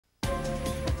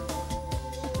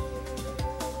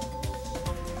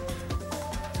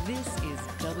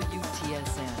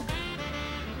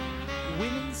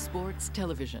Sports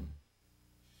Television.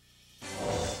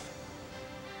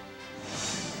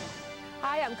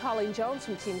 Hi, I'm Colleen Jones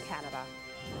from Team Canada.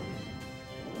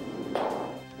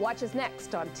 Watch us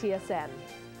next on TSN.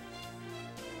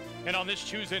 And on this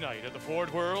Tuesday night at the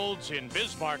Ford Worlds in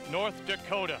Bismarck, North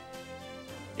Dakota,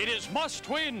 it is must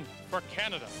win for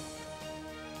Canada.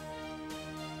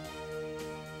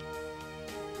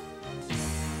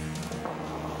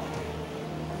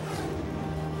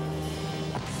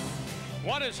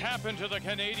 What has happened to the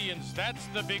Canadians? That's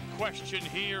the big question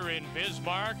here in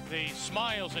Bismarck. The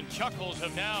smiles and chuckles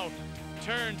have now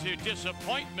turned to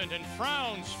disappointment and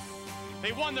frowns.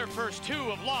 They won their first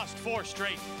two, have lost four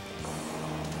straight.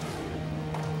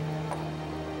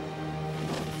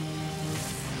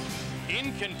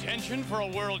 In contention for a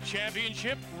world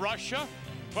championship, Russia?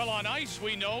 Well, on ice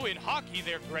we know, in hockey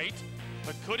they're great.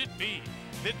 But could it be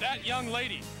that that young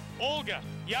lady, Olga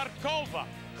Jarkova,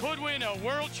 could win a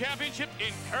world championship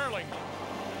in curling?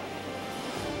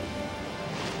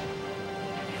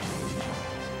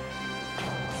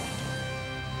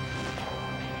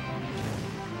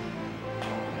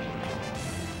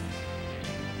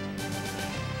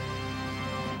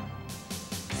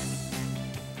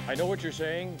 I know what you're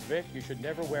saying, Vic, you should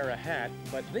never wear a hat,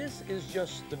 but this is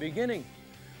just the beginning.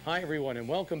 Hi, everyone, and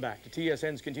welcome back to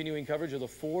TSN's continuing coverage of the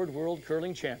Ford World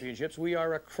Curling Championships. We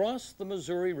are across the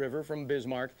Missouri River from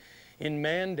Bismarck in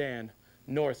Mandan,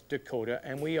 North Dakota,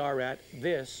 and we are at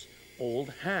this old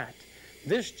hat.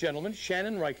 This gentleman,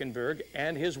 Shannon Reichenberg,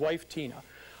 and his wife, Tina,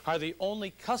 are the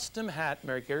only custom hat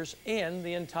makers in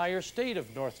the entire state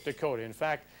of North Dakota. In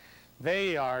fact,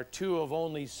 they are two of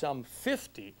only some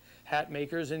 50 hat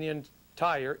makers in the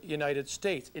entire United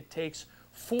States. It takes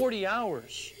 40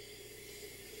 hours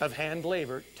of hand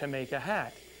labor to make a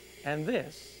hat, and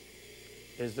this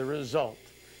is the result.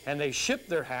 And they ship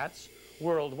their hats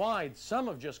worldwide. Some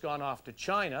have just gone off to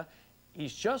China.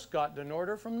 He's just gotten an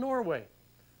order from Norway.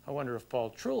 I wonder if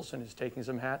Paul Trulson is taking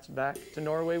some hats back to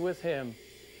Norway with him.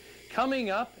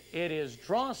 Coming up, it is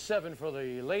draw 7 for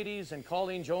the ladies, and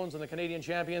Colleen Jones and the Canadian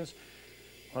champions.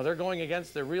 Well, they're going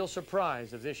against the real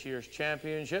surprise of this year's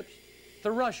championships,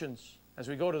 the Russians. As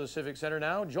we go to the Civic Center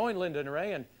now, join Linda and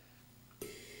Ray, and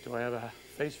do I have a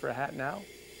face for a hat now?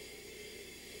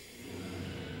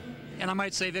 And I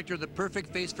might say, Victor, the perfect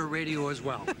face for radio as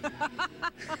well.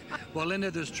 Well,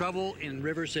 Linda, there's trouble in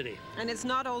River City. And it's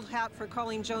not old hat for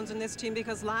Colleen Jones and this team,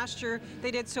 because last year they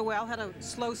did so well, had a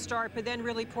slow start, but then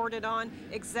really poured it on.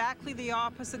 Exactly the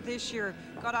opposite this year.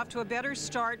 Got off to a better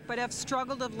start, but have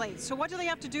struggled of late. So what do they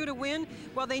have to do to win?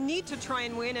 Well, they need to try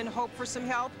and win and hope for some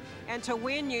help. And to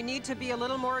win, you need to be a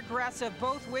little more aggressive,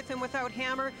 both with and without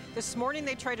hammer. This morning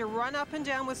they tried to run up and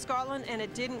down with Scotland, and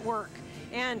it didn't work.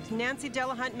 And Nancy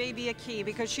Delahunt may be a key,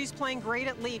 because she's playing great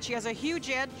at lead. She has a huge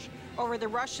edge over the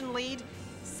Russian lead.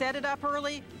 Set it up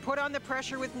early, put on the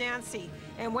pressure with Nancy.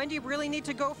 And when do you really need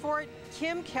to go for it?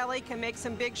 Kim Kelly can make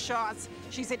some big shots.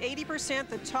 She's at 80%,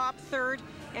 the top third.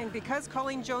 And because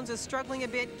Colleen Jones is struggling a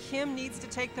bit, Kim needs to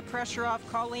take the pressure off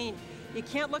Colleen. You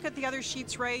can't look at the other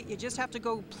sheets, Ray. You just have to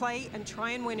go play and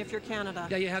try and win if you're Canada.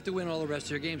 Yeah, you have to win all the rest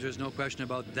of your games. There's no question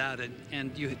about that.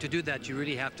 And to do that, you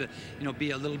really have to,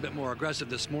 be a little bit more aggressive.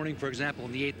 This morning, for example,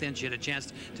 in the 8th inch, she had a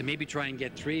chance to maybe try and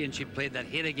get 3, and she played that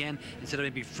hit again instead of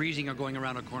maybe freezing or going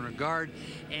around a corner guard.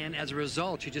 And as a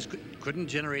result, she just couldn't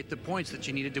generate the points that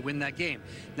she needed to win that game.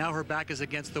 Now her back is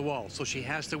against the wall, so she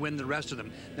has to win the rest of them.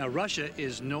 Now, Russia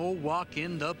is no walk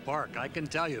in the park, I can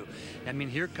tell you. I mean,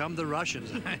 here come the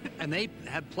Russians. And they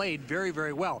have played very,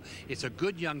 very well. It's a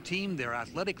good young team. They're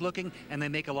athletic looking, and they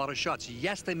make a lot of shots.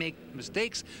 Yes, they make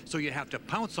mistakes, so you have to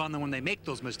pounce on them when they make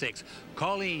those mistakes.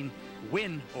 Colleen,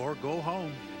 win or go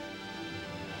home.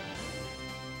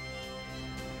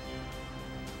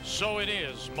 So it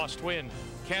is must win.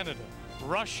 Canada,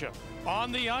 Russia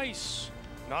on the ice.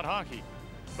 Not hockey,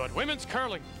 but women's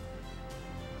curling.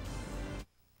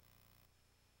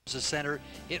 The center,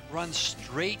 it runs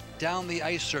straight down the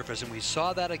ice surface, and we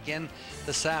saw that again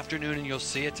this afternoon, and you'll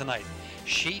see it tonight.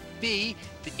 Sheet B,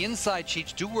 the inside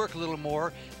sheets do work a little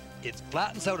more. It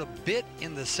flattens out a bit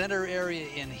in the center area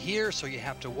in here, so you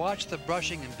have to watch the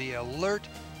brushing and be alert.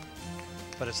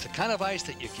 But it's the kind of ice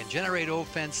that you can generate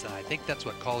offense, and I think that's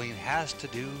what Colleen has to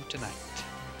do tonight.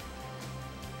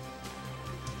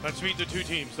 Let's meet the two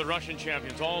teams, the Russian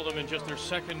champions, all of them in just their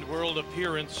second world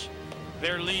appearance.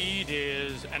 Their lead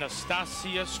is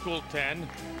Anastasia Skultan.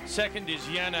 Second is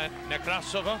Yana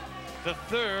Nekrasova. The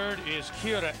third is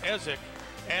Kira Ezek.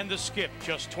 And the skip,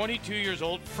 just 22 years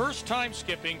old, first time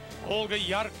skipping, Olga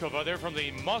Jarkova. They're from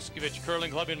the Moskovich Curling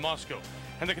Club in Moscow.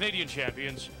 And the Canadian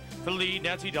champions, the lead,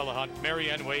 Nancy Delahunt,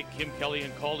 Marianne Wake, Kim Kelly,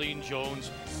 and Colleen Jones.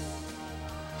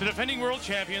 The defending world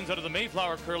champions out of the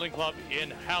Mayflower Curling Club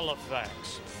in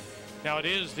Halifax. Now it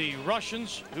is the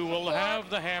Russians who will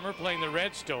have the hammer playing the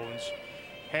Redstones.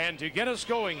 And to get us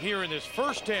going here in this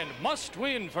first end, must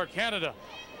win for Canada.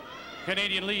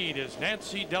 Canadian lead is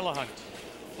Nancy Delahunt.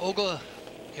 Olga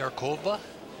Jarkova,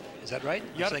 is that right?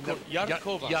 Jarkova.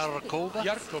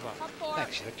 Jarkova.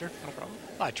 Thanks, Victor. No problem.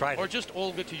 I tried Or it. just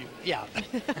Olga to you. Yeah.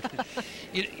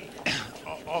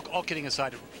 All kidding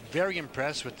aside, very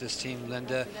impressed with this team,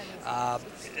 Linda. A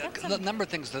number of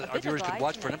things that our viewers could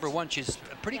watch for. Number one, she's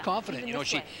pretty confident. You know,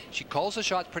 she calls the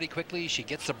shot pretty quickly. She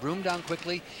gets the broom down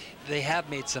quickly. They have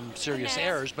made some serious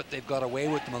errors, but they've got away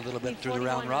with them a little bit through the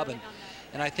round robin.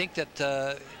 And I think that,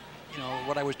 you know,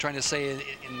 what I was trying to say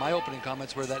in my opening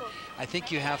comments were that I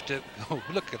think you have to, oh,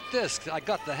 look at this. I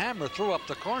got the hammer, throw up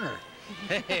the corner.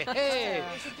 Hey,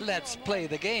 let's play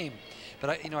the game. But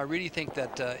I really think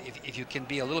that if you can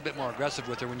be a little bit more aggressive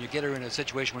with her when you get her in a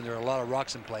situation when there are a lot of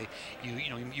rocks in play,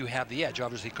 you have the edge.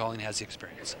 Obviously, Colleen has the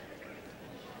experience.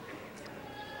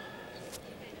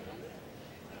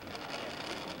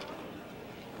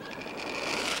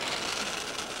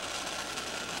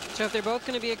 So if they're both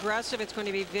going to be aggressive, it's going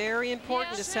to be very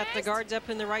important to set the guards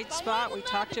up in the right spot. We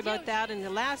talked about that in the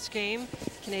last game.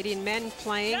 Canadian men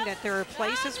playing that there are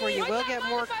places where you will get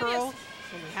more curl,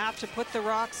 and you have to put the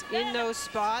rocks in those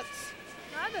spots.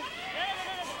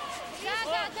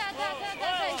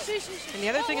 And the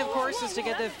other thing, of course, is to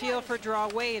get the feel for draw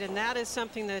weight, and that is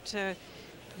something that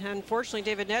unfortunately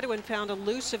David Nedwin found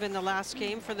elusive in the last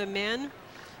game for the men.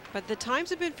 But the times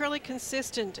have been fairly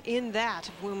consistent in that.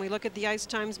 When we look at the ice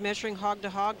times measuring hog to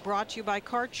hog, brought to you by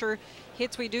Karcher,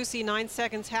 hits we do see 9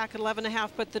 seconds, hack at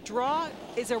 11.5, but the draw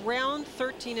is around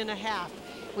 13.5.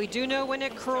 We do know when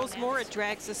it curls more, it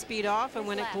drags the speed off, and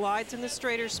when it glides in the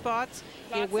straighter spots,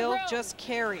 it will just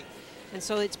carry. And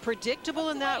so it's predictable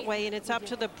in that way, and it's up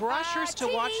to the brushers to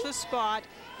watch the spot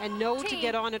and know to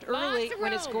get on it early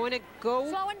when it's going to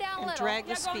go and drag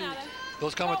the speed.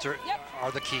 Those comments are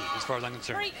the key as far as I'm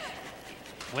concerned.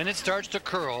 When it starts to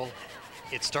curl,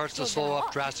 it starts to slow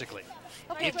up drastically.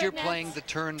 If you're playing the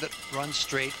turn that runs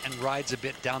straight and rides a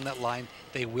bit down that line,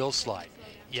 they will slide.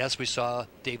 Yes, we saw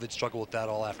David struggle with that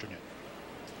all afternoon.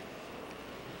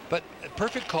 But a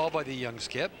perfect call by the young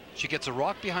skip. She gets a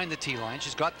rock behind the tee line.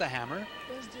 She's got the hammer.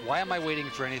 Why am I waiting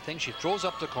for anything? She throws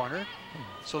up the corner.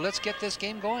 So let's get this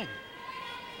game going.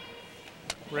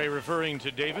 Ray referring to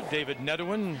David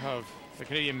Nedwin of the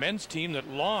Canadian men's team that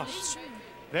lost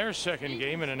their second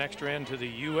game in an extra end to the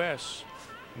U.S.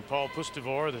 and Paul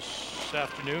Pustavor this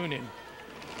afternoon in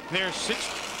their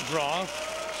sixth draw.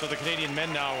 So the Canadian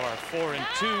men now are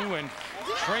 4-2 and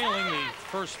trailing the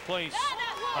first place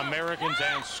Americans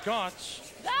and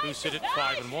Scots, who sit at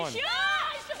 5-1.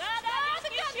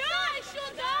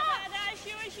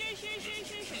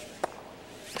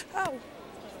 Oh.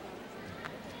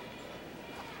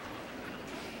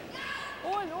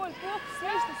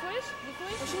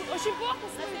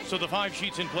 So the 5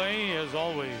 sheets in play, as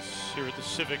always, here at the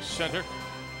Civic Center.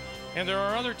 And there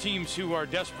are other teams who are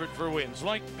desperate for wins,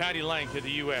 like Patty Lank of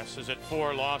the U.S. is at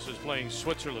 4 losses playing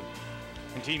Switzerland.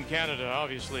 And Team Canada,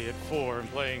 obviously, at 4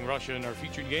 and playing Russia in our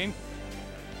featured game.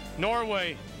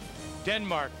 Norway,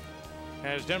 Denmark,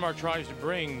 as Denmark tries to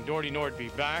bring Dordy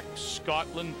Nordby back.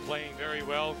 Scotland playing very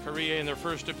well. Korea in their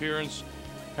first appearance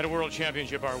at a World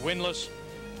Championship are winless.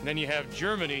 And then you have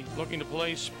Germany looking to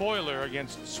play spoiler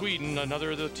against Sweden,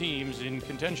 another of the teams in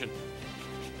contention.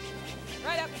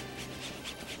 Right up.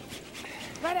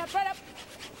 Right up, right up.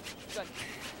 Good.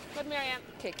 Good, Marianne.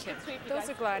 Okay, Kim. Those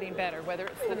are gliding better, whether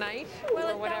it's the night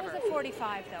or whatever. That was a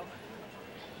 45, though.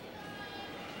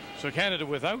 So Canada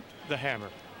without the hammer.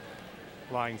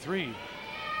 Line 3.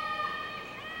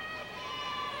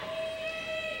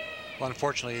 Well,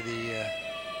 unfortunately, the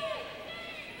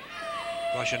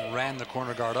Russian ran the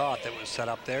corner guard off that was set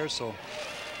up there, so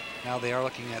now they are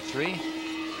looking at 3.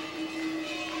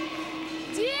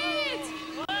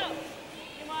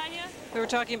 We were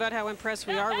talking about how impressed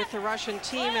we are with the Russian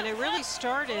team, and it really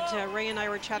started, Ray and I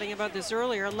were chatting about this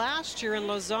earlier, last year in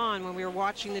Lausanne when we were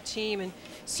watching the team and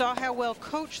saw how well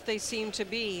coached they seemed to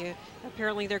be.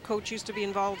 Apparently their coach used to be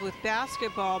involved with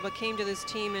basketball, but came to this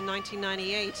team in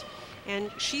 1998.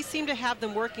 And she seemed to have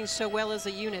them working so well as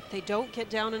a unit. They don't get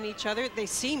down on each other. They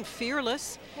seem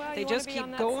fearless. Well, they just keep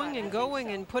going and going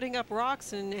and putting up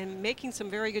rocks and making some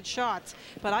very good shots.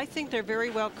 But I think they're very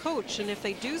well coached. And if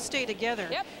they do stay together,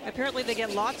 apparently they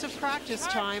get lots of practice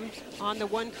time on the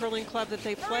one curling club that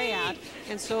they play at.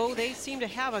 And so they seem to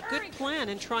have a good plan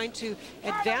in trying to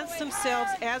advance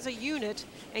themselves as a unit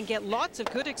and get lots of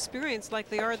good experience like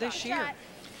they are this year.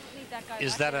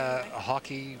 Is that a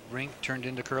hockey rink turned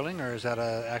into curling, or is that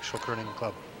an actual curling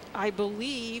club? I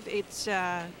believe it's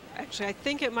actually, I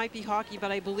think it might be hockey,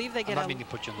 but I believe they get I'm not meaning to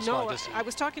put you on the spot. Just I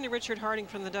was talking to Richard Harding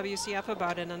from the WCF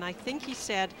about it, and I think he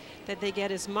said that they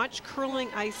get as much curling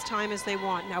ice time as they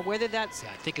want. Now, whether that's... Yeah,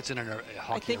 I think it's in a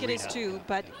hockey I think arena. It is too,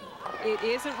 but it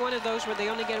isn't one of those where they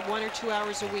only get 1 or 2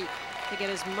 hours a week. They get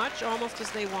as much almost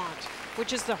as they want,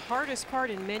 which is the hardest part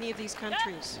in many of these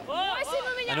countries.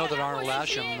 I know that Arnold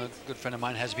Asham, a good friend of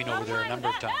mine, has been over there a number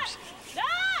of times.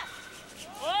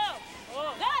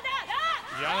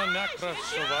 Yana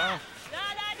Nekrasova,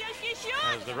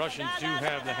 as the Russians do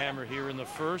have the hammer here in the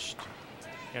first,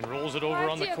 and rolls it over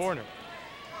on the corner.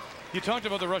 You talked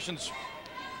about the Russians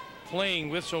playing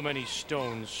with so many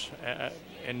stones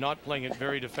and not playing it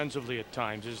very defensively at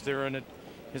times. Is there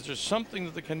something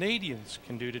that the Canadians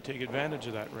can do to take advantage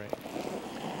of that, Ray?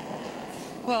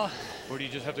 Well, or do you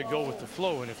just have to go with the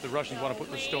flow, and if the Russians want to put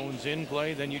the stones in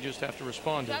play, then you just have to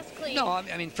respond to it? No,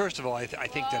 I mean, first of all, I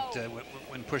think that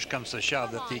when push comes to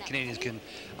shove, that the Canadians can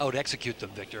out-execute them,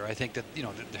 Victor. I think that, you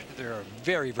know, they're a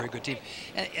very, very good team.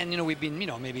 And you know, we've been, you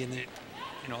know, maybe in the,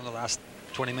 you know, in the last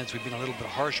 20 minutes, we've been a little bit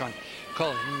harsh on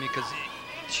Colleen because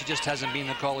she just hasn't been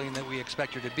the Colleen that we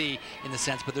expect her to be in the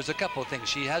sense, but there's a couple of things.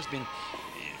 She has been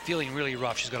feeling really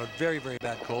rough. She's got a very, very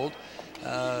bad cold.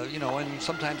 You know, and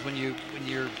sometimes when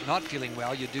you're not feeling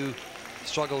well, you do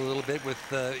struggle a little bit with,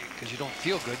 because you don't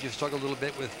feel good, you struggle a little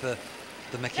bit with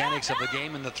the mechanics of the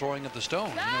game and the throwing of the stone.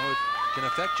 You know, it can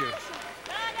affect you.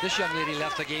 This young lady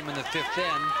left the game in the 5th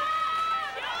end.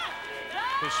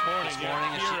 This morning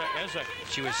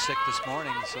she was sick this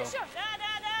morning, so.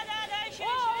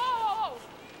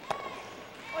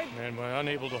 And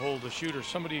unable to hold the shooter.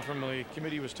 Somebody from the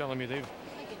committee was telling me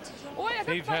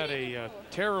they've had a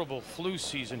terrible flu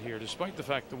season here, despite the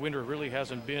fact the winter really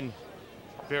hasn't been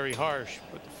very harsh.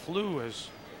 But the flu has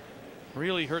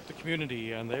really hurt the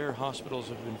community, and their hospitals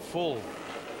have been full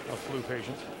of flu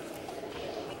patients.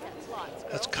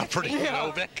 That's comforting, you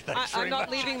know, Vic. I'm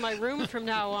not leaving my room from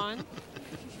now on.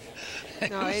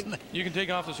 No, you can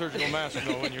take off the surgical mask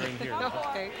though when you're in here.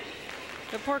 Okay.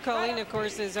 The poor Colleen, of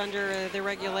course, is under the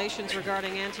regulations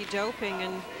regarding anti-doping,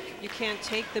 and you can't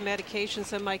take the medications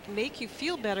that might make you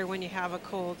feel better when you have a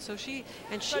cold. So she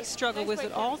struggled with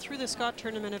it all through the Scott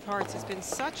Tournament of Hearts. It's been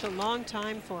such a long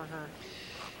time for her.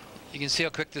 You can see how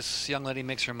quick this young lady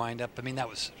makes her mind up. I mean, that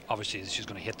was obviously she's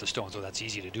going to hit the stone, so that's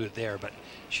easy to do it there. But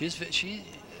she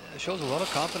shows a lot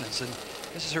of confidence, and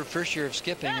this is her first year of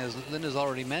skipping, as Linda's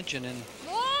already mentioned, and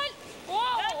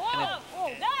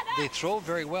they throw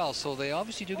very well, so they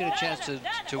obviously do get a chance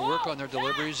to work on their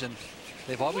deliveries, and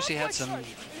they've obviously had some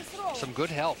good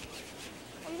help.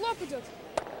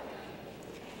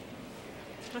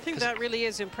 I think that really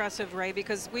is impressive, Ray,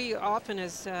 because we often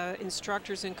as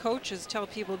instructors and coaches tell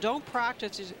people don't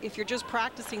practice if you're just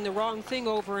practicing the wrong thing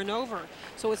over and over.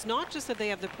 So it's not just that they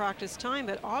have the practice time,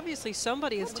 but obviously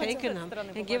somebody has taken them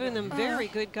and given them very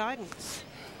good guidance.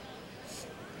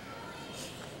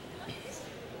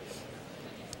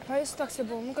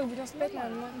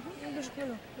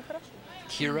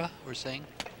 Kira, we're saying?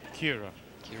 Kira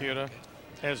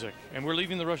Ezek. And we're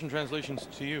leaving the Russian translations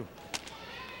to you.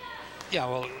 Yeah,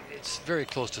 well, it's very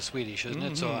close to Swedish, isn't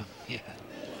it? So, yeah.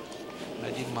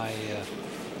 I need my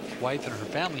wife and her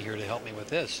family here to help me with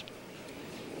this.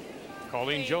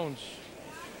 Colleen Jones.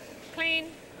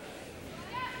 Clean.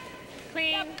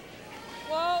 Clean.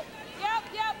 Whoa.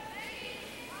 Yep.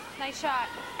 Nice shot.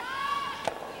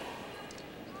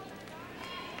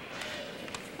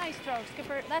 Nice throw,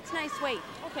 Skipper. That's nice weight.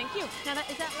 Oh, thank you. Now,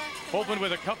 is that last? Opened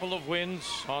with a couple of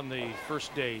wins on the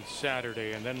first day,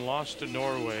 Saturday, and then lost to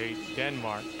Norway,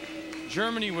 Denmark.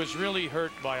 Germany was really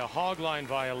hurt by a hogline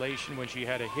violation when she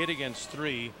had a hit against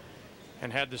 3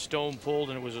 and had the stone pulled,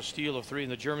 and it was a steal of 3,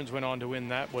 and the Germans went on to win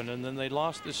that one. And then they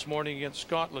lost this morning against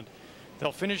Scotland.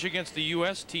 They'll finish against the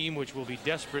U.S. team, which will be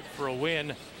desperate for a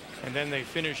win, and then they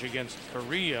finish against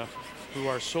Korea, who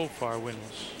are so far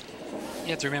winless. You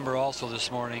have to remember also this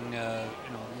morning, you know,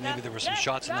 maybe there were some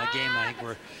shots in that game. I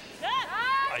think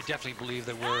I definitely believe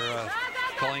that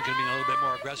Colleen could have been a little bit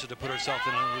more aggressive to put herself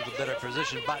in a little better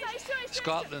position. But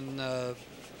Scotland,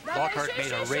 Lockhart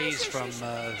made a raise from,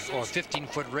 or a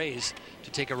 15-foot raise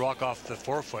to take a rock off the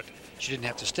 4-foot. She didn't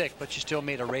have to stick, but she still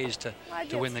made a raise to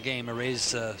win the game, a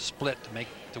raise split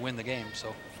to win the game.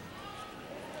 So.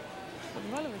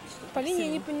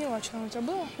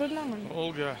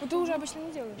 Olga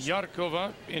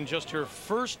Jarkova, in just her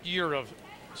first year of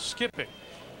skipping,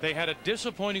 they had a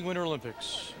disappointing Winter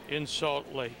Olympics in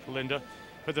Salt Lake, Linda.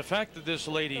 But the fact that this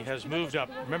lady has moved up,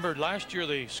 remember last year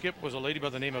the skip was a lady by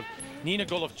the name of Nina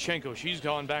Golovchenko. She's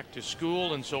gone back to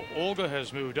school, and so Olga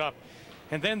has moved up.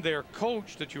 And then their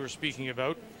coach that you were speaking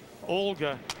about,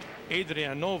 Olga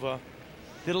Adrianova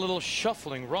did a little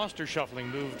shuffling, roster shuffling,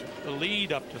 moved the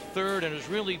lead up to third, and has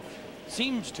really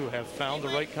seems to have found the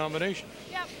right combination.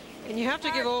 Yep. And you have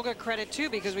to give Olga credit too,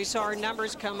 because we saw her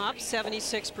numbers come up,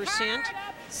 76%,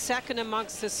 second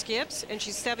amongst the skips, and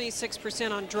she's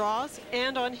 76% on draws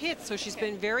and on hits. So she's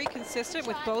been very consistent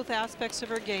with both aspects of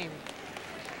her game.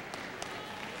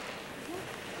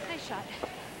 Nice shot.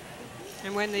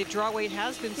 And when the draw weight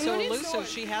has been so elusive,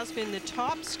 she has been the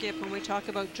top skip when we talk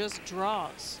about just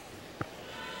draws.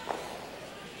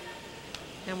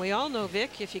 And we all know,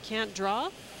 Vic, if you can't draw,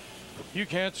 you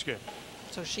can't skip.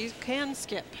 So she can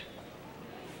skip.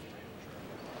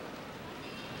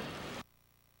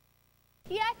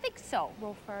 Yeah, I think so.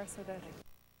 Roll first so that.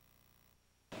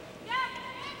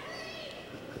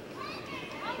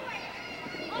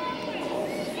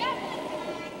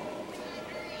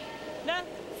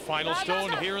 Final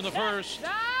stone here in the first.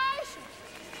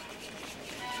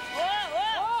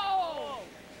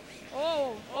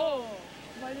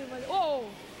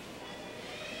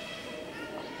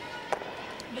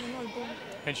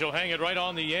 And she'll hang it right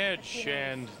on the edge,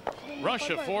 and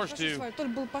Russia forced to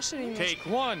take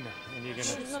one. And you're going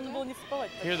to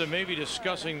hear them maybe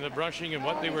discussing the brushing and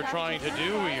what they were trying to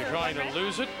do. Were you trying to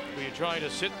lose it? Were you trying to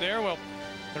sit there? Well,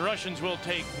 the Russians will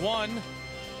take one,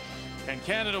 and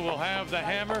Canada will have the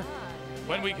hammer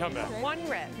when we come back. One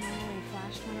red.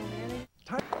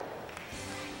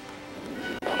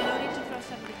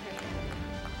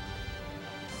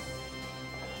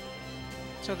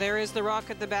 So there is the rock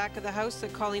at the back of the house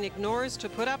that Colleen ignores to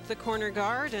put up the corner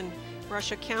guard, and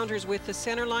Russia counters with the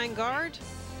center line guard.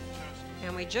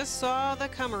 And we just saw the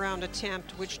come around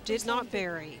attempt, which did not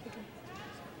vary.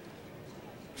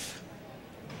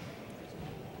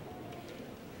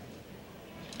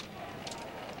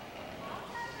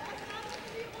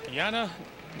 Yana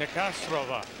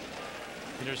Nekastrova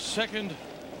in her second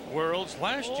Worlds.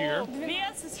 Last year,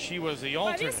 she was the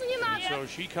alternate, and so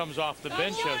she comes off the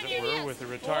bench, as it were, with the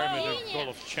retirement of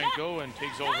Golovchenko and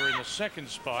takes over in the second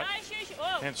spot.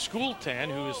 And Skultan,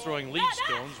 who is throwing lead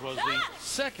stones, was the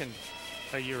second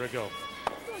a year ago.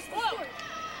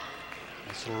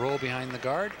 Nice little roll behind the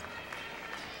guard.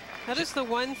 That is the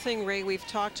one thing, Ray, we've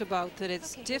talked about, that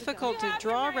it's difficult to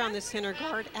draw around the center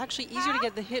guard. Actually easier to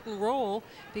get the hit and roll,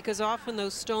 because often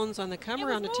those stones on the come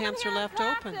around attempts are left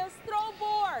open.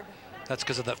 That's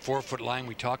because of that 4-foot line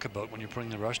we talk about when you're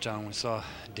putting the rush down. We saw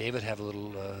David have a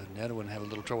little, Nedwin have a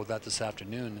little trouble with that this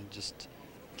afternoon, and just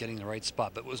getting the right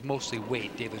spot. But it was mostly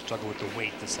weight. David struggled with the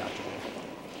weight this afternoon.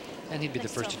 And he'd be the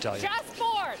first to tell you.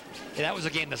 Yeah, that was a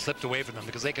game that slipped away from them,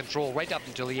 because they controlled right up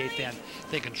until the 8th end.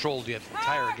 They controlled the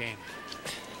entire game.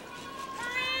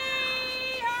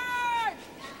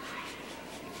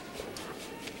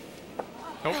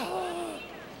 Nope.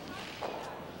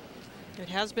 It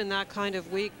has been that kind of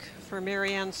week for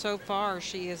Marianne so far.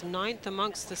 She is 9th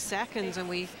amongst the seconds, and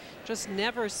we just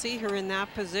never see her in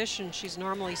that position. She's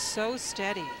normally so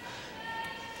steady.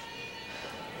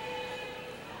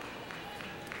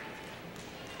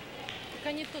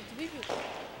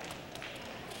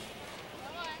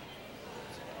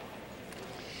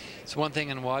 It's one thing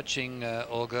in watching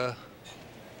Olga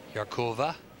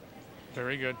Jarkova.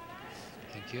 Very good.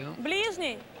 Thank you.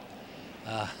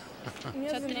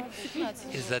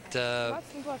 Is that the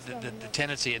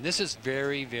tendency, and this is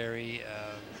very, very,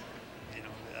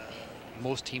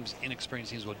 most teams,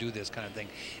 inexperienced teams will do this kind of thing.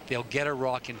 They'll get a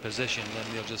rock in position, then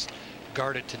they'll just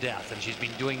guard it to death, and she's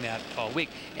been doing that all week.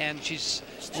 And she's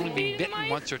only been bitten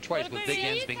once or twice with big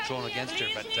ends being thrown against her,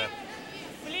 but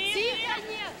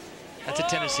that's a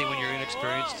tendency when you're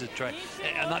inexperienced to try.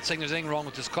 I'm not saying there's anything wrong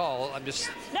with this call. I'm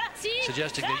just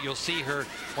suggesting that you'll see her,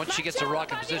 once she gets a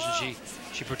rock in position,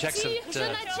 she protects it.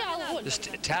 This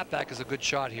tap back is a good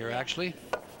shot here, actually.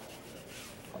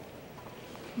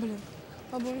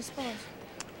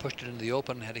 Pushed it into the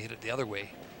open, had to hit it the other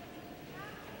way.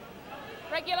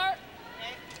 Regular.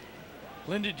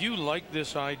 Linda, do you like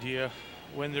this idea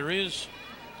when there is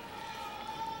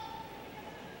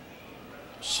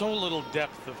so little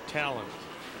depth of talent,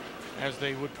 as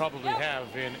they would probably have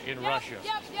in Russia,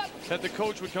 that the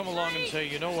coach would come along and say,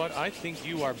 you know what, I think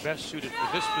you are best suited for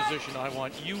this position. I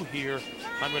want you here.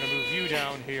 I'm going to move you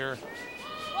down here.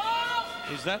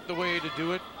 Is that the way to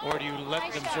do it, or do you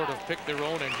let them sort of pick their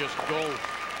own and just go?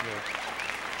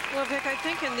 Well, Vic, I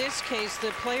think in this case,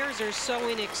 the players are so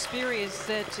inexperienced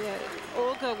that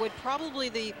Olga would probably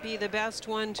be the best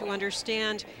one to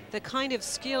understand the kind of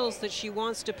skills that she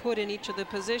wants to put in each of the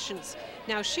positions.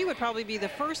 Now, she would probably be the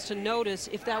first to notice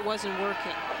if that wasn't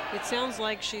working. It sounds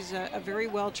like she's a very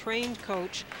well-trained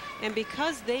coach, and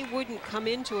because they wouldn't come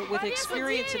into it with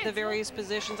experience at the various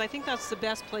positions, I think that's the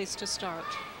best place to start.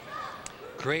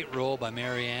 Great roll by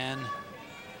Marianne.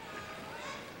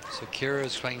 Sakura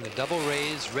is playing the double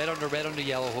raise, red under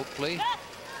yellow, hopefully.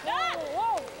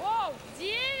 Whoa, whoa, 9.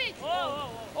 Whoa,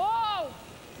 whoa.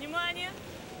 Внимание.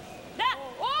 Да.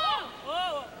 Whoa.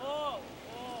 Whoa, whoa,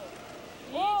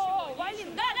 whoa.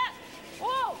 Валим, да, да.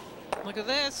 Whoa. Look at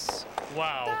this.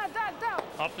 Wow. Да, да,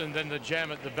 да. Up and then the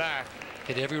jam at the back.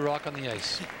 Hit every rock on the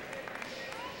ice.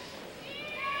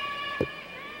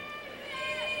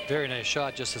 Very nice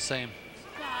shot, just the same.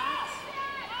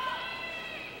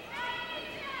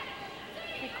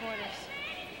 Three-quarters.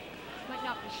 Might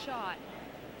not be shot.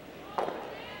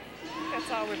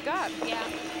 That's all we've got. Yeah.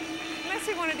 Unless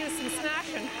you want to do some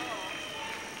snatching.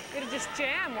 It'll just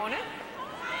jam, won't it?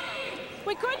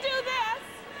 We could do this.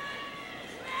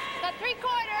 Got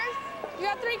 3/4. You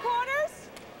got 3/4?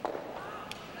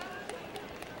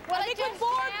 Will I it think just we're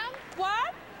bored. jam?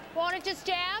 What? Won't it just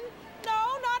jam?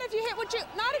 No, not if you hit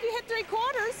not if you hit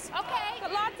 3/4. Okay.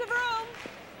 Got lots of room.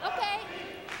 Okay.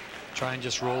 Try and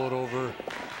just roll it over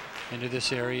into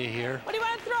this area here. What do you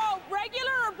want to throw?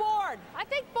 Regular or board? I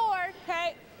think board.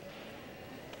 Okay.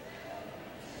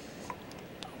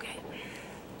 Okay.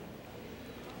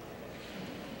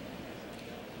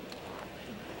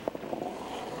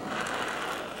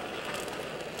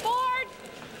 Board.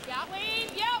 Yeah.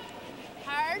 Lead. Yep.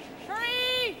 Hard.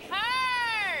 Hurry!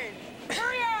 Hard.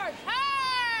 Hurry hard!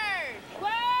 Hard.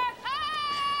 Quick!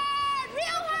 Hard.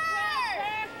 Real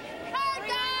hard. Quick! Hard,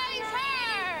 guys.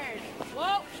 Hard.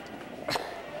 Whoa!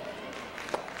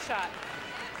 Shot.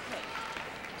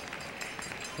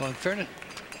 Well, in fairness,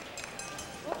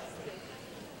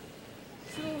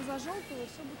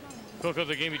 Look at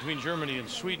the game between Germany and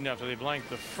Sweden after they blanked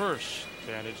the first.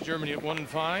 And it's Germany at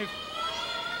 1-5.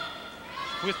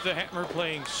 With the hammer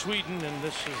playing Sweden, and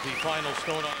this is the final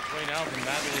stone on its way now from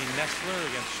Madeline Nessler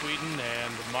against Sweden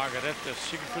and Margareta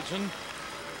Sigfridsson.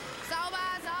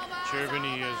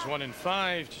 Germany is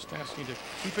 1-5, just asking to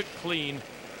keep it clean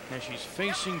as she's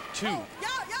facing 2.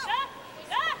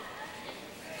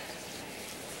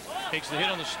 Takes the hit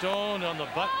on the stone, on the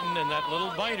button, and that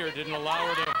little biter didn't allow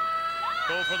her to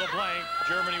go for the blank.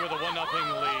 Germany with a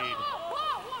 1-0 lead.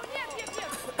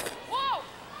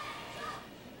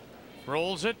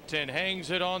 Rolls it and hangs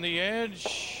it on the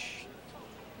edge.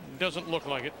 Doesn't look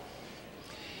like it.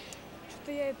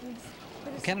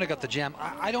 Canada got the jam.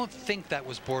 I don't think that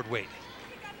was board weight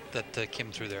that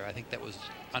came through there. I think that was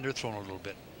underthrown a little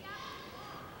bit.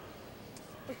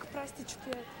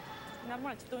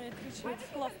 Нормально, что у них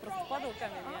сплав просто падал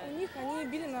камень. У них они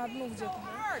били на одну где-то.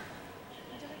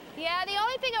 Yeah, the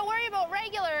only thing I worry about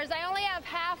regular is I only have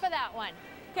half of that one.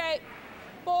 Okay.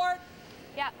 Board.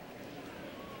 Yeah.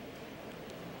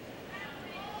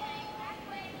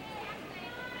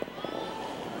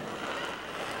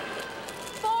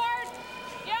 Board.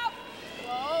 Yep.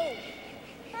 Whoa.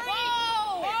 Hurry.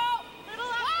 Whoa. Whoa.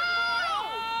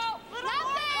 Whoa.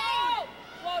 Nothing.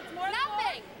 Whoa, it's more than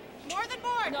Nothing. More than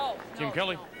board. No. Tim no,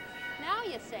 Kelly. no. Now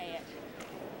you say it.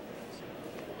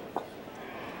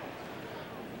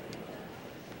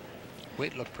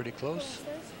 Weight looked pretty close.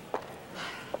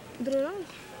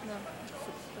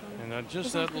 And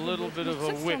just that little bit of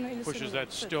a whip pushes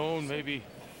that stone, maybe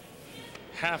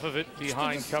half of it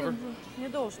behind cover. Не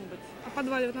должен быть. А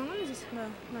подваливать нормально здесь? Да,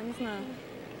 да, не знаю.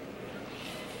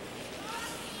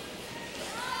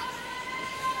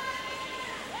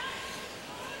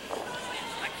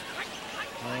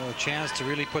 Oh, a chance to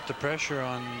really put the pressure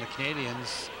on the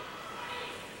Canadians.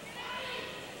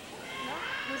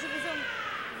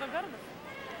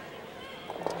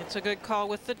 It's a good call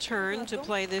with the turn to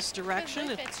play this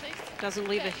direction. It doesn't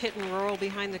leave a hit and roll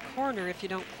behind the corner if you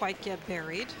don't quite get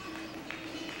buried.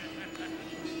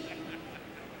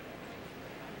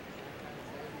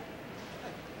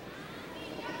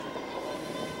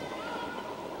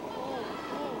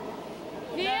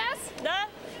 Yes. Да?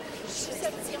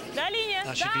 Да, линия.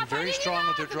 Now she's been very strong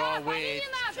with her draw away,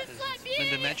 as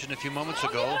Linda mentioned a few moments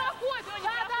ago.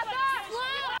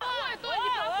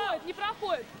 Не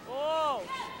проходит. О,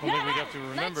 One thing we have to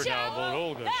remember now about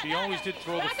Olga, she always did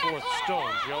throw the fourth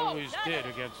stone. She always did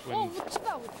against when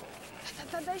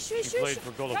she played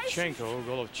for Golovchenko.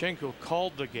 Golovchenko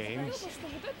called the game.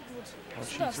 Well,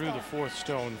 she threw the fourth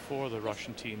stone for the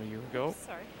Russian team a year ago.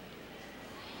 Sorry.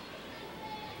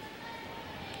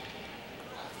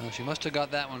 Well, she must have got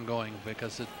that one going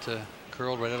because it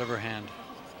curled right out of her hand.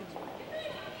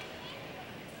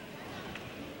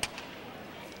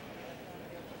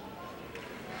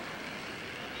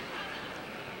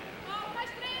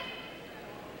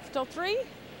 Still 3?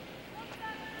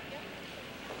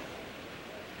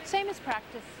 Same as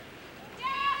practice.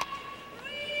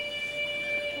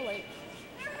 Too late.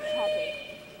 Copy.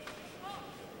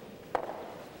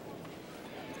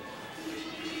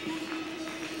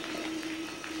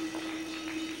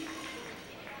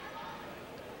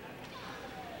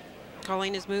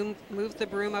 Colleen has moved the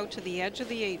broom out to the edge of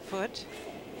the 8-foot.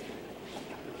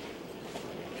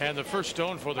 And the first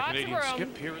stone for the Canadian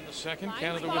skip here in the second.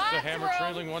 Canada with the hammer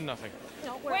trailing 1-0.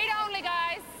 No, wait only,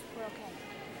 guys. We're okay.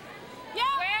 Yeah.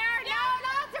 Where? No,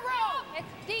 not the room.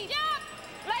 It's deep. Yep.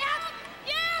 Lay up.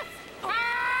 Yes.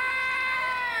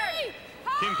 Hurry.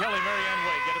 Team Kelly, Marianne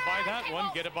Way, get it by that one,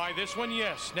 get it by this one,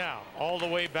 yes. Now, all the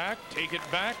way back, take it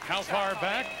back. How far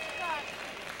back?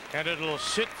 And it'll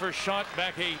sit for shot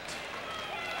back 8.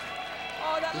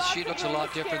 This sheet looks a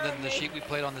lot different than the sheet we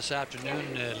played on this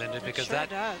afternoon, Linda, because sure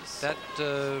that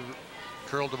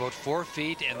curled about 4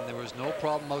 feet, and there was no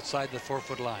problem outside the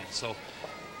 4-foot line. So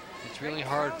it's really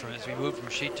hard as we move from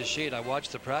sheet to sheet. I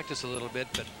watched the practice a little bit,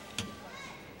 but.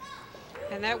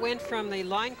 And that went from the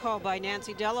line call by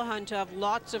Nancy Delahunt of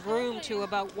lots of room to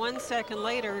about 1 second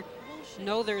later,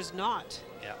 no, there's not.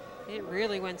 Yeah. It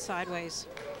really went sideways.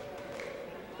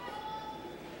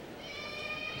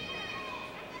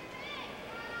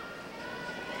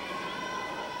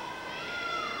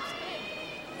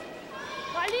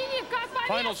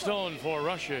 Final stone for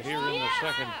Russia here in the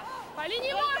second.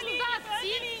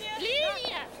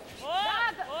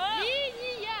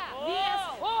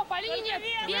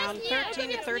 Around 13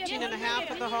 to 13 and a half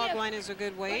at the hog line is a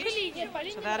good weight.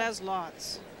 So that has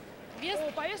lots.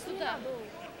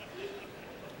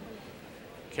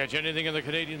 Catch anything in the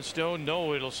Canadian stone?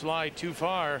 No, it'll slide too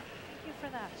far. Thank you for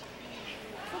that.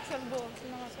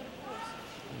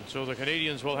 And so the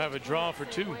Canadians will have a draw for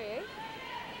 2.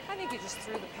 I think you just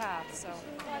threw the path, so.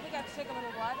 Well, I think I have to take a little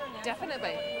wider now.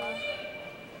 Definitely.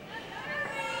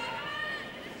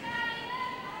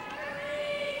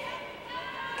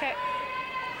 Okay.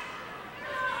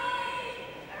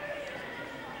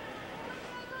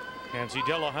 Nancy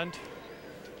Delahunt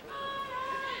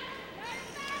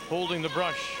holding the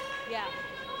brush. Yeah.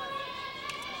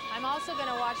 I'm also going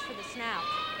to watch for the snap.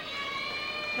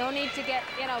 No need to get,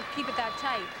 keep it that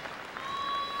tight.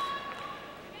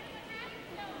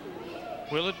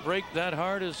 Will it break that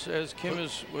hard as Kim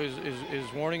is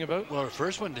warning about? Well, her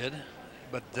first one did,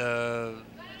 but the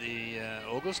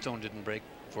Ogle stone didn't break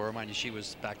for her. Mind you, she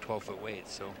was back 12-foot weight,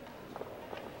 so.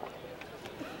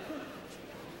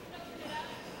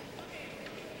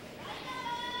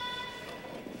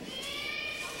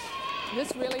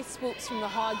 This really swoops from the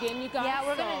hog in, you guys. Yeah,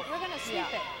 we're gonna sweep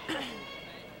it.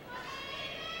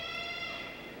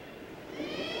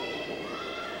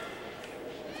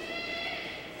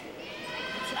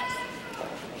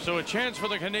 So a chance for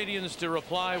the Canadians to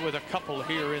reply with a couple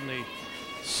here in the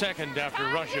second after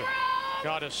Russia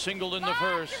got a single in the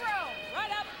first. Right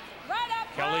up.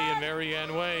 Kelly and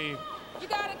Marianne Way. You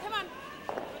got it, come on.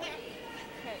 Okay,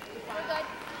 we're good.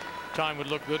 Time would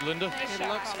look good, Linda. It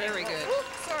looks very good.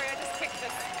 Oops, sorry, I just kicked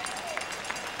this.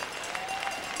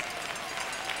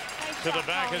 To the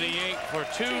back of the 8 for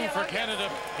 2 for Canada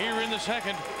here in the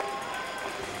second.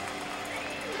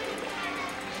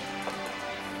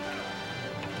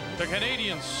 The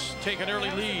Canadians take an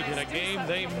early lead in a game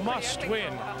they must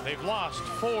win. They've lost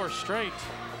 4 straight.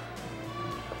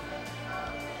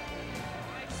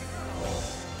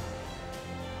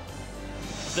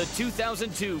 The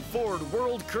 2002 Ford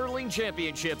World Curling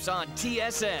Championships on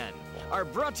TSN are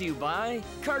brought to you by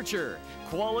Karcher,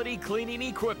 quality cleaning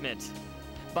equipment,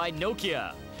 by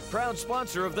Nokia, proud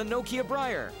sponsor of the Nokia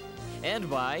Brier, and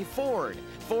by Ford.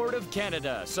 Ford of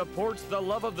Canada supports the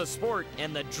love of the sport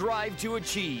and the drive to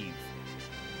achieve.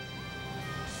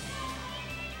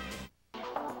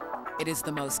 It is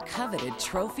the most coveted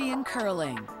trophy in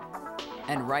curling.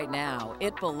 And right now,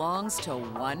 it belongs to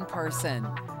one person.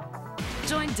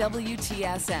 Join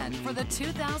WTSN for the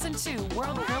 2002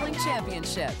 World Curling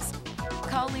Championships.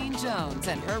 Colleen Jones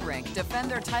and her rink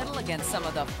defend their title against some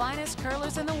of the finest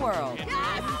curlers in the world.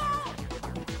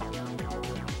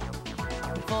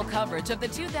 Full coverage of the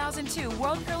 2002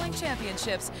 World Curling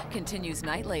Championships continues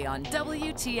nightly on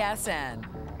WTSN,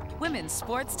 Women's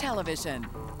Sports Television.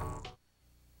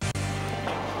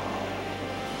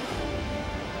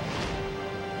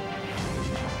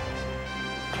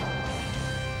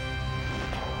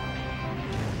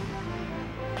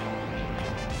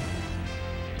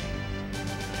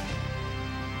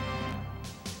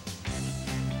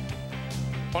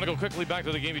 I want to go quickly back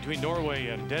to the game between Norway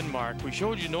and Denmark. We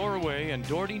showed you Norway and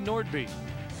Dorte Nordby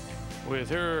with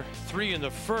her 3 in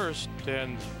the first,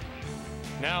 and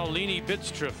now Line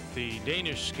Bidstrup, the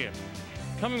Danish skip,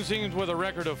 coming in with a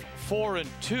record of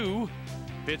 4-2.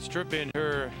 Bidstrup in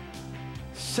her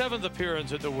 7th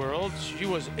appearance at the Worlds. She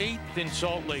was 8th in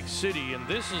Salt Lake City, and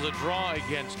this is a draw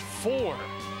against 4.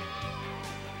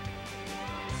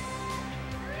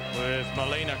 With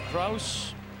Malena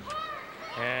Kraus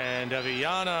and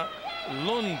Aviana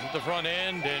Lund at the front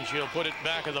end, and she'll put it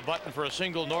back of the button for a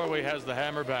single. Norway has the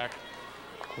hammer back,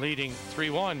 leading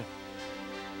 3-1.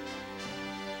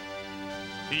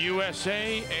 The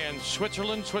USA and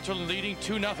Switzerland. Switzerland leading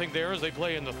 2-0 there as they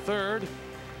play in the third.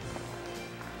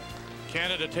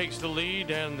 Canada takes the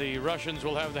lead, and the Russians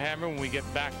will have the hammer when we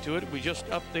get back to it. We just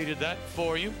updated that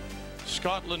for you.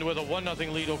 Scotland with a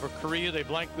 1-0 lead over Korea. They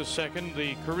blanked the second.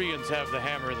 The Koreans have the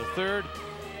hammer in the third.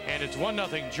 And it's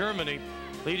 1-0 Germany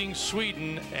leading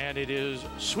Sweden, and it is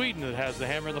Sweden that has the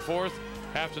hammer in the fourth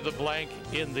after the blank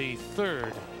in the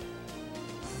third.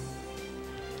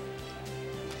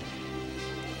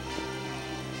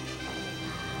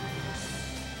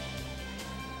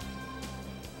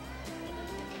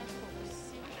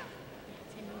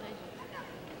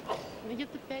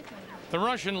 The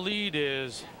Russian lead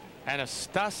is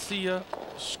Anastasia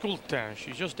Skultin.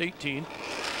 She's just 18.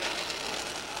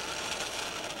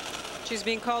 She's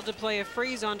being called to play a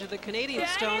freeze onto the Canadian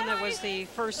stone. That was the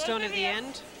first stone of the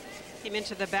end. Came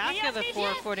into the back of the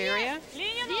 4-foot area.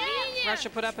 Russia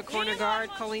put up a corner guard.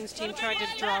 Colleen's team tried to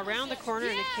draw around the corner,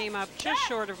 and it came up just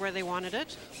short of where they wanted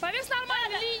it.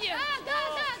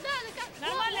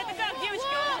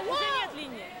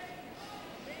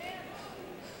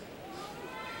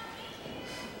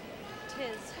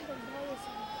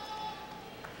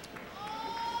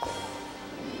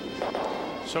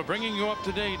 So bringing you up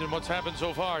to date on what's happened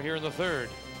so far here in the third.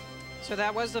 So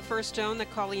that was the first stone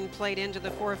that Colleen played into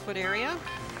the 4-foot area.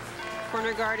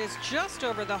 Corner guard is just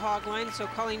over the hog line, so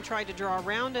Colleen tried to draw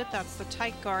around it. That's the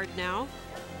tight guard now.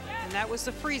 And that was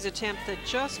the freeze attempt that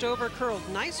just over curled.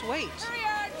 Nice weight.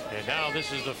 And now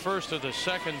this is the first of the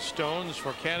second stones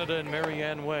for Canada and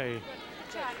Marianne Way.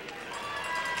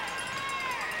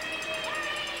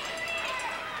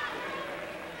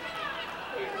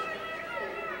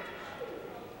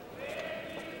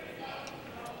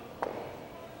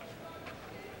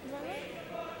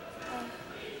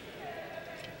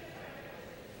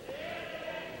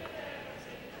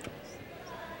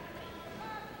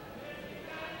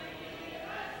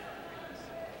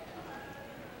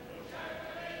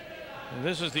 And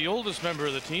this is the oldest member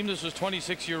of the team. This is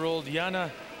 26-year-old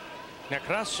Yana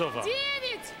Nekrasova.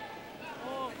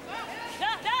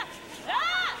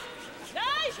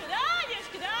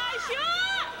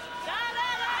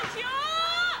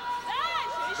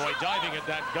 Boy, diving at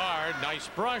that guard. Nice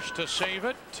brush to save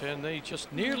it, and they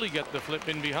just nearly get the flip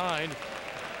in behind.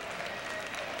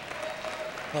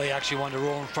 Well, he actually wanted to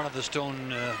roll in front of the stone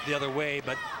the other way,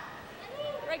 but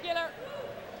regular.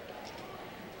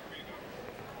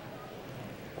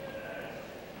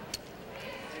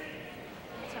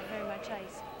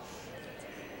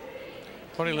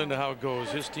 Funny, Linda, how it goes.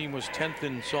 His team was 10th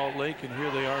in Salt Lake, and here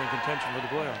they are in contention for the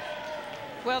playoffs.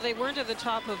 Well, they weren't at the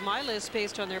top of my list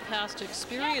based on their past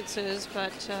experiences,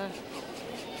 but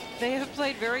they have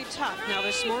played very tough. Now,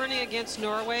 this morning against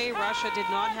Norway, Russia did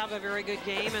not have a very good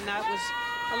game, and that was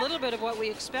a little bit of what we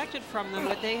expected from them,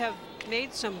 but they have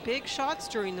made some big shots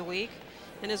during the week.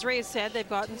 And as Ray said, they've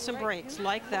gotten some breaks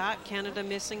like that, Canada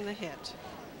missing the hit.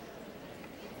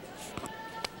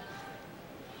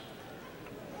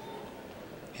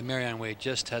 And Marianne Way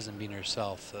just hasn't been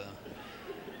herself.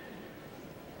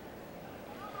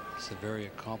 It's a very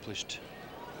accomplished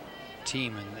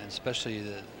team, and especially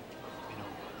the,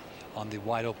 on the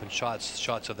wide open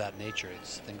shots of that nature.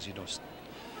 It's things you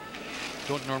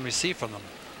don't normally see from them.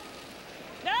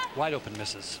 Wide open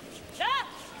misses.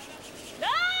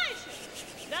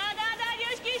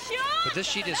 But this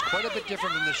sheet is quite a bit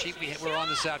different than the sheet we were on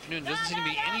this afternoon. There doesn't seem to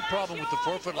be any problem with the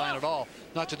 4-foot line at all.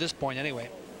 Not to this point, anyway.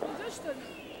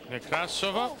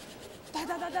 Nekrasova.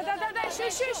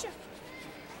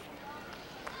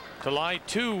 To lie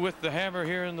 2 with the hammer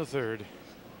here in the third.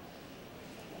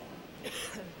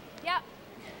 Yep.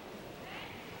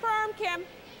 Firm, Kim.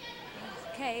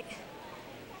 Okay.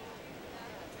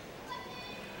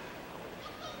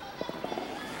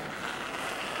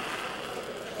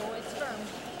 Oh, it's firm.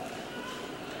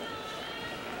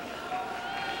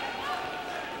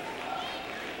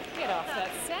 Get off that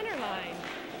center line.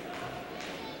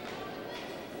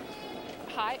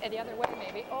 High, the other way,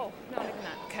 maybe. Oh, not even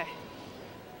that. Okay.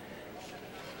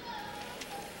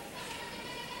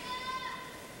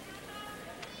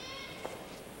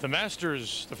 The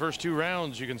Masters, the first 2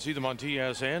 rounds, you can see them on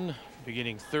TSN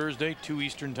beginning Thursday, 2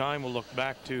 Eastern time. We'll look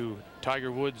back to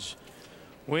Tiger Woods'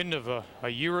 win of a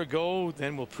year ago.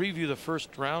 Then we'll preview the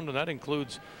first round, and that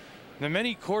includes the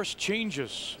many course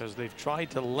changes as they've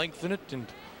tried to lengthen it and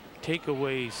take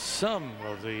away some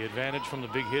of the advantage from the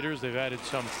big hitters. They've added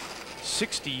some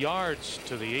 60 yards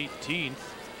to the 18th.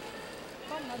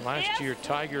 Last year,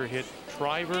 Tiger hit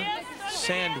driver,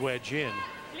 sand wedge in.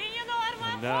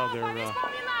 And now they're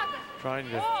trying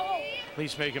to at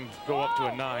least make him go up to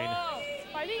a 9.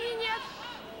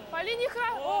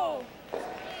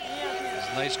 It's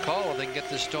a nice call. If they can get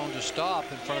this stone to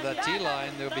stop in front of that tee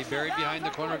line, they'll be buried behind the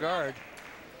corner guard.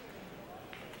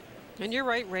 And you're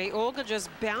right, Ray. Olga just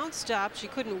bounced up. She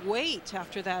couldn't wait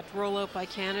after that rollout by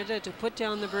Canada to put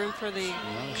down the broom for the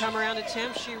come-around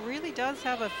attempt. She really does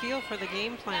have a feel for the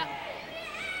game plan.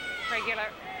 Regular.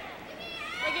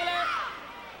 Regular.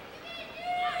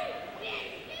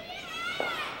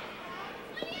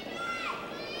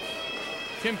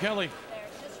 Kim Kelly. There,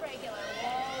 just regular.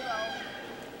 Whoa, though.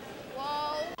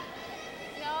 Whoa.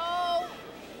 No.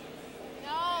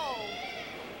 No.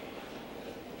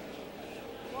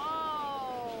 Whoa.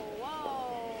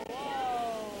 Whoa. Whoa.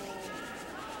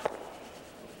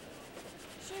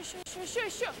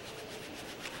 Shoo.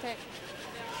 Okay.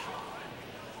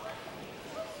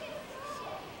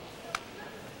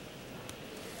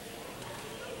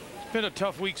 It's been a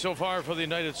tough week so far for the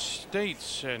United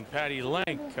States, and Patty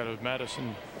Lank out of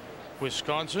Madison,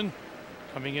 Wisconsin,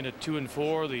 coming in at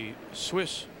 2-4. The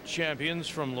Swiss champions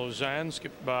from Lausanne,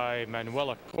 skipped by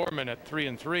Manuela Corman at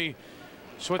 3-3.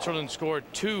 Switzerland scored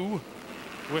 2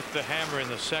 with the hammer in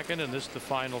the second, and this the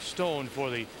final stone for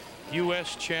the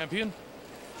U.S. champion,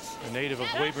 a native of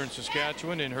Weyburn,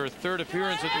 Saskatchewan, in her 3rd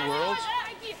appearance at the Worlds.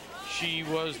 She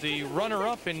was the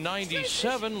runner-up in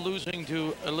 '97, losing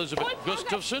to Elizabeth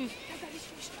Gustafsson.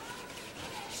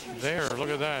 There, look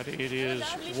at that. It is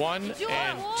 1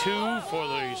 and 2 for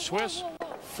the Swiss.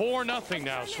 4-0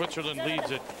 now. Switzerland leads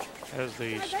it as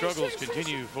the struggles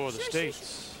continue for the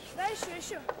States.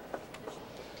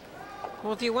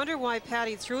 Well, do you wonder why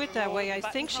Patty threw it that way? I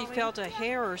think she felt a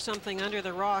hair or something under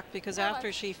the rock, because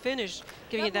after she finished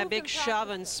giving it that big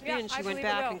shove and spin, she went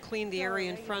back and cleaned the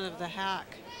area in front of the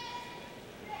hack.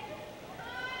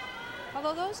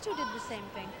 Although those two did the same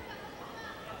thing.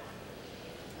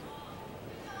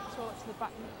 So it's the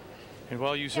button. And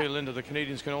while you say, Linda, the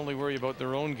Canadians can only worry about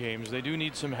their own games, they do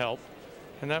need some help.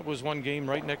 And that was one game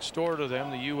right next door to them.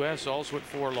 The U.S. also at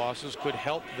 4 losses could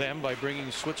help them by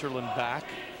bringing Switzerland back.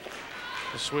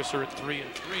 The Swiss are at 3-3.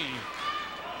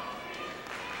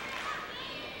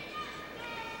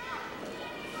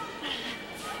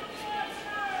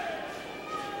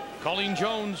 Colleen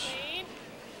Jones.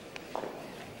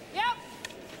 Yep.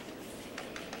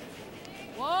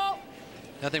 Whoa.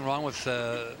 Nothing wrong with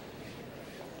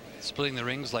splitting the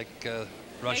rings like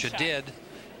Russia did.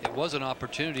 It was an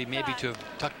opportunity maybe to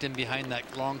have tucked in behind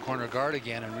that long corner guard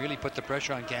again and really put the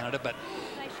pressure on Canada, but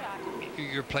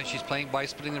she's playing by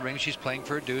splitting the ring. She's playing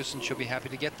for a deuce, and she'll be happy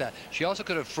to get that. She also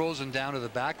could have frozen down to the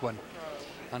back one,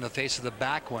 on the face of the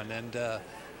back one, and that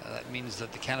means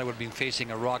that the Canada would have been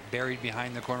facing a rock buried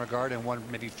behind the corner guard and one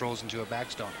maybe frozen to a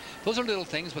backstone. Those are little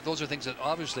things, but those are things that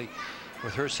obviously,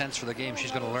 with her sense for the game,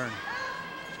 she's going to learn.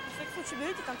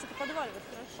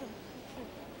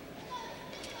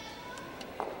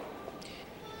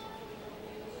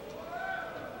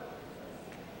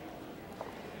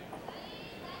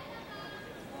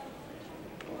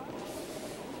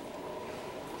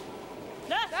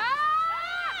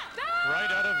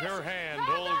 Right out of her hand,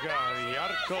 Olga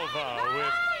Jarkova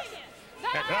with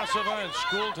Nekrasova and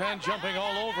Skultan jumping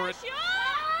all over it.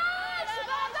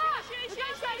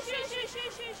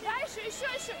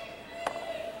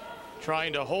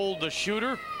 Trying to hold the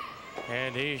shooter,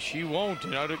 and she won't,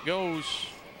 and out it goes.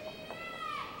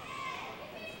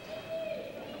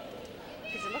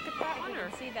 Did you look at that one or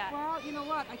See that? Well, you know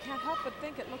what? I can't help but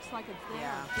think it looks like it's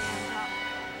there.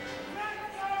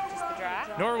 Just the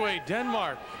draft. Norway,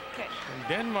 Denmark. Okay. In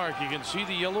Denmark, you can see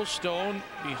the yellow stone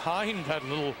behind that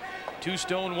little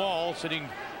 2-stone wall sitting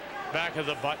back of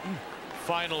the button.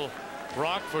 Final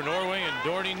rock for Norway and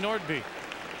Dorney Nordby.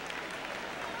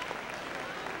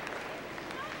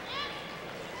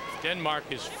 Denmark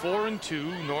is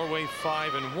 4-2, Norway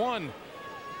 5-1.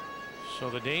 So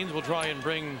the Danes will try and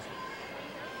bring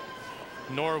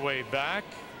Norway back.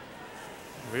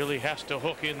 Really has to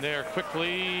hook in there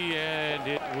quickly, and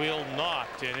it will not.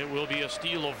 And it will be a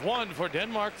steal of 1 for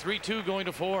Denmark. 3-2 going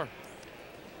to 4.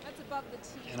 That's above the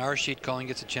tee. And our sheet Colleen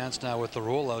gets a chance now with the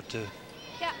rollout to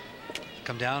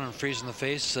come down and freeze in the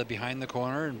face behind the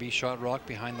corner and be shot rock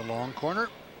behind the long corner.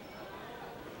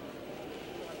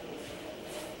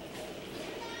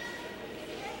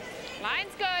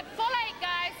 Line's good. Full 8,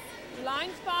 guys.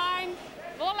 Line's fine.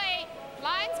 Full 8.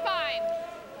 Line's fine.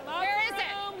 Where is it?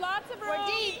 Lots of room. We're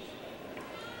deep.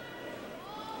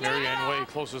 Marianne Way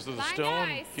closest to the Line stone.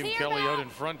 guys. Kim See her Kelly out back. in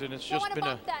front, and it's You don't just want to been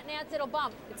bump that, Nance. It'll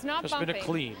bump. It's not just bumping. been a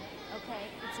clean. Okay.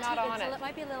 It's not on it. It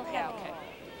might be a little heavy. Yeah, okay.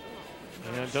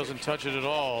 And it doesn't touch it at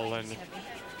all. And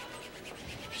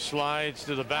slides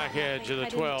to the back edge of the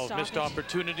 12. Missed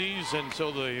opportunities, and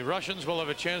so the Russians will have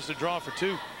a chance to draw for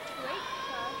 2.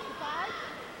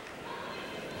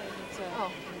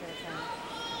 Oh,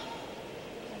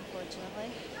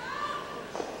 unfortunately.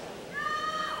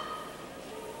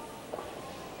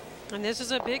 And this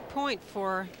is a big point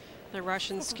for the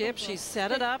Russian skip. She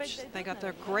set it up. They got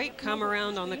their great come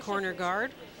around on the corner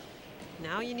guard.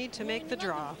 Now you need to make the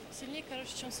draw.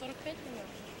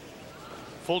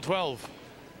 Full 12.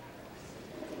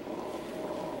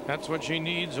 That's what she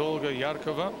needs, Olga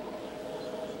Jarkova.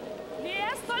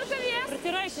 Вес, только вес.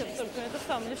 Протирайте только это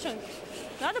самое, девчонки.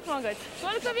 Надо помогать.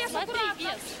 Только вес,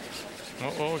 аккуратно.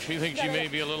 Uh-oh, she thinks she may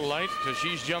be a little light because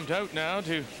she's jumped out now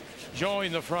to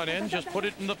join the front end. Just put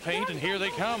it in the paint, and here they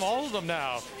come, all of them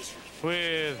now,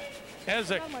 with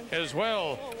Ezek as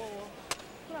well.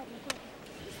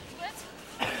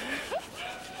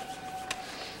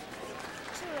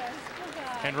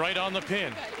 And right on the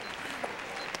pin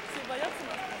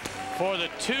for the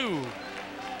 2.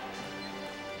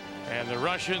 And the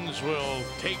Russians will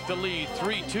take the lead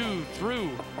 3-2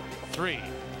 through 3.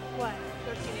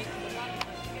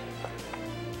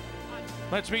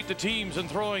 Let's meet the teams, and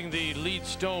throwing the lead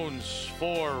stones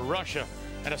for Russia,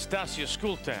 Anastasia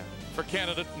Skultan. For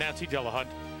Canada, Nancy Delahunt.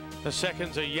 The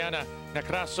seconds are Yana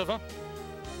Nekrasova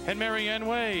and Marianne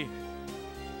Way.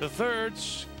 The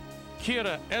thirds,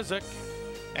 Kira Ezek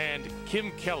and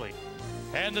Kim Kelly.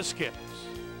 And the skips.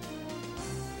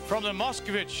 From the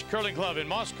Moskovich Curling Club in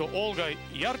Moscow, Olga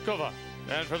Jarkova.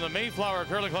 And from the Mayflower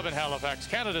Curling Club in Halifax,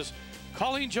 Canada's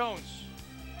Colleen Jones.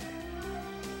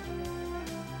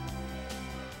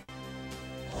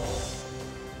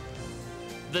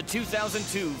 The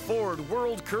 2002 Ford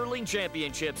World Curling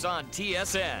Championships on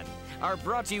TSN are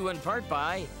brought to you in part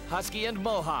by Husky and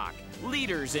Mohawk,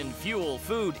 leaders in fuel,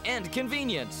 food, and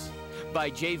convenience.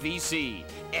 By JVC,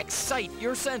 excite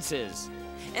your senses.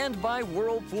 And by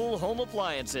Whirlpool Home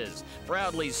Appliances,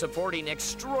 proudly supporting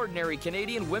extraordinary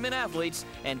Canadian women athletes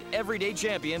and everyday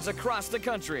champions across the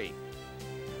country.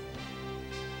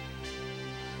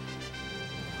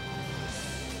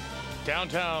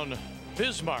 Downtown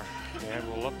Bismarck, and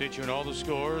we'll update you on all the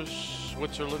scores.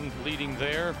 Switzerland leading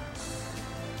there.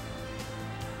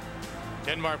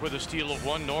 Denmark with a steal of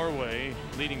 1. Norway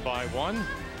leading by 1.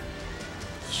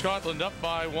 Scotland up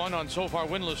by 1 on so far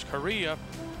winless Korea.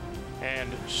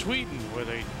 And Sweden with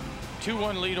a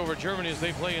 2-1 lead over Germany as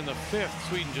they play in the 5th.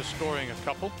 Sweden just scoring a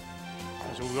couple.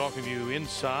 As we welcome you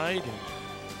inside.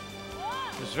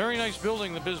 This very nice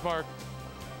building, the Bismarck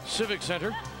Civic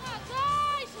Center.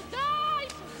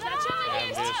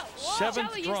 And this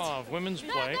 7th draw of women's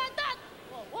play.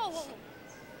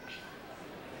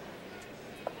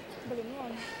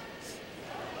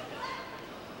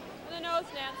 The nose,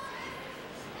 Nance.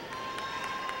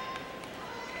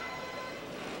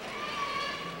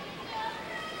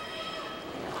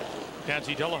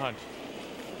 Nancy Delahunt.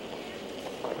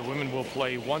 The women will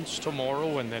play once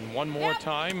tomorrow and then one more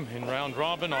time in round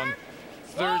robin on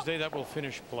Thursday. That will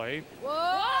finish play. Whoa!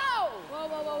 Whoa,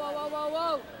 whoa, whoa, whoa, whoa,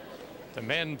 whoa. The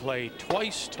men play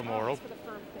twice tomorrow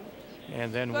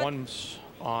and then once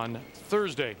on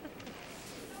Thursday.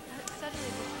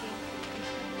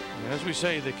 And as we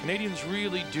say, the Canadians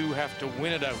really do have to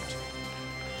win it out.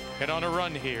 Get on a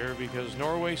run here, because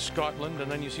Norway, Scotland,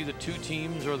 and then you see the 2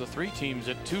 teams or the 3 teams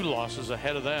at 2 losses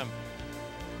ahead of them.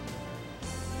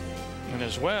 And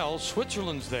as well,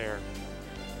 Switzerland's there.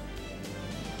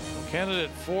 So Canada at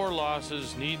 4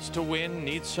 losses needs to win,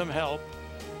 needs some help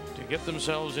to get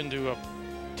themselves into a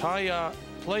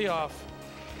playoff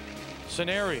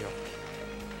scenario,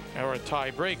 or a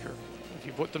tiebreaker. If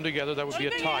you put them together, that would be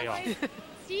a tie-off.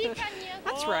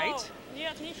 That's right.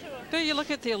 But you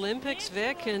look at the Olympics,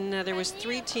 Vic, and there was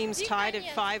 3 teams tied at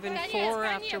 5 and 4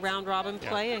 after round robin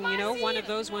play, and you know, one of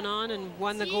those went on and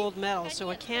won the gold medal. So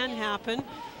it can happen.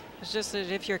 It's just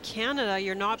that if you're Canada,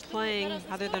 you're not playing,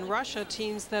 other than Russia,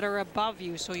 teams that are above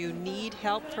you, so you need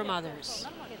help from others.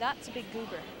 Okay, that's a big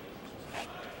goober.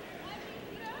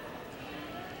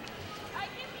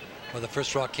 Well, the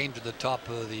first draw came to the top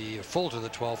of the full to the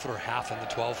 12-foot or half in the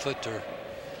 12-foot, or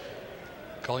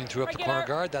calling through up the corner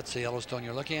guard. That's the Yellowstone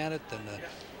you're looking at it. Then the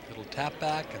little tap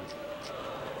back, and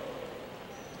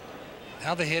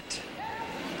now the hit,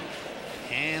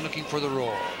 and looking for the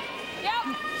roll.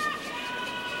 Yep.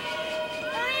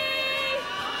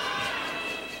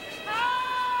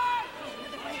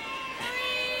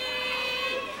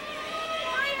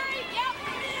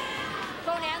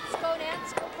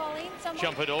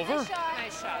 Jump it over.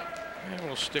 Nice shot. And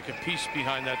we'll stick a piece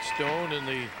behind that stone in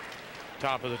the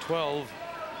top of the 12.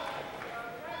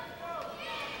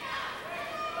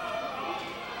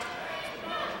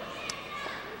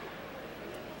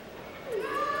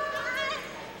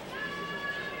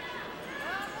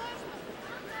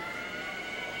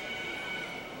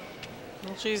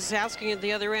 Well, she's asking at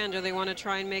the other end, do they want to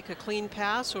try and make a clean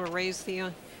pass or raise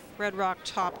the Red Rock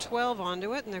top 12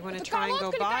 onto it? And they're going to try and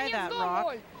go by that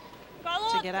rock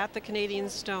to get at the Canadian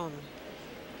stone.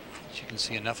 She can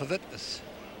see enough of it. It's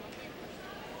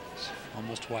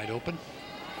almost wide open.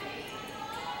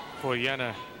 For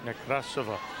Yana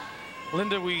Nekrasova.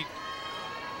 Linda, we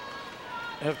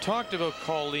have talked about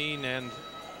Colleen and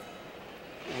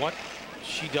what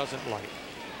she doesn't like.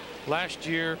 Last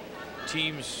year,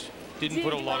 teams didn't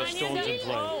put a lot of stones in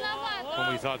play.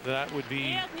 And we thought that would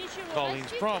be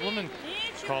Colleen's problem. And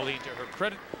Colleen, to her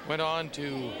credit, went on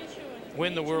to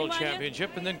win the World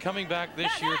Championship and then coming back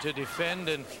this year to defend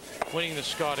and winning the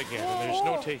Scott again. And there's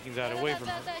no taking that away from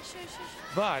her.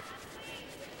 But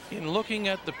in looking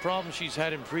at the problems she's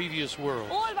had in previous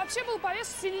Worlds,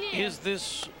 is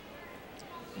this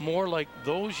more like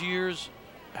those years?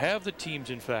 Have the teams,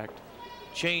 in fact,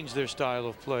 changed their style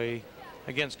of play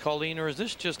against Colleen, or is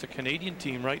this just a Canadian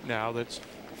team right now that's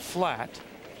flat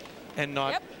and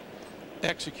not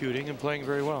executing and playing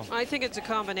very well? I think it's a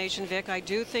combination, Vic. I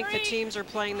do think the teams are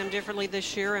playing them differently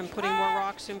this year and putting more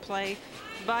rocks in play,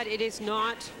 but it is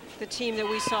not the team that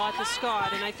we saw at the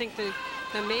Scott. And I think the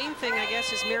main thing, I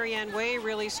guess, is Marianne Way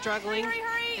really struggling,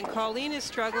 and Colleen is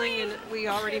struggling, and we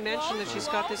already mentioned that she's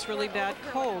got this really bad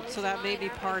cold, so that may be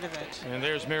part of it. And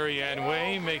there's Marianne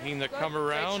Way making the come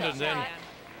around, and then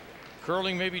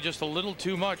curling maybe just a little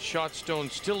too much. Shot stone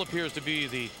still appears to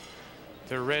be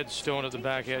the red stone at the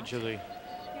back edge of the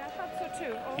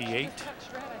E8.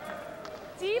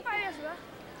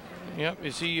 Yep,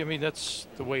 you see, I mean, that's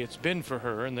the way it's been for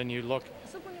her. And then you look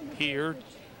here,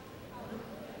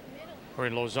 or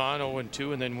in Lausanne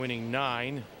 0-2 and then winning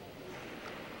 9.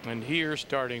 And here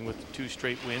starting with 2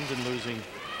 straight wins and losing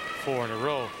 4 in a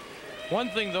row. One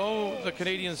thing, though, the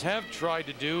Canadians have tried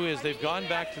to do is they've gone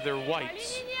back to their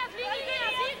whites.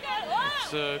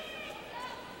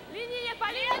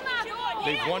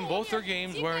 They've won both their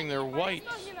games wearing their white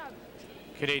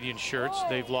Canadian shirts.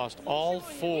 They've lost all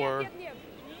 4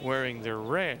 wearing their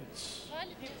reds.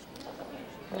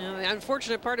 Now, the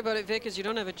unfortunate part about it, Vic, is you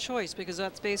don't have a choice because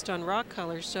that's based on rock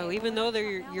colors. So even though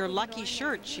they're your lucky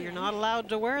shirts, you're not allowed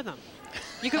to wear them.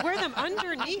 You could wear them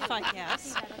underneath, I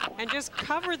guess, and just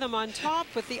cover them on top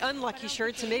with the unlucky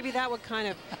shirts, and maybe that would kind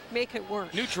of make it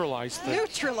work. Neutralize them.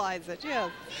 Neutralize it, yeah.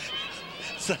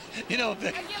 So, you know,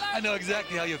 Vic, I know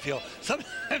exactly how you feel.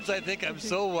 Sometimes I think I'm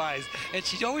so wise, and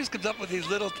she always comes up with these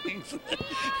little things,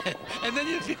 and then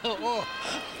you feel, oh.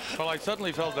 Well, I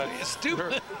suddenly felt that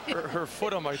stupid. Her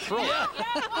foot on my throat. Yeah.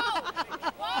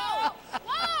 Whoa!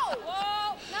 Whoa!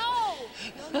 Whoa!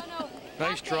 No! No! No!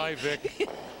 Nice try, Vic.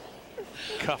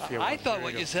 Cuff you. I thought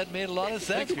what you said made a lot of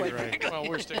sense. Right. Well,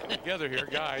 we're sticking together here,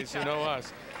 guys. You know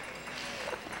us.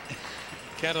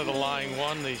 Canada line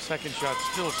 1. The second shot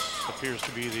still appears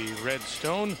to be the red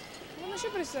stone.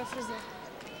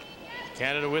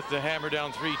 Canada with the hammer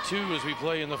down 3-2 as we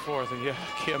play in the 4th. And yeah,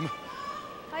 Kim,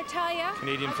 I tell ya.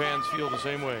 Canadian fans feel the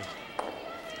same way.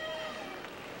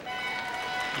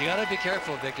 You got to be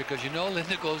careful, Victor, because you know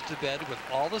Linda goes to bed with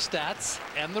all the stats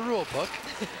and the rule book.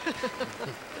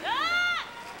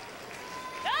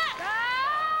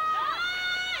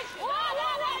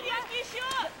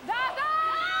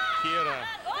 Kira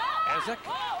Ezek.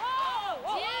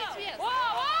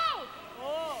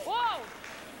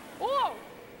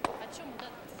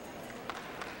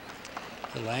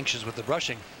 A little anxious with the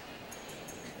brushing.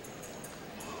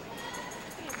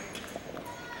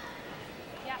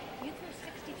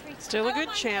 Still a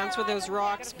good chance with those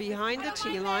rocks behind the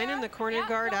tee line and the corner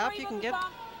guard up. You can get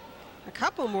a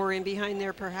couple more in behind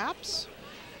there, perhaps.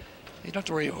 You don't have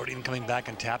to worry about even coming back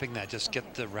and tapping that. Just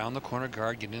get around the corner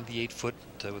guard, get into the 8-foot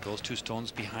with those 2 stones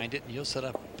behind it, and you'll set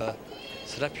up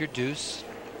your deuce.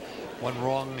 One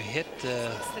wrong hit,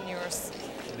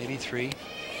 maybe 3.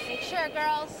 Make sure,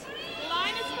 girls.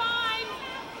 Line is fine.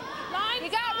 Line.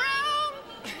 You got room.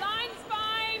 Line's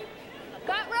fine.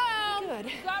 Got room.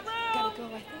 Good. Got room. Gotta go.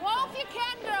 Well, if you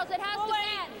can, girls, it has to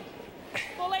end.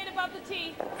 Full 8 above the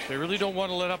tee. They really don't want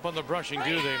to let up on the brushing,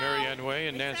 do they? Marianne Way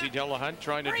and Nancy Delahunt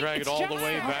trying to drag it all the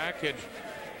way back. And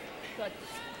good.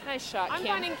 Nice shot, Kim. I'm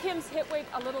finding Kim's hit weight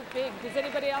a little big. Is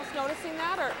anybody else noticing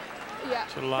that? Or yeah,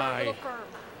 July a little firm.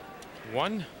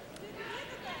 1.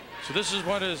 So this is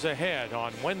what is ahead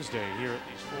on Wednesday here at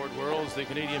these Ford Worlds. The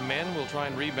Canadian men will try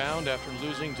and rebound after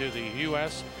losing to the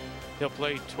U.S. They'll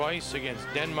play twice against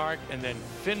Denmark and then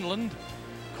Finland.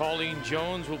 Colleen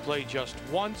Jones will play just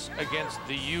once against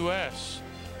the U.S.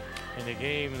 in a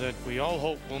game that we all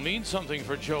hope will mean something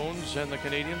for Jones and the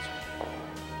Canadians.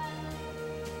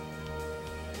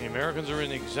 The Americans are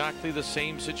in exactly the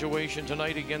same situation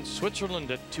tonight against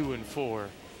Switzerland at 2-4.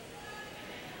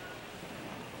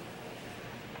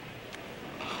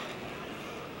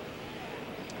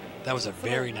 That was a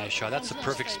very nice shot. That's a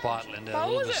perfect spot, Linda. A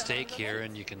little mistake here,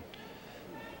 and you can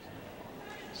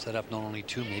set up not only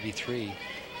 2, maybe 3.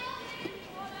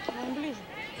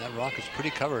 That rock is pretty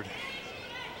covered.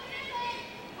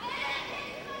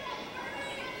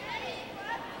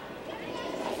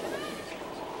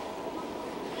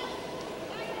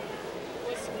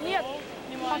 Нет,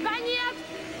 пока нет.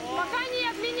 Пока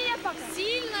нет, линия пока.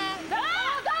 Сильно.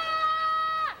 Да, да!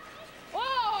 О!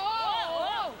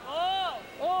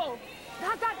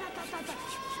 Да.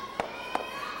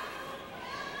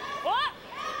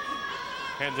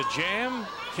 And the jam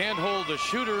can't hold the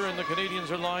shooter, and the Canadians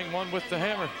are lying 1 with the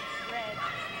hammer.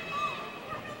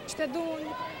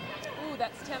 Ooh,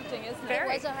 that's tempting, isn't it? It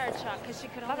was a hard shot because she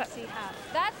could only see half.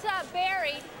 That's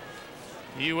buried.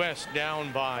 U.S.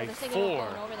 down by 4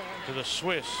 to the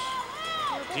Swiss.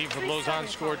 Team from Lausanne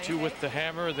scored 2 with the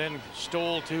hammer, then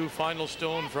stole 2. Final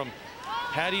stone from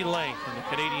Patty Lang, and the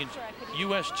Canadian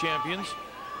U.S. champions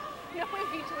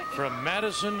from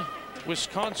Madison,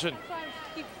 Wisconsin.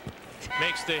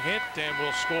 Makes the hit and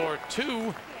will score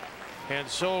 2. And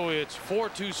so it's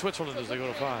 4-2 Switzerland as they go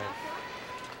to 5.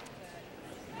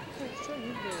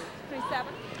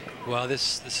 Well,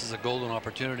 this is a golden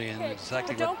opportunity, and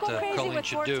exactly what Colleen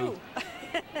should do.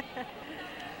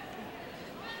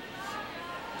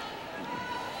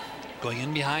 Going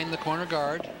in behind the corner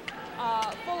guard.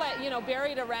 Full, you know,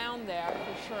 buried around there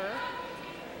for sure.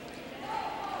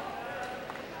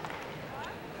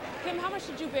 Kim, how much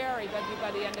did you bury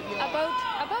by the end of your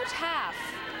About half,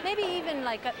 maybe even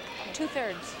like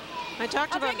 2/3. I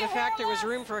talked about the fact there was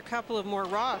room for a couple of more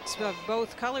rocks of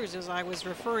both colors, as I was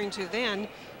referring to then.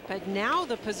 But now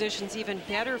the position's even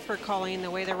better for Colleen, the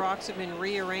way the rocks have been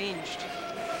rearranged.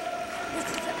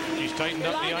 She's tightened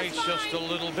up the ice just a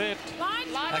little bit.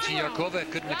 Actually, Jarkova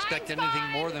couldn't expect anything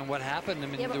more than what happened. I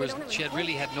mean,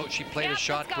 she played a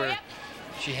shot where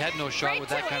she had no shot with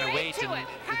that kind of weight, and the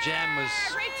jam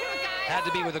had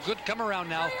to be with a good come around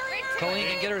now. Colleen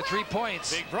can get her 3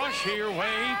 points. Big brush here,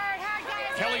 Wade.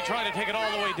 Kelly trying to take it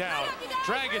all the way down.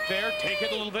 Drag it there, take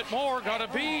it a little bit more, gotta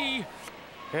be.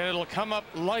 And it'll come up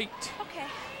light. Okay.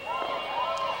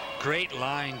 Great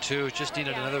line, too. Just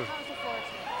needed another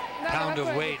pound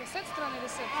of weight.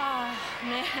 Oh,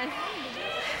 man.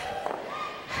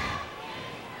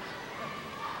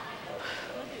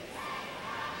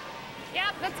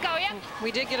 Yep, let's go, yep.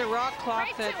 We did get a rock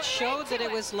clock that showed that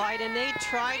it was light, and they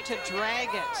tried to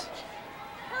drag it.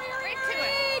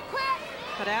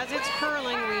 But as it's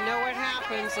curling, we know what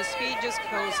happens. The speed just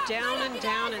goes down and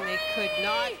down, and they could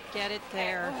not get it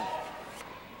there.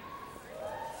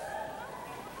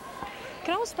 You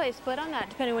can almost play a split on that,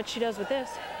 depending on what she does with this.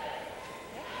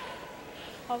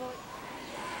 Although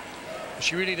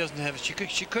she really doesn't have. She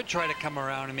could try to come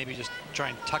around and maybe just try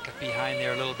and tuck it behind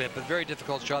there a little bit, but very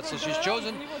difficult shot. So she's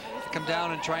chosen to come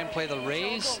down and try and play the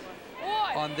raise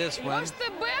on this one.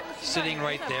 Sitting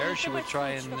right there, she would try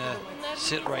and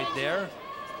sit right there,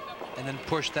 and then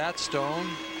push that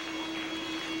stone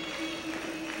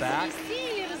back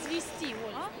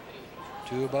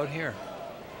to about here.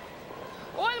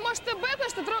 Оль, может ты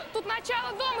бэкаешь, тут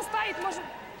начало дома стоит, может.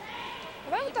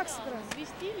 Давай вот так сыграем.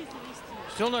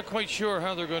 Still not quite sure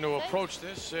how they're going to approach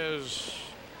this as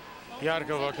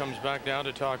Jarkova comes back down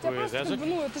to talk with Ezek.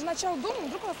 Ну, это же начало дома,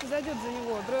 вдруг она зайдет за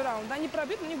него, другой раунд. Они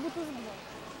пробьют, но у них будет узбор.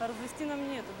 развести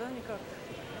нам нету, да, никак?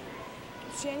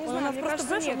 Я не знаю, мне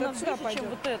кажется, нет, это сюда пойдет.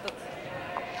 Вот этот.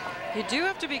 You do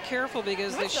have to be careful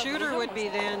because the shooter would be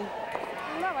then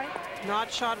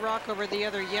not shot rock over the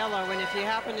other yellow, and if you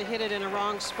happen to hit it in a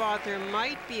wrong spot, there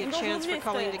might be a chance for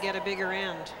Colleen to get a bigger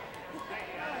end.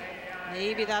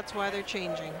 Maybe that's why they're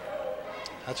changing.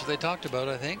 That's what they talked about,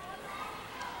 I think.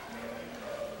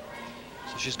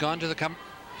 So she's gone to the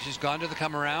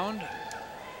come around.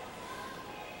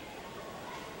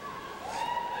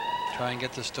 Try and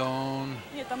get the stone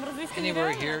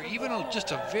anywhere here, even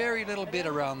just a very little bit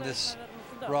around this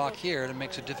rock here, that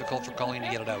makes it difficult for Colleen to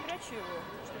get it out.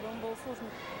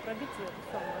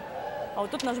 А вот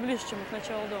тут наш ближе, чем к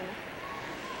началу дома.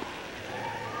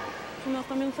 У нас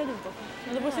там -1 пока.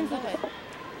 Надо 8 футов.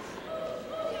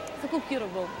 Сколько Кира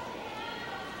был?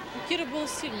 Кира был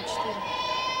 7-4.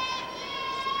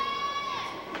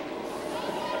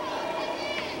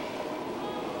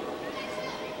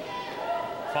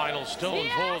 Final stone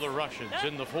for the Russians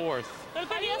in the fourth.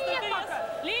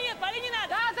 Линия, по линии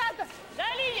надо.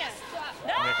 Да, линия.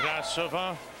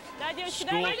 Nekrasova,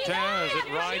 Skulta as it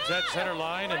rides that center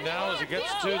line, and now as it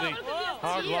gets to the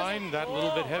hard line, that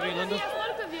little bit heavy, Linda?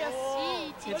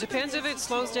 It depends if it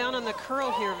slows down on the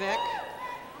curl here, Vic.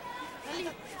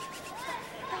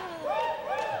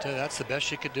 That's the best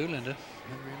she could do, Linda. It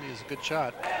really is a good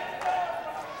shot.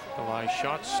 The high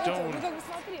shot, Stone.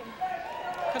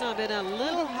 Could have been a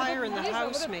little higher in the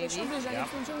house, maybe. Yep.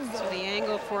 So the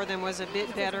angle for them was a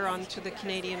bit better onto the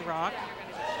Canadian rock.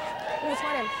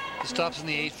 The stops in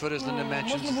the 8-foot, as Linda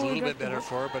mentions, is a little bit better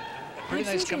for her, but a pretty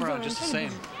nice come around just the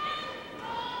same.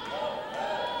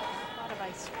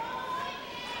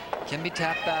 Can be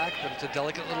tapped back, but it's a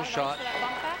delicate little shot.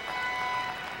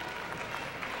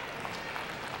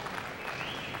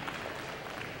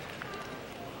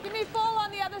 Give me full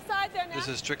on the other side there now. This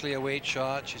is strictly a weight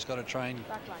shot. She's got to try and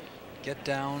get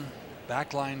down,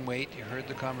 backline weight. You heard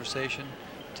the conversation.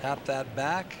 Tap that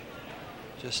back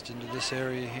just into this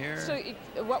area here. So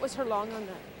what was her long on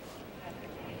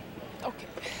that? Okay.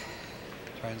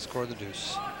 Try and score the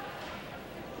deuce.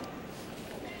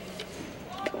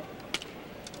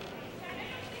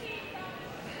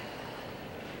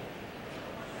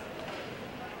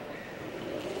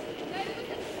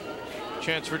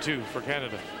 Chance for two for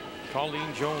Canada.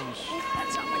 Colleen Jones.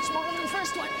 That's not much smaller than the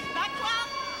first one. Back 12.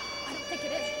 I don't think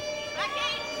it is. Back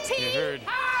 8. You heard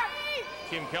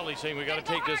Kim Kelly saying we got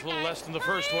to take this a little less than the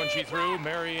first one she threw.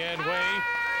 Marianne Way.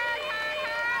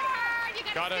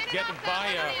 Got to get it by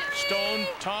a Stone,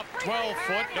 top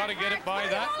 12-foot. Got to get it by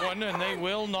that one, and they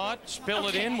will not spill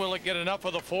it in. Will it get enough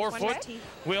of the 4-foot?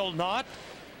 Will not.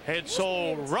 And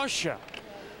so Russia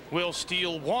will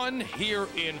steal one here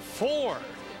in 4.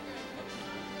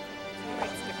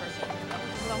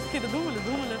 It's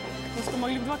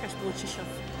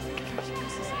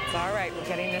all right, we're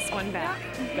getting this one back.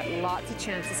 We've got lots of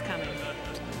chances coming.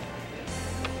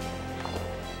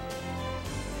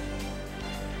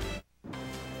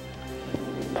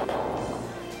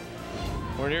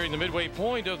 We're nearing the midway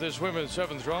point of this women's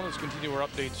 7th draw. Let's continue our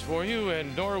updates for you.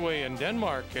 And Norway and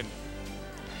Denmark, and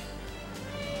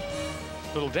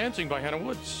little dancing by Hannah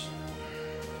Woods.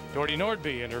 Dordy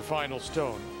Nordby in her final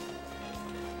stone.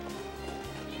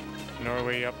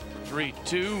 Norway up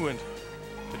 3-2, and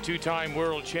the two-time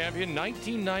world champion,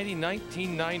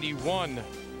 1990-1991.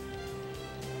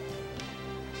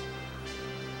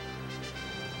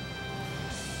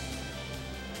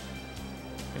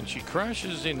 And she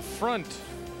crashes in front.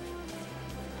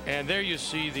 And there you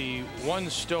see the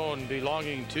one stone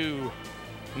belonging to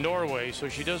Norway. So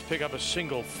she does pick up a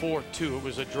single 4-2. It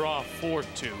was a draw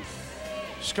 4-2.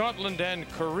 Scotland and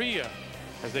Korea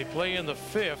as they play in the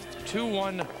 5th,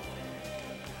 2-1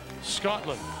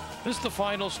 Scotland. This is the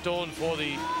final stone for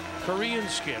the Korean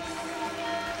skip.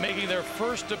 Making their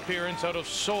first appearance out of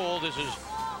Seoul, this is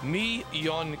Mi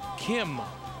Yeon Kim.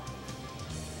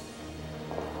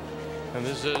 And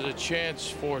this is a chance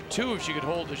for 2 if she could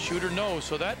hold the shooter. No,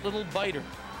 so that little biter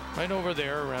right over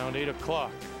there around 8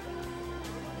 o'clock.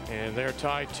 And they're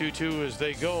tied 2-2 as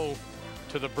they go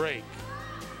to the break.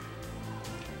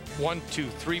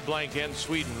 1-2-3 blank end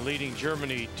Sweden leading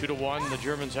Germany 2-1. The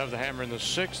Germans have the hammer in the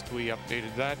 6th. We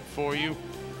updated that for you.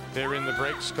 They're in the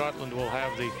break. Scotland will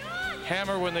have the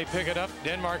hammer when they pick it up.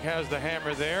 Denmark has the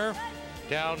hammer there.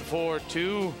 Down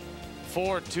 4-2.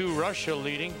 4-2 Russia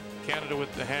leading. Canada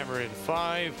with the hammer in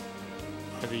 5.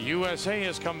 And the USA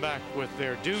has come back with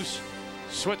their deuce.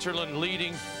 Switzerland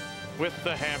leading with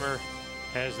the hammer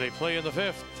as they play in the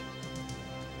 5th.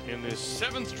 In this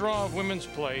 7th draw of women's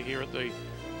play here at the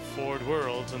Ford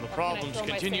Worlds, and the problems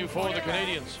continue for the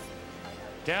Canadians.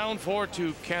 Down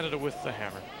 4-2 Canada with the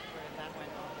hammer.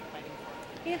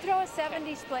 You can throw a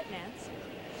 70 split, Nance.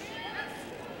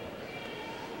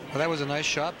 Well, that was a nice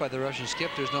shot by the Russian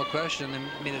skip. There's no question. I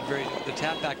mean, the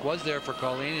tap back was there for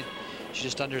Colleen. She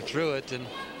just underthrew it, and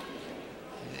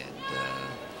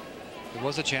there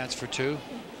was a chance for 2.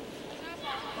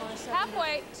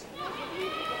 Halfway. It's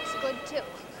good too.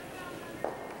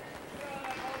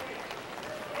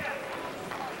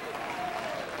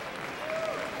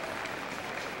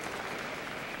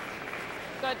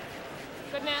 Good.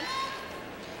 Good, man.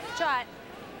 Shot.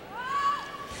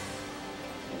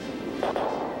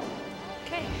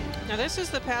 Okay. Now this is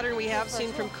the pattern we have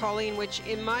seen from Colleen, which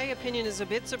in my opinion is a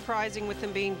bit surprising with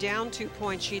them being down 2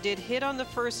 points. She did hit on the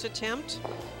first attempt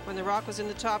when the rock was in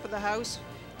the top of the house.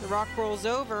 The rock rolls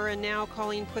over, and now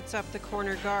Colleen puts up the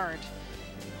corner guard.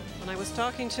 When I was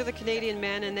talking to the Canadian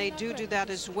men, and they do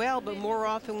that as well, but more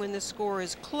often when the score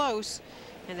is close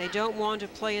and they don't want to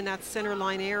play in that center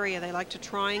line area, they like to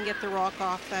try and get the rock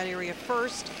off that area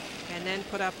first and then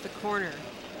put up the corner.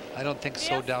 I don't think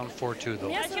so, down 4-2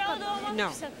 though.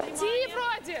 No. Ти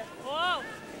вроде.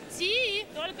 Ти.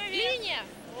 Линия.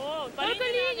 Только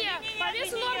линия. По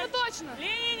весу нормы точно.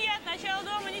 Линии нет, начало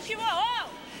дома ничего. Оу!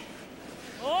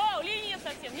 Оу, линия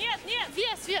совсем. Нет, нет.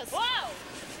 Вес. Оу!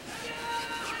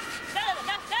 Да.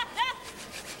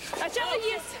 Начало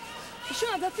есть. Еще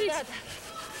надо 30.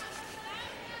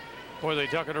 Boy, they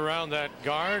duck it around that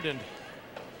guard and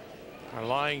are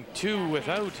lying 2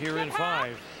 without here in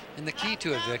 5. And the key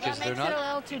to it, Vic, is they're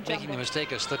not making the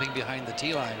mistake of slipping behind the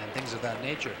tee line and things of that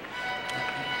nature.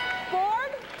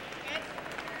 Board.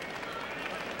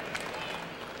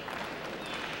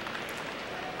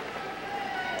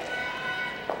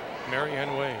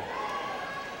 Marianne Way.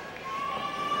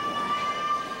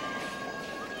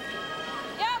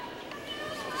 Yep.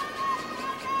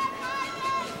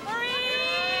 3.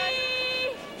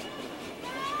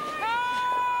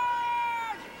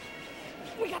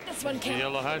 We got this one, Kim. The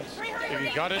Yellow Huns. Have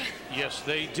you got it? Yes,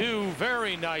 they do.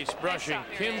 Very nice brushing.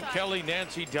 Kim Kelly,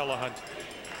 Nancy Delahunt.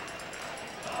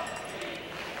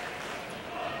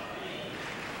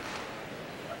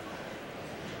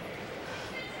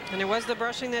 And it was the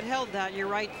brushing that held that. You're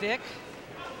right, Vic.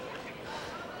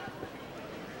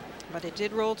 But it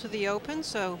did roll to the open,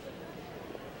 so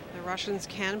the Russians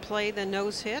can play the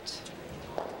nose hit.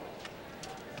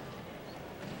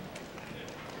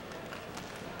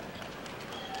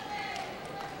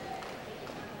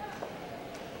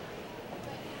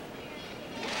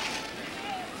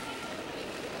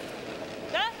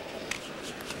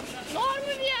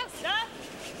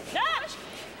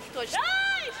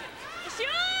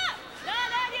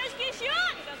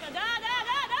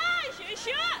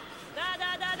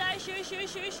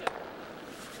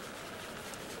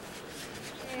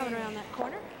 Coming around that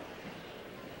corner.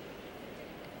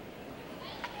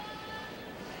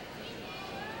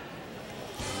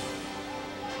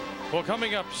 Well,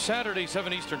 coming up Saturday,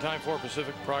 7 Eastern Time, 4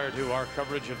 Pacific, prior to our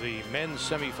coverage of the men's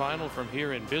semifinal from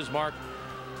here in Bismarck,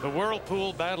 the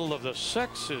Whirlpool Battle of the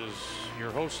Sexes.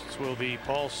 Your hosts will be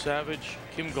Paul Savage,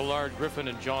 Kim Gillard-Griffin,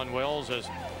 and John Wells, as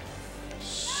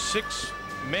 6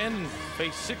 men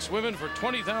face 6 women for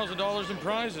 $20,000 in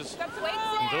prizes.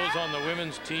 And those on the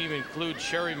women's team include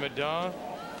Sherry Maddaw,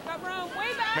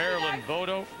 Marilyn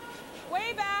Bodo,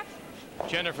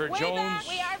 Jennifer Jones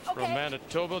from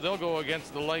Manitoba. They'll go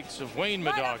against the likes of Wayne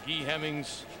Maddaw, Guy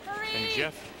Hemmings, and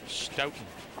Jeff Stoughton.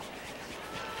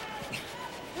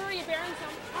 Hurry, you're bearing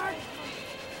some hard.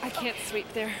 I can't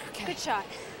sweep there. Okay. Good shot.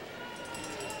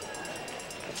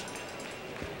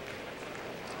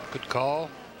 Good call.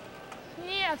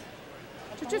 Нет.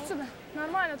 Чуть-чуть сюда.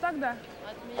 Нормально, так да.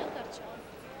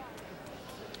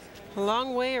 A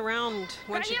long way around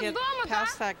once you get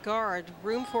past that guard.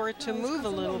 Room for it to move a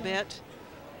little bit.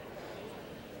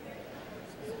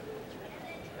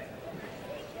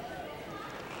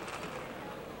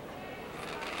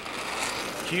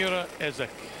 Kira Ezek.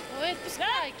 Ой,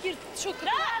 отпускай, Кир, что?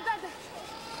 Да.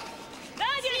 Да,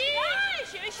 держи.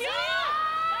 Еще.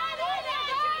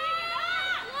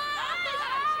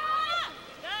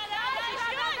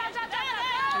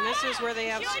 And this is where they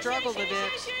have struggled a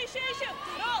bit.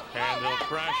 And they'll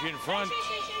crash in front.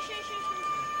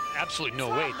 Absolutely no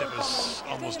weight. That was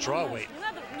almost draw weight.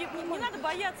 Не надо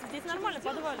бояться, здесь нормально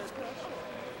подваливает.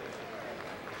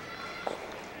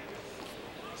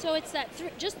 So it's that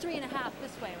just 3.5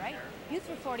 this way, right? You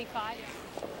threw 45.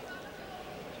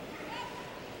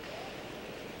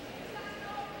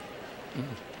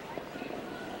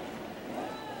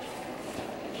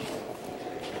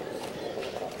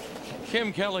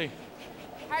 Kim Kelly.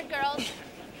 Hard, girls.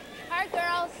 Hard,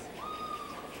 girls.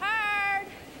 Hard.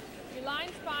 Your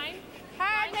line's fine.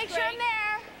 Hard. Make sure I'm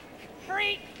there.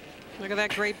 Hurry. Look at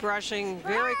that great brushing.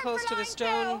 Very close to the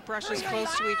stone. Brushes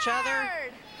close to each other.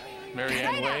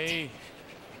 Marianne Way.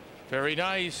 Very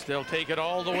nice. They'll take it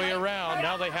all the way around.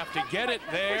 Now they have to get it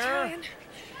there.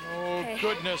 Oh,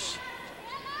 goodness.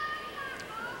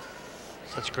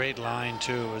 Such great line,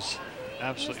 too. It was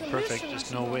absolutely perfect.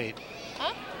 Just no weight.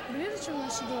 Ближе, чем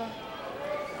наши два.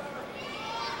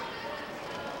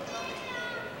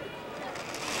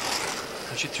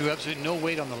 And she threw absolutely no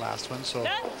weight on the last one, so.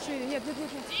 Шире, нет.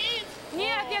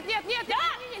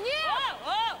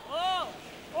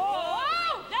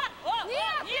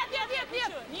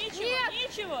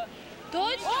 Ничего.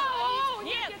 Точно?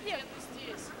 Нет,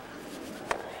 здесь.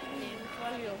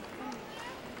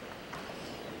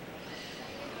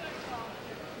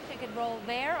 I could roll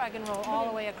there, I can roll all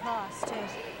the way across, too.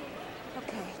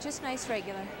 Okay, just nice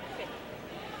regular.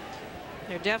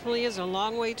 There definitely is a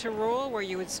long way to roll where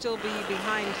you would still be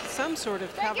behind some sort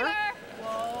of cover.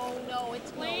 Whoa, no,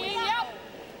 it's clean. Yep.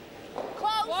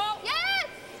 Close. Whoa. Yes.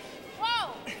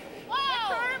 Whoa.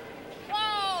 Whoa.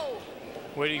 Whoa.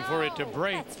 Waiting for it to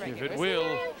break, if it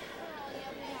will.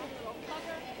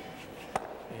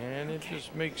 And it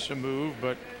just makes a move,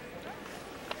 but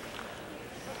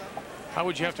how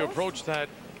would you have to approach that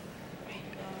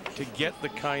to get the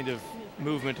kind of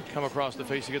movement to come across the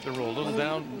face to get the roll. A little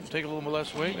down, take a little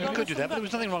less weight. You could do that, but there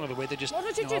was nothing wrong with the weight. They just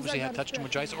obviously had touched too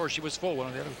much ice, or she was full, one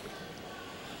or the other.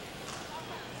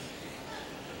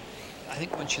 I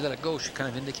think when she let it go, she kind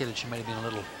of indicated she might have been a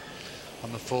little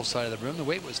on the full side of the room. The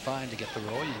weight was fine to get the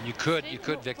roll. And you could,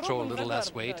 Vic, throw a little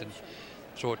less weight and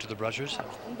throw it to the brushers.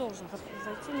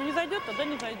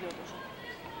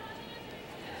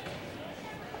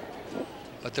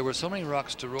 But there were so many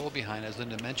rocks to roll behind, as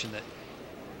Linda mentioned, that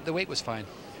the weight was fine.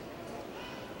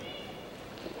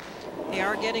 They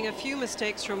are getting a few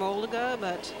mistakes from Olga,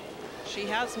 but she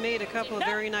has made a couple of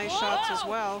very nice shots as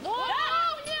well.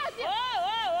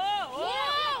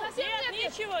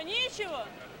 Ничего.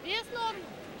 Вес норм.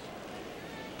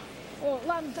 О,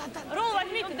 ладно, да. Ролл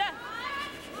возьмите, да.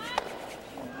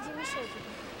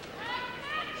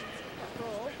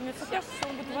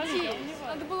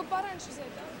 Надо было пораньше взять.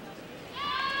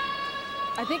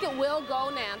 I think it will go,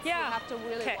 Nancy. You have to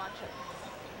really watch it.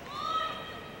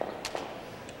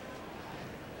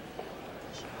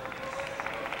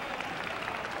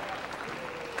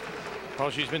 Well,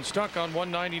 she's been stuck on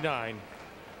 199.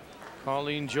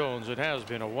 Colleen Jones, it has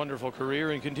been a wonderful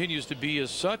career and continues to be as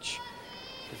such.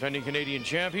 Defending Canadian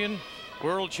champion,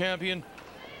 world champion.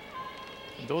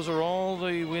 And those are all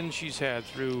the wins she's had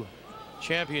through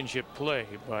championship play,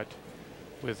 but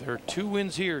with her 2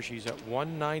 wins here, she's at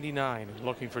 199 and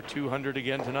looking for 200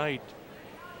 again tonight.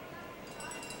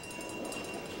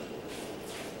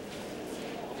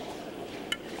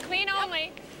 Clean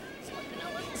only.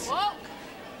 Whoa.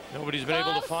 Nobody's been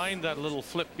able to find that little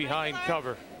flip behind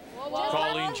cover.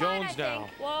 Colleen Jones now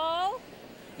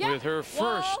with her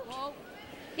first.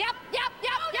 Yep.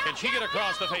 Can she get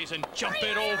across the face and jump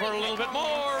it over a little bit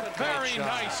more? Very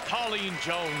nice, Colleen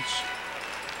Jones.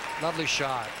 Lovely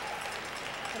shot.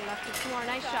 More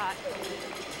nice shot.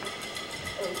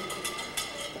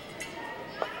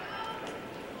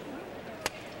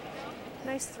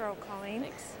 Nice throw, Colleen.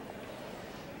 Thanks.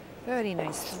 Very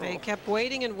nice throw. They kept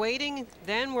waiting and waiting.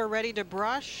 Then we're ready to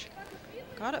brush.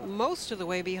 Got it most of the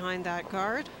way behind that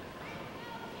guard.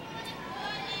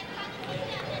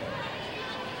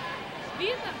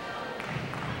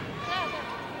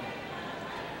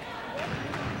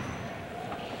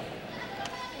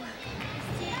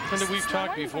 And we've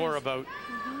talked before about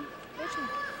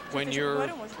when you're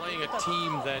playing a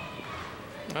team that,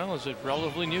 well, is it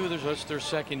relatively new? That's their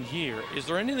second year. Is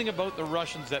there anything about the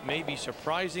Russians that may be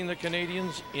surprising the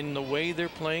Canadians in the way they're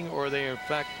playing, or are they in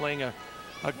fact playing a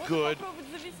good,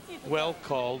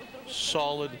 well-called,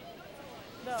 solid,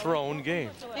 thrown game?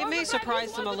 It may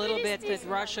surprise them a little bit that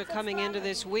Russia coming into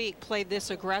this week played this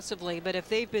aggressively, but if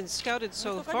they've been scouted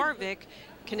so far, Vic,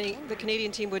 the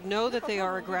Canadian team would know that they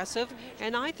are aggressive,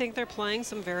 and I think they're playing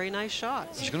some very nice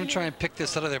shots. She's going to try and pick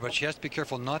this out of there, but she has to be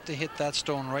careful not to hit that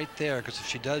stone right there, because if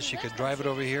she does, she could drive it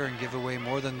over here and give away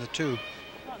more than the 2.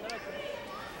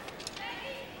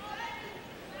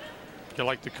 You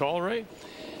like the call, Ray?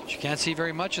 She can't see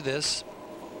very much of this.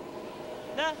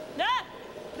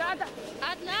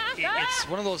 It's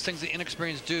one of those things that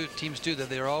inexperienced teams do, that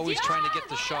they're always trying to get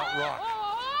the shot rock.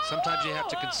 Sometimes you have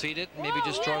to concede it, maybe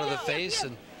just draw to the face.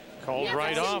 And called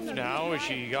right off now. Has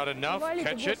she got enough?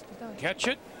 Catch it. Catch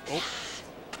it. Oh.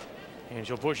 And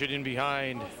she'll push it in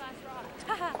behind.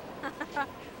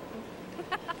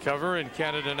 Cover, and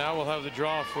Canada now will have the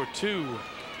draw for 2.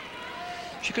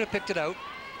 She could have picked it out.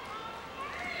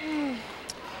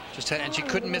 And she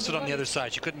couldn't miss it on the other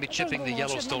side. She couldn't be chipping the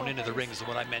yellow stone into the rings, is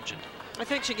what I mentioned. I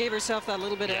think she gave herself that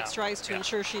little bit of extra ice to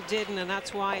ensure she didn't, and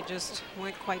that's why it just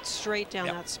went quite straight down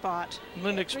that spot.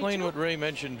 Linda, explain what Ray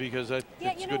mentioned, because it's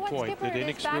a good point, that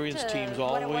inexperienced teams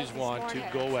always want to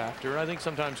go after. I think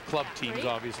sometimes club teams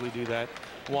obviously do that,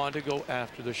 want to go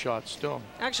after the shot stone.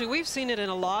 Actually, we've seen it in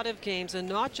a lot of games, and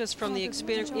not just from the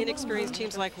inexperienced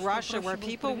teams like Russia, where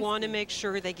people want to make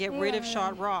sure they get rid of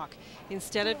shot rock.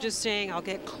 Instead of just saying, I'll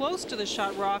get close to the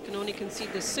shot rock and only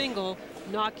concede the single,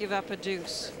 not give up a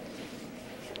deuce.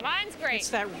 Line's great. It's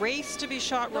that race to be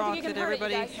shot rock that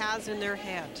everybody has in their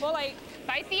head. Well,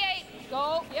 fight the 8.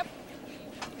 Go. Yep.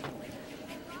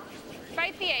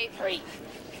 Fight the 8. 3.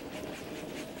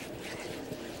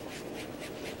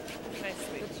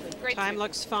 Great. Time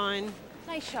looks fine.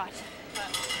 Nice shot.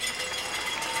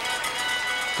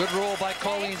 Good roll by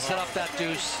Colleen, set up that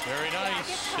deuce. Very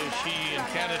nice. She and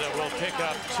Canada will pick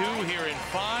up 2 here in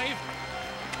 5.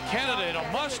 Canada in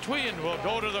a must-win will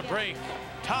go to the break,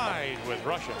 tied with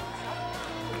Russia.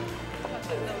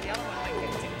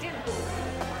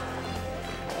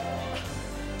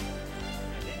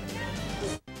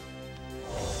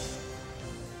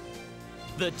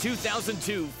 The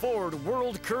 2002 Ford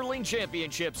World Curling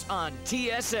Championships on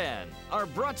TSN are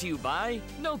brought to you by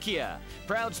Nokia,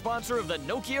 proud sponsor of the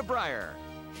Nokia Briar,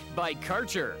 by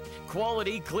Karcher,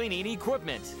 quality cleaning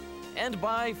equipment, and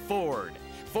by Ford.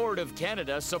 Ford of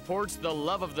Canada supports the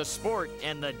love of the sport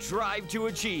and the drive to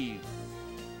achieve.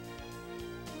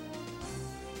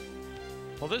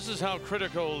 Well, this is how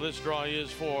critical this draw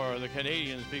is for the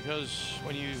Canadians, because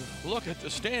when you look at the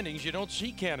standings, you don't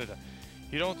see Canada.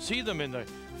 You don't see them in the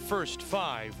first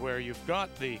 5, where you've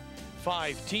got the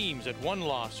 5 teams at 1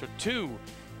 loss or 2.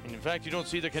 And in fact, you don't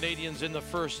see the Canadians in the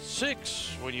first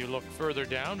 6 when you look further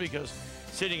down, because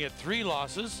sitting at 3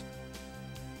 losses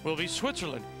will be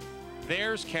Switzerland.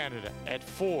 There's Canada at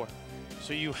 4.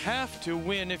 So you have to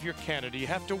win if you're Canada. You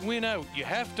have to win out. You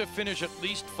have to finish at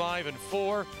least 5 and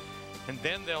 4, and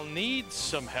then they'll need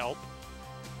some help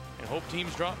and hope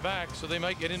teams drop back, so they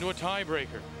might get into a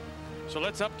tiebreaker. So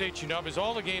let's update you now, because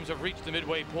all the games have reached the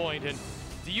midway point, and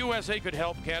the USA could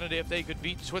help Canada if they could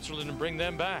beat Switzerland and bring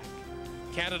them back.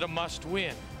 Canada must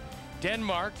win.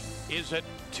 Denmark is at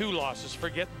 2 losses,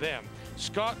 forget them.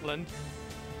 Scotland,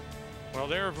 well,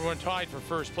 they're everyone tied for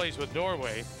first place with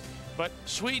Norway, but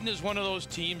Sweden is one of those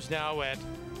teams now at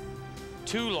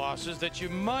 2 losses that you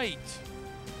might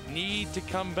need to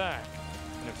come back.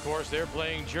 And of course, they're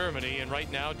playing Germany, and right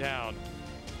now down.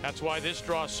 That's why this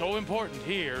draw is so important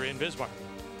here in Bismarck.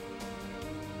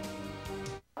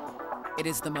 It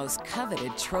is the most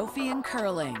coveted trophy in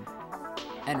curling.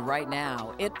 And right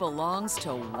now, it belongs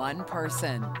to one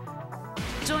person.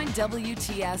 Join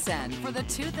WTSN for the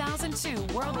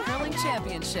 2002 World Curling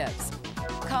Championships.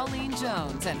 Colleen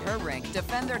Jones and her rink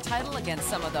defend their title against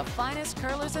some of the finest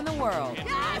curlers in the world.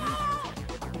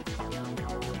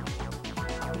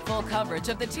 Full coverage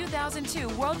of the 2002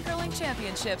 World Curling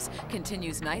Championships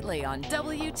continues nightly on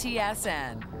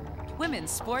WTSN, Women's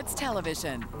Sports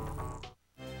Television.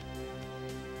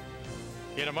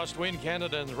 In a must-win,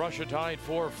 Canada and Russia tied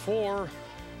 4-4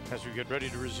 as we get ready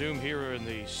to resume here in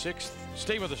the 6th.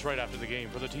 Stay with us right after the game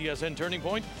for the TSN Turning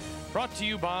Point, brought to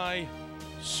you by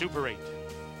Super 8.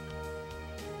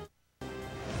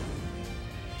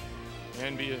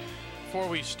 And before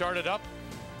we start it up,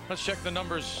 let's check the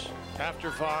numbers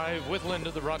after 5 with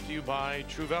Linda, brought to you by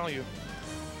True Value.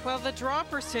 Well, the draw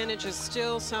percentage is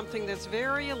still something that's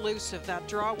very elusive, that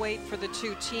draw weight for the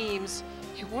 2 teams.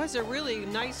 It was a really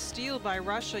nice steal by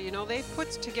Russia. You know, they've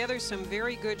put together some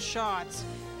very good shots.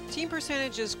 Team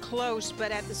percentage is close,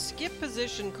 but at the skip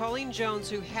position, Colleen Jones,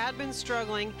 who had been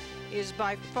struggling, is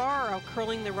by far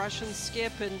outcurling the Russian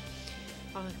skip. And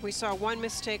we saw 1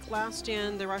 mistake last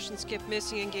end, the Russian skip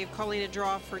missing, and gave Colleen a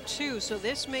draw for 2. So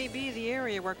this may be the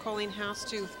area where Colleen has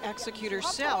to execute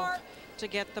herself to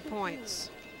get the points.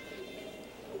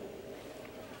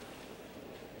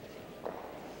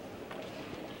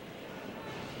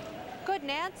 Good,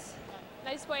 Nance.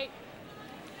 Nice weight.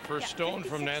 First stone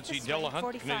from Nancy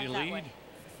Delahunt, Canadian lead.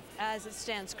 As it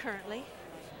stands currently.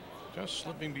 Just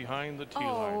slipping behind the tee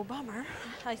Oh, line. bummer.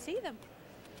 I see them.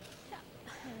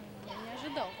 Не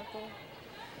ожидал такого.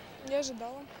 Не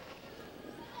ожидала.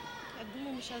 Я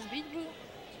думаю, мы сейчас бить будем.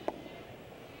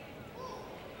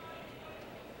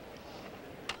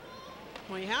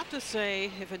 Well, you have to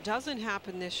say, if it doesn't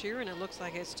happen this year, and it looks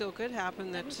like it still could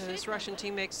happen, that this Russian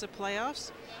team makes the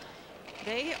playoffs,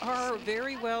 they are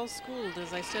very well schooled,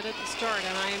 as I said at the start,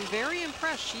 and I am very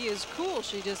impressed. She is cool.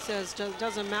 She just says,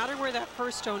 doesn't matter where that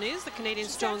first stone is, the Canadian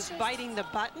stone's biting the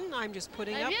button, I'm just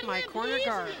putting up my corner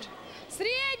guard.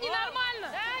 Средний,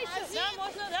 нормально. Дальше. Да,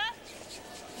 можно, да?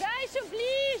 Дальше,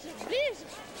 ближе, ближе.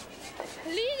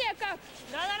 Линия как?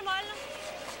 Да, нормально.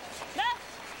 Да.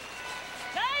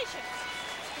 Дальше.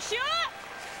 Еще.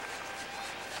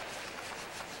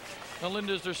 Now,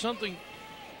 Linda, is there something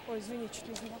Ой, извини, чуть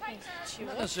не замахнулась.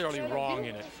 not necessarily wrong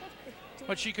in it,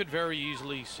 but she could very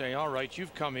easily say, all right,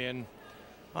 you've come in,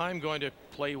 I'm going to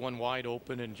play one wide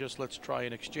open, and just let's try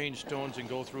and exchange stones and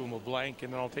go through them a blank,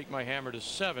 and then I'll take my hammer to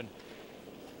 7.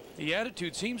 The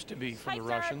attitude seems to be from the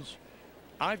Russians,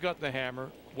 I've got the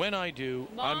hammer. When I do,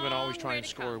 I'm going to always try and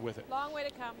score with it. Long way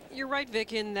to come. You're right,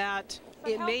 Vic, in that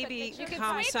it may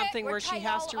become something where she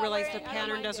has to realize the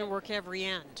pattern doesn't work every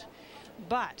end.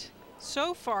 But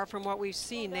so far from what we've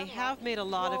seen, they have made a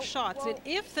lot of shots. And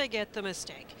if they get the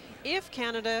mistake, if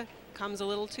Canada comes a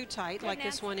little too tight, like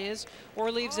this one is, or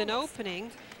leaves an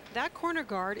opening, that corner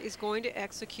guard is going to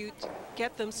execute,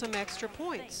 get them some extra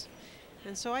points.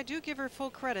 And so I do give her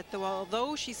full credit, though,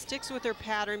 although she sticks with her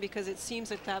pattern because it seems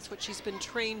that that's what she's been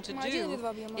trained to do,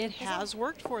 it has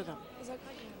worked for them.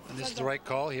 And this is the right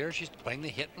call here. She's playing the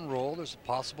hit and roll. There's a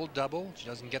possible double. She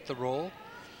doesn't get the roll.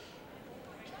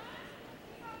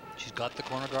 She's got the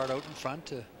corner guard out in front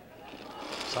to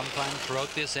Sometime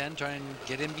throughout this end, try and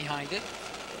get in behind it.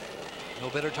 No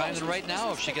better time than right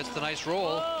now if she gets the nice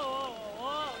roll.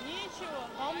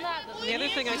 The other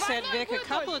thing I said, Vic, a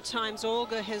couple of times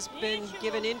Olga has been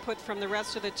given input from the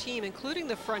rest of the team, including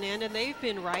the front end, and they've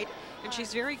been right. And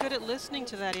she's very good at listening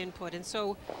to that input. And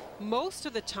so most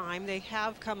of the time they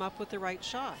have come up with the right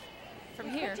shot. From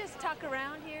here. Just tuck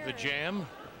around here. The jam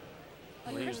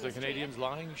leaves the Canadians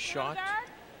lying shot.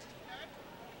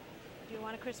 Do you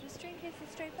want a Christmas tree in case you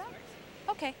straight back?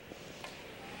 Okay.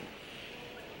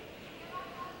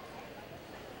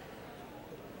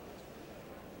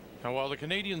 Now, while the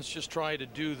Canadians just try to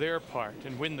do their part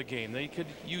and win the game, they could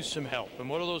use some help. And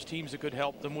one of those teams that could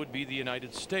help them would be the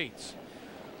United States.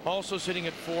 Also sitting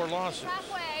at 4 losses.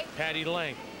 Halfway. Patty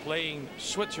Lang playing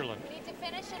Switzerland. We need to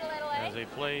finish it a little, eh? As they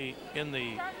play in the A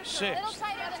little 6th.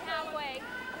 tighter than halfway.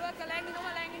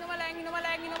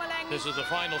 This is the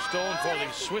final stone for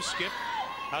the Swiss skip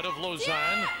out of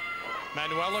Lausanne,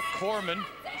 Manuela Corman.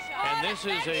 And this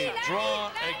is a draw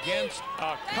against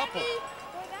a couple.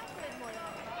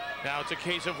 Now it's a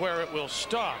case of where it will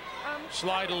stop.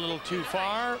 Slide a little too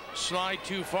far, slide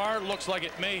too far, looks like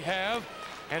it may have,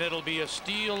 and it'll be a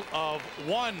steal of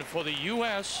 1 for the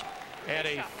U.S. and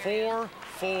a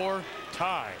 4-4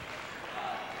 tie.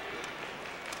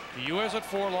 The U.S. at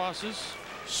 4 losses,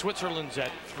 Switzerland's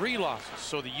at 3 losses,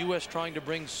 so the U.S. trying to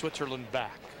bring Switzerland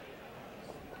back.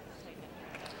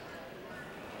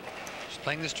 She's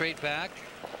playing the straight back.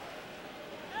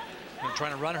 And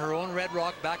trying to run her own red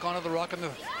rock back onto the rock on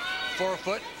the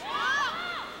 4-foot.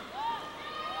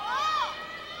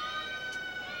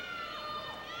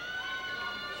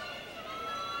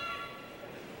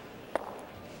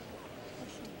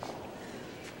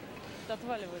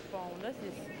 Отваливает, по-моему, да,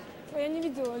 здесь? Я не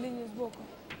видела линию сбоку.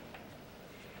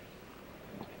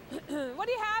 What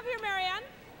do you have here, Marianne?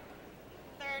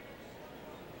 Third.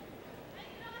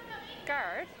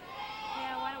 Guard.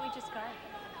 Yeah, why don't we just guard?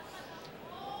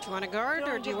 Do you want to guard,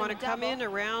 or do you want to come in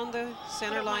around the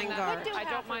center line guard? I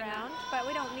don't mind around, but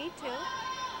we don't need to.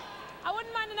 I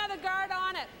wouldn't mind another guard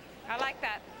on it. I like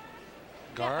that.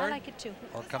 Guard, yeah, I like it too.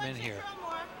 or come in here.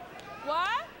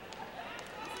 What?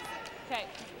 Okay.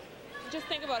 Just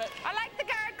think about it. I like the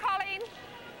guard, Colleen.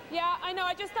 Yeah, I know.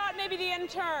 I just thought maybe the end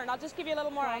turn. I'll just give you a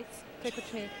little more ice. Pick what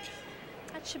you need.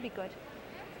 That should be good.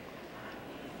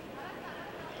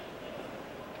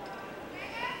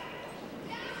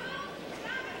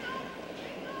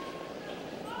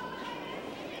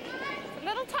 A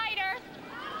little tighter.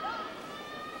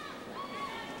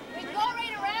 We can go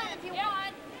right around if you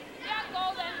want. Yeah,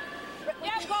 go then. We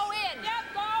can go in. Yep,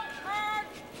 go. Hurry.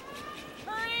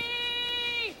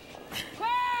 Hurry.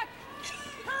 Quick.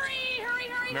 Hurry, hurry,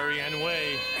 hurry. Marianne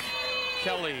Way,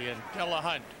 Kelly, and Ella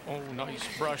Hunt. Oh, nice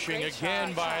brushing Great again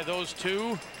shot. by those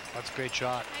two. That's a great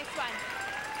shot. Nice one.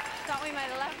 Thought we might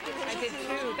have left it. I did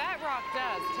too. That rock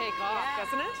does take off,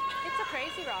 doesn't it? It's a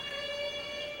crazy rock.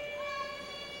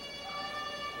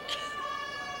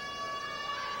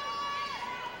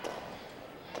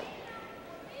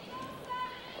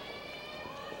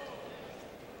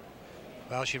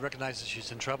 Well, she recognizes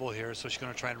she's in trouble here, so she's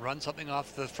going to try and run something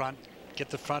off the front, get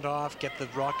the front off, get the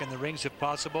rock in the rings if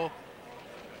possible.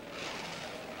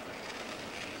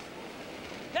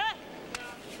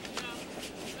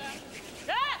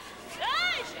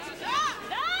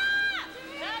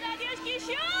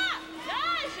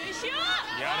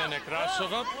 Yana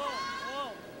Nekrasova.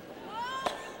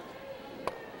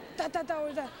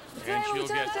 And she'll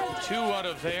get 2 out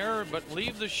of there, but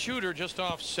leave the shooter just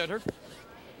off center.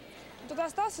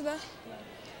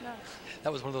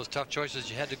 That was one of those tough choices.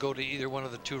 You had to go to either one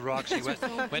of the 2 rocks. You went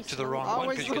to the wrong one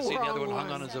Always because you could the see the other one wrong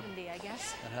hung on one. as a... 70, I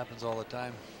guess. That happens all the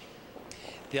time.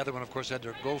 The other one, of course, had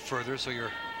to go further, so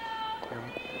you're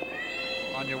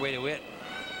on your way to it.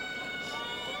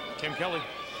 Kim Kelly.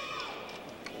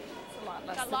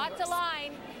 Got lots of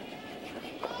line.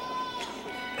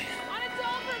 On its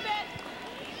own for a bit.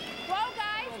 Whoa,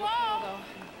 guys, whoa.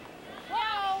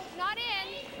 Whoa, not in.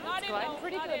 Not in. Gliding No,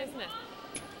 pretty not good, in. isn't it?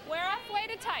 We're halfway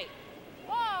to tight.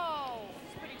 Whoa.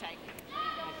 It's pretty tight.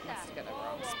 Must have got a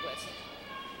wrong split.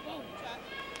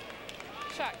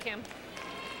 Shot, Kim.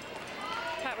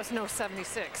 That was no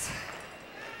 76.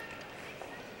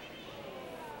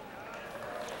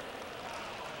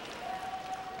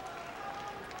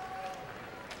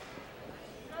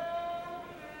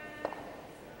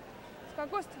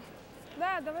 Костя?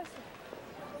 Да, давай.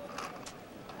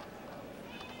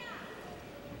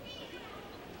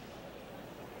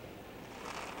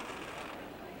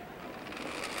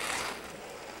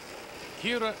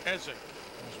 Kira Ezek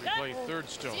as we play third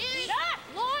stone.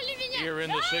 Here in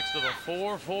the 6th of a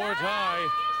 4-4 tie.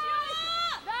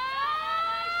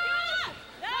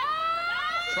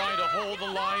 Trying to hold the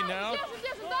line now.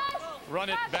 Run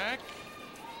it back.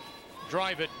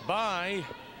 Drive it by.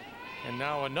 And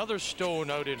now another stone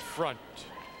out in front.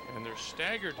 And they're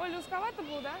staggered. Оль, узковато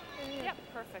было, да? Yep,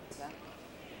 perfect.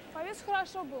 По весу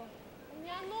хорошо было. У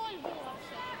меня 0 было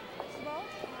вообще.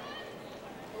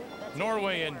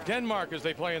 Norway and Denmark as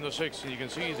they play in the sixth. And you can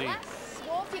see the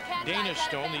Danish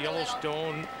stone, the yellow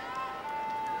stone,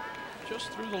 just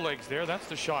through the legs there. That's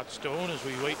the shot stone as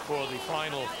we wait for the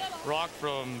final rock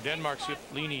from Denmark's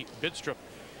Lini Bidstrup.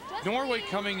 Norway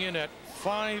coming in at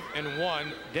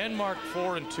 5-1, Denmark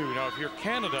 4-2. Now, if you're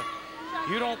Canada,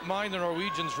 you don't mind the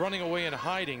Norwegians running away and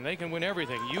hiding. They can win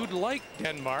everything. You'd like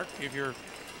Denmark, if you're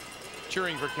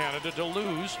cheering for Canada, to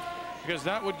lose, because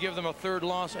that would give them a third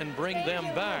loss and bring them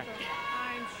back.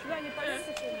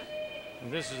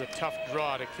 And this is a tough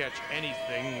draw to catch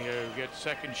anything. Get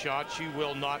second shot. She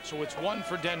will not. So it's 1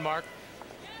 for Denmark.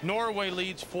 Norway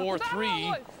leads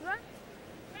 4-3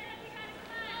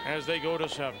 as they go to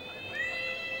 7.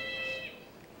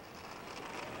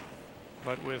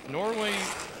 But with Norway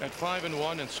at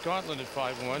 5-1 and Scotland at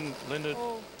 5-1, Linda,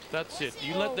 that's it.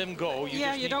 You let them go. You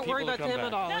just you don't worry about them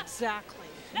at all. Exactly.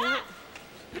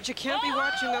 But you can't be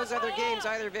watching those other games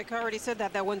either. Vic already said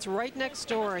that. That one's right next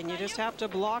door, and you just have to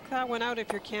block that one out if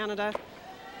you're Canada.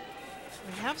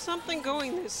 They have something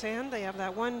going this end. They have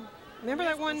that one. Remember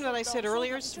that one that I said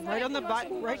earlier? It's right on the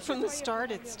button, right from the start.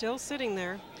 It's still sitting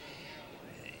there.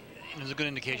 There's a good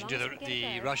indication too that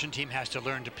the Russian team has to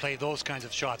learn to play those kinds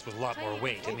of shots with a lot more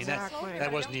weight. I mean, that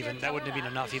wouldn't have been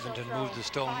enough even to move the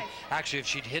stone. Actually, if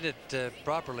she'd hit it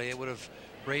properly, it would have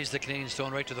raised the Canadian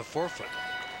stone right to the forefoot.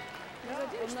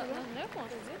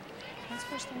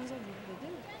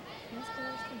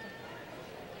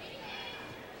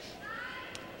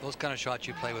 Those kind of shots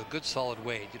you play with good solid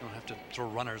weight. You don't have to throw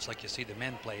runners like you see the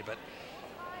men play, but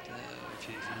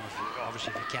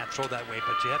obviously if you can't throw that weight,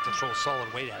 but you have to throw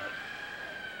solid weight at it.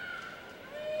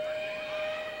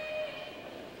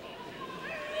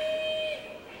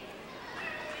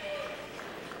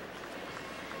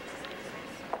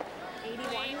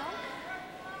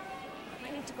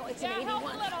 It's an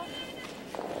 81.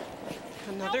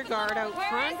 Another guard out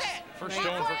front. First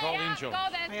stone for Colleen Jones.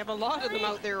 I have a lot of them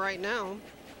out there right now.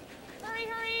 Hurry,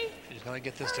 hurry. She's got to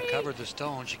get this to cover the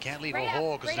stone. She can't leave a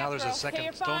hole because now there's a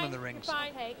second stone in the rings.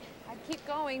 Hey, I'd keep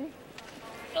going.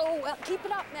 Oh, well, keep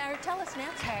it up, Mary. Tell us,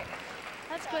 Nancy. Okay.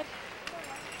 That's good.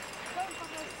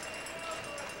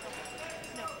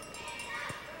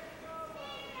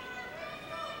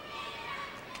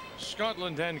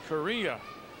 Scotland and Korea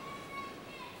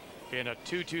in a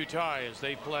 2-2 tie as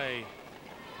they play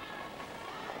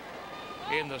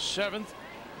in the 7th.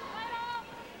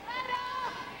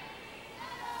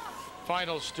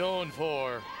 Final stone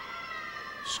for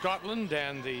Scotland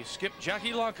and the skip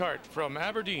Jackie Lockhart from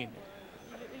Aberdeen.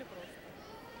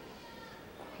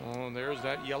 Oh, there's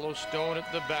that yellow stone at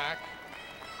the back.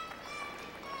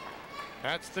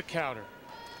 That's the counter.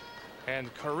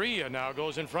 And Korea now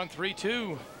goes in front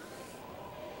 3-2.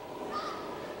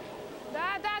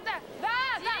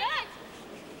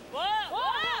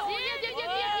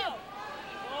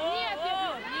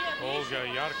 Olga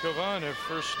Jarkova on her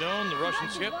first stone, the Russian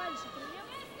skip.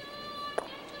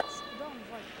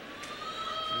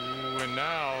 Ooh, and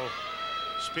now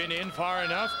spin in far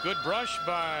enough. Good brush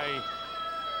by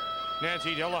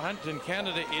Nancy Delahunt, and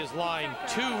Canada is lying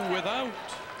 2 without.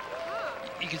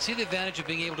 You can see the advantage of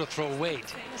being able to throw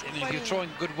weight. I mean, if you're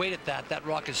throwing good weight at that, that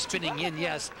rock is spinning in,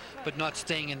 yes, but not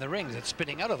staying in the rings. It's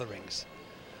spinning out of the rings.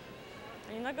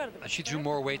 She threw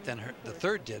more weight than the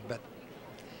third did, but,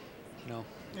 you know.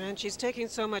 And she's taking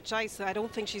so much ice that I don't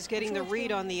think she's getting the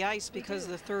read on the ice because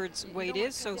the third's weight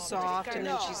is so soft, and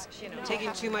then she's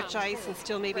taking too much ice and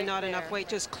still maybe not enough weight.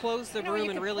 Just close the room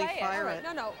and really fire it.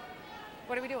 No.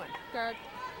 What are we doing? Guard.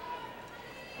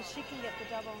 Because she can get the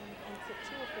double and sit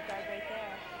two with the guard right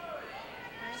there.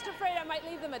 I'm just afraid I might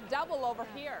leave them a double over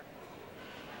here.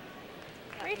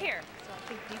 Right here. So I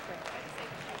think deeper.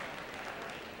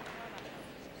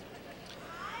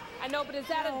 I know, but is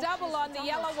that a double on the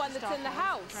yellow one that's in the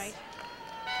house? Right.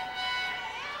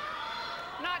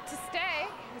 Not to stay.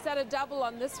 Is that a double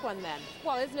on this one then?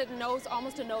 Well, isn't it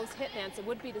almost a nose hit, Nance? It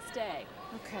would be to stay.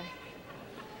 Okay.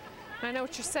 I know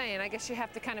what you're saying. I guess you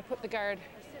have to kind of put the guard,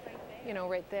 you know,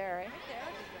 right there, right?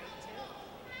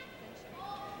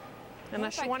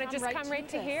 Unless you want to just come right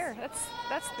to here.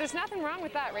 There's nothing wrong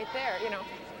with that right there, you know.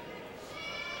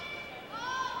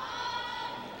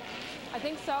 I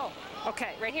think so.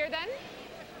 Okay, right here then?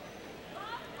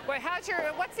 Wait,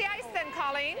 what's the ice then,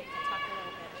 Colleen?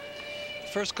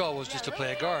 first call was just to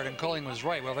play a guard, and Colleen was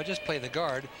right. Well, if I just play the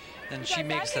guard, then she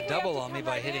makes the double on me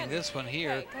by hitting this one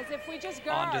here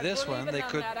onto this one. They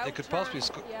could possibly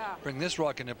bring this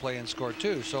rock into play and score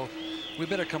two. So we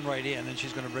better come right in, and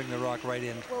she's going to bring the rock right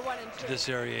in to this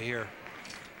area here.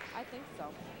 I think so.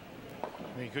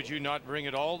 I mean, could you not bring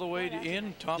it all the way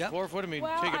in, top 4 foot? I mean,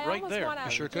 take it right there. I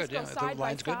sure could, yeah. The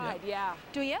line's good, yeah.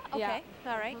 Do you? Okay,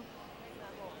 all right.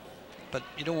 But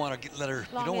you don't want to let her.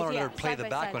 You don't want to let her play the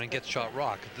back one and get shot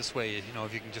rock. This way, you know,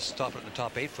 if you can just stop it in the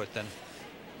top 8 foot, then.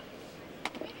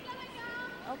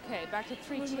 Okay, back to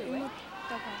 3-2.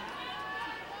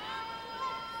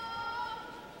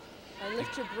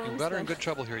 Lift your broom. You've got her in good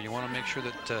trouble here. You want to make sure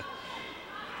that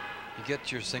you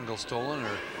get your single stolen,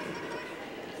 or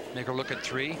make her look at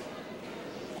 3.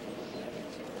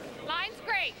 Line's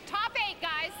great. Top 8,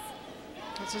 guys.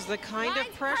 This is the kind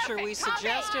of pressure we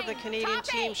suggested the Canadian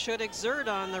team should exert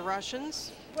on the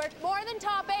Russians. We're more than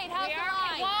top 8. How's the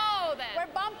line? Whoa, then.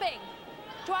 We're bumping.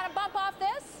 Do you want to bump off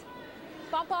this?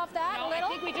 Bump off that a little? I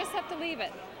think we just have to leave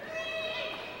it.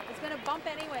 It's going to bump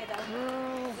anyway, though.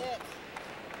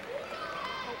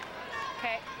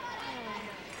 Okay.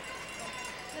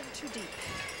 A little too deep.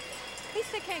 At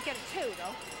least they can't get a 2,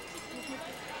 though.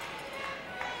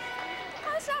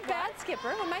 Oh, it's not bad,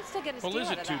 Skipper. We might still get a steal out of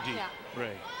that. Well, is it too deep,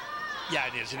 Ray? Yeah,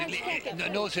 it is. The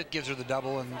nose hit gives her the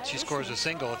double, and she scores a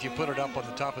single. If you put it up on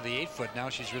the top of the 8 foot, now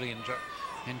she's really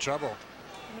in trouble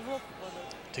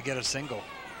to get a single.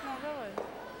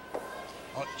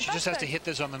 Oh, she just has to hit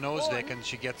this on the nose, Vic, and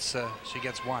she gets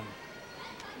 1.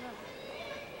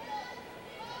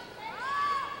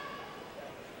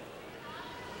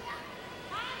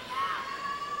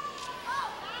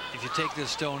 If you take this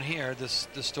stone here, this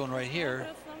stone right here,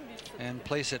 and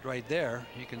place it right there,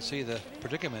 you can see the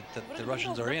predicament that the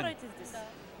Russians are in.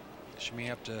 She may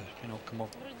have to, you know, come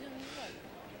up,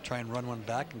 try and run one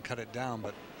back and cut it down,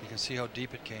 but you can see how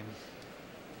deep it came.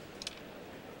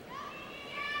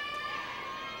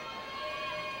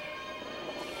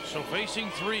 So facing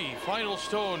 3, final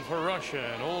stone for Russia,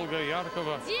 and Olga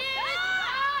Jarkova. And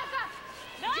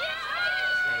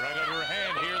right under her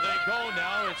hand, here they go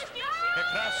now. It's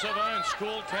Nekrasova in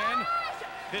school 10.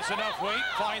 This enough weight,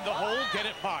 find the hole, get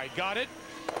it high. Got it.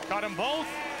 Got them both.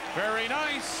 Very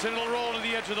nice. And it'll roll to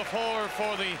the edge of the floor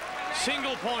for the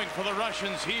single point for the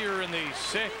Russians here in the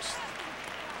 6th.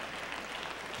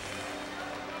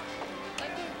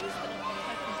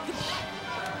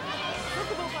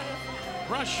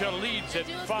 Russia leads at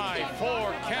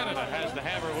 5-4. Canada has the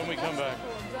hammer when we come back.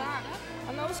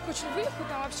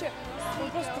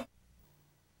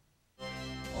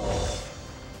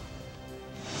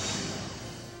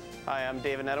 Hi, I'm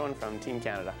David Edwin from Team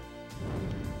Canada.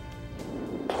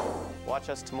 Watch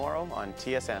us tomorrow on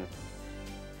TSN.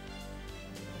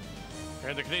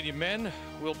 And the Canadian men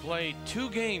will play 2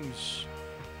 games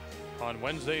on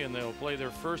Wednesday, and they'll play their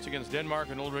first against Denmark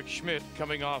and Ulrich Schmidt,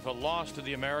 coming off a loss to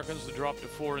the Americans to drop to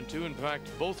 4-2. In fact,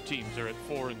 both teams are at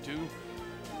 4-2.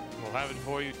 We'll have it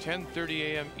for you 10:30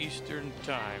 a.m. Eastern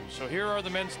time. So here are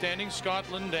the men standing.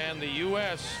 Scotland and the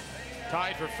U.S.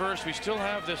 tied for first. We still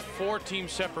have this 4-team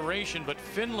separation, but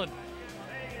Finland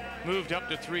moved up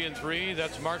to 3-3.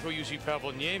 That's Marco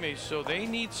Jussi-Pavliniemi, so they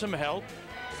need some help.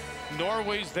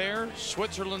 Norway's there,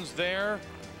 Switzerland's there.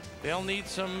 They'll need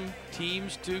some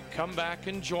teams to come back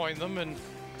and join them, and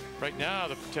right now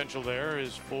the potential there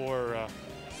is for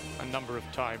a number of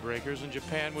tiebreakers, and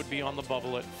Japan would be on the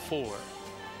bubble at 4.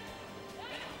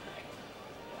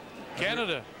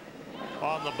 Canada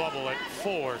on the bubble at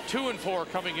 4. 2-4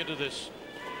 coming into this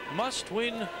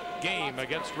must-win game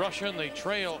against Russia, and they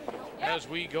trail as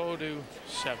we go to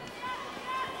 7.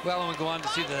 Well, when we go on to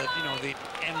see the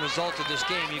end result of this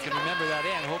game, you can remember that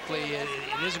end. Hopefully it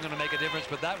isn't going to make a difference,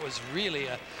 but that was really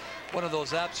one of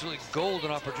those absolutely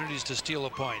golden opportunities to steal a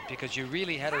point, because you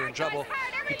really had her in trouble.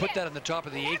 You put that on the top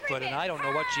of the 8 foot, and I don't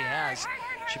know what she has.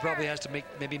 She probably has to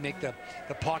maybe make the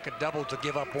pocket double to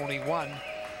give up only 1.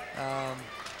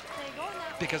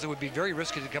 Because it would be very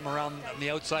risky to come around on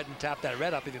the outside and tap that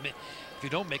red up. If you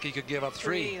don't make it, you could give up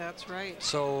 3. That's right.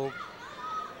 So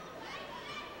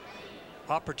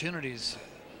opportunities,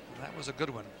 that was a good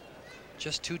one.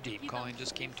 Just too deep. Colleen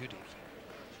just came too deep.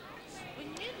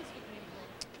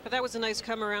 But that was a nice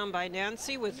come around by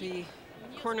Nancy with the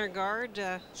corner guard.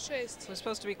 Was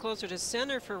supposed to be closer to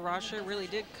center for Russia. Really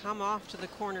did come off to the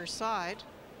corner side.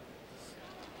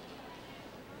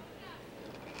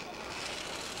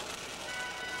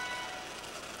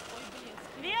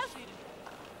 Вес.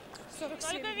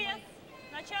 Только вес.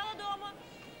 Начало дома.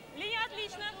 Линия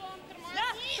отлично.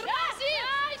 Да. Еще.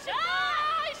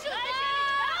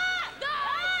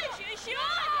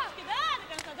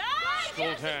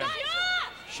 School 10.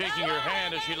 shaking her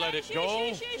hand as she let it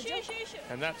go.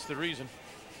 And that's the reason.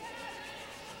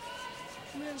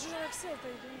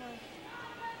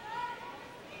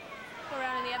 Go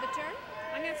around in the other turn.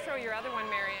 I'm going to throw your other one,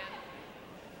 Marianne.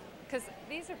 Because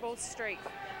these are both straight.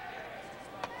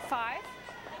 5.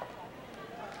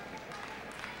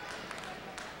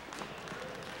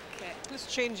 Okay. Just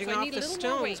changing So I off need a the little more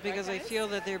stones weight, because right, I guys? feel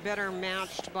that they're better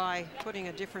matched by putting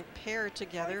a different pair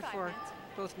together for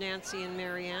both Nancy and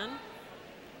Marianne.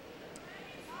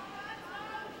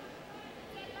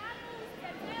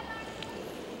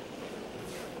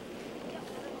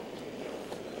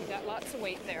 You got lots of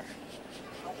weight there.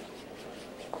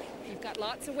 You've got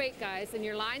lots of weight, guys, and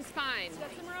your line's fine.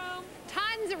 Got some room.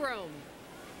 Tons of room.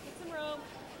 Get some room.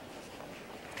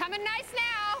 Coming nice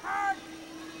now. Hard.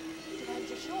 Behind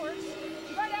your shorts.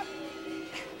 Right up.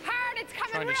 Hard, it's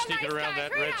coming Trying to real sneak nice, it around guys.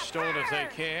 that Right red up, stone if they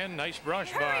hard. can. Nice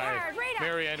brush Hurry by hard, right up.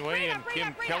 Marianne Way Right and up, right Kim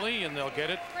up, right Kelly, and they'll get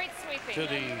it Great sweeping. to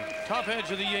the top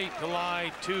edge of the 8 to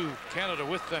lie 2. Canada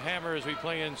with the hammer as we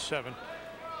play in 7.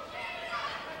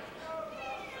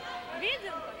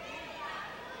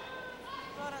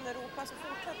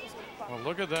 Well,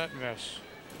 look at that mess.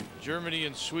 Germany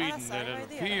and Sweden, and it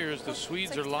appears the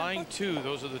Swedes are lying 2.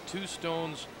 Those are the 2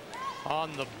 stones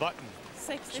on the button.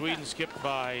 Sweden skipped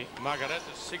by Margareta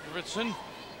Sigurdsson,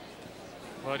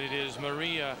 but it is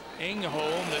Maria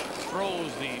Engholm that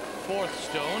throws the 4th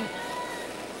stone.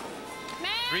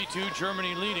 3-2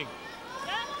 Germany leading.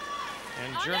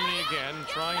 And Germany again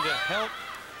trying to help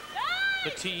the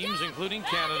teams, including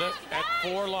Canada, at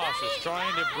 4 losses,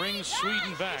 trying to bring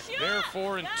Sweden back. They're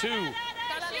 4-2.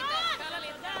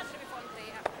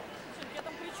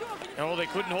 Oh, they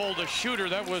couldn't hold the shooter.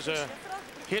 That was a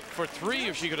hit for 3.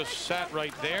 If she could have sat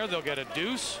right there, they'll get a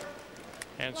deuce.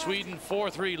 And Sweden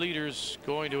 4-3 leaders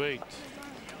going to 8.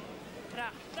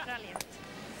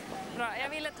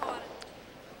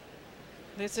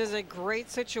 This is a great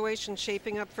situation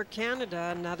shaping up for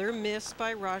Canada. Another miss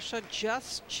by Russia.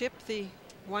 Just chipped the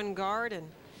one guard and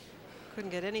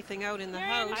couldn't get anything out in the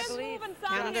house. I believe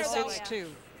Canada 6-2.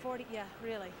 40, yeah,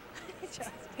 really. Just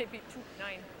maybe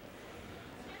 9.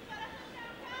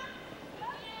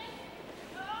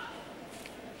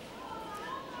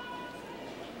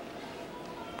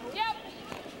 Yep.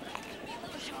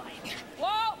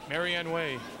 Whoa. Marianne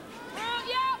Way. Yep.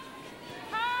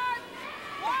 Hard.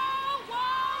 Whoa,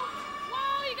 whoa,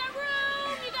 whoa. You got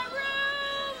room. You got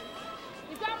room.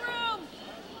 You've got room.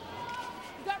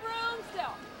 You've got room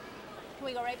still. Can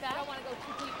we go right back? I don't want to go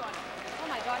too deep on it. Oh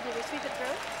my God, did we sweep it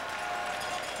through?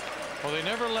 Well, they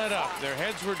never let up. Their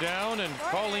heads were down, and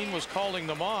Colleen was calling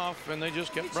them off, and they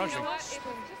just kept brushing. You know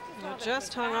what? It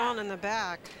just hung on in the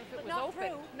back. If it was not open,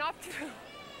 through. not through.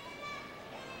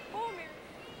 Oh, Mary.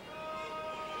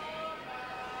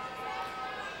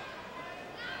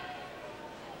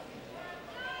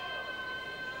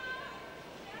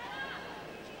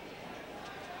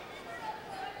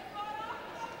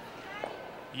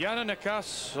 Yana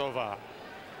Nakasova.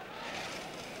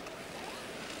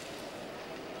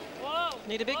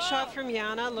 Need a big shot from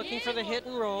Yana, looking for the hit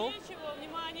and roll.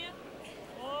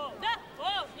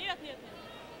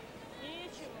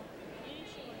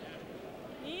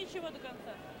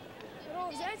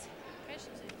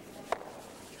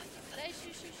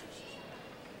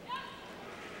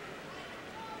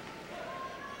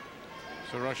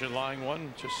 So Russia lying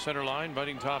 1, just center line,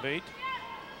 biting top 8.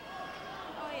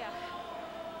 Oh yeah.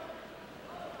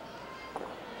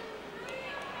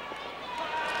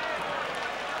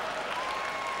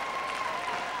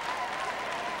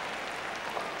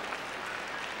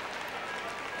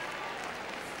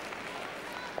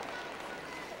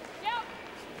 Yep.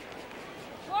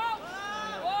 Whoa.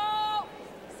 Whoa.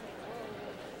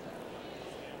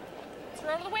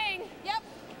 Throw to the wing. Yep.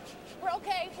 We're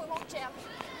okay. We won't jam.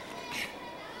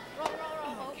 Roll,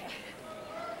 roll, roll. Okay.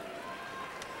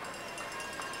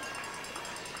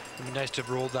 It'd be nice to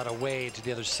have rolled that away to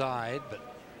the other side, but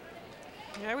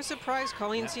Yeah, I was surprised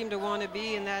Colleen seemed to want to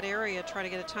be in that area, try to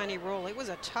get a tiny roll. It was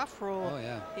a tough roll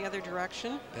the other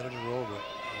direction. better to roll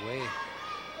away.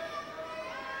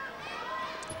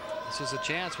 This is a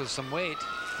chance with some weight.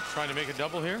 Trying to make a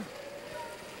double here.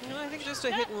 No, I think just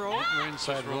a hit and roll. We're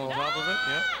inside roll on top of it,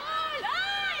 yeah.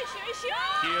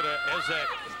 Kira Ezek.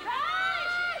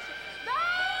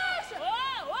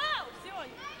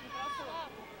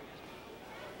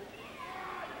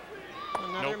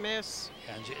 Another miss.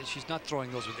 And she's not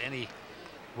throwing those with any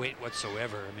weight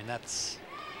whatsoever. I mean, that's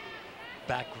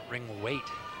back ring weight.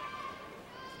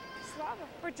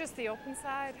 Or just the open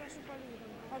side.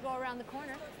 Or go around the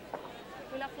corner.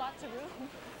 We left lots of room.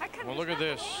 Well, look at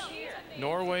this.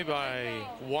 Norway by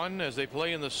 1 as they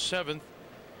play in the 7th.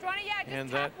 And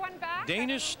that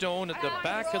Danish stone at the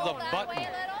back of the button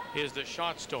is the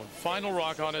shot stone. Final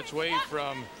rock on its way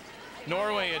from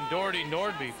Norway, and Doherty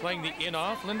Nordby playing the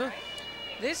in-off. Linda?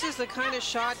 This is the kind of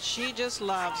shot she just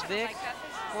loves, Vic.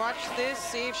 Watch this,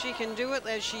 see if she can do it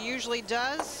as she usually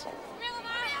does.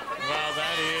 Well,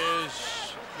 that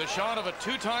is the shot of a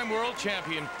two-time world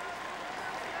champion.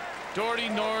 Doherty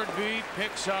Nordby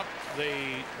picks up the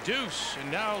deuce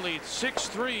and now leads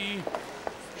 6-3,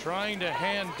 trying to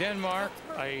hand Denmark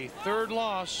a third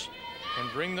loss and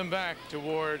bring them back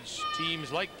towards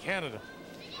teams like Canada.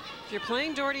 If you're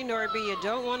playing Doherty Nordby, you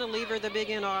don't want to leave her the big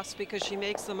in-offs because she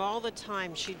makes them all the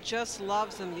time. She just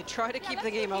loves them. You try to keep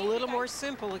the game a little more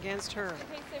simple against her.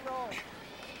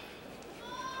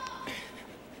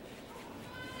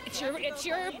 It's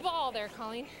your ball there,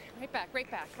 Colleen. Right back, right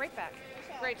back, right back.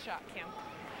 Great shot, Kim.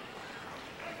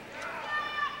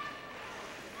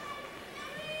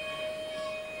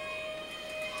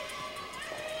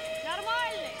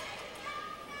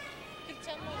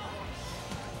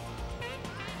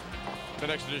 The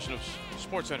next edition of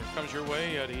Sports Center comes your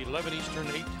way at 11 Eastern,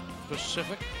 8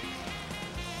 Pacific.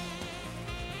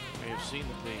 You may have seen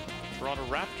that the Toronto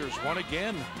Raptors won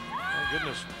again. My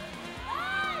goodness.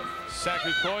 Saku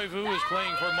Koivu is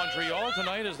playing for Montreal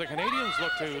tonight as the Canadians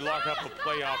look to lock up a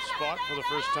playoff spot for the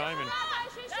first time in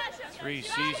 3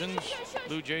 seasons.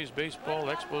 Blue Jays baseball,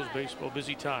 Expos baseball,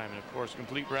 busy time. And of course,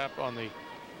 complete wrap on the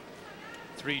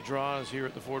 3 draws here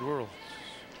at the Ford World.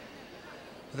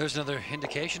 There's another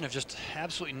indication of just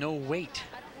absolutely no weight.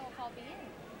 I don't know if I'll be in.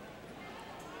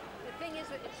 The thing is,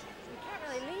 we can't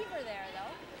really leave her there,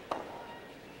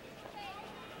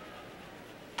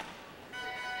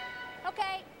 though.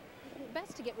 Okay.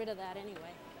 Best to get rid of that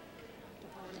anyway.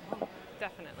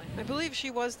 Definitely. I believe she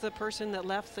was the person that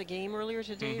left the game earlier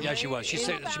today. Yeah, right? She was. She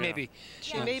said she may be.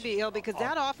 She may be ill because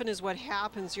that often is what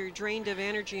happens. You're drained of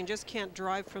energy and just can't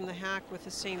drive from the hack with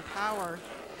the same power.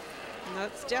 And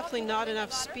that's definitely not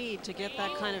enough speed to get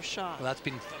that kind of shot. Well, that's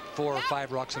been 4 or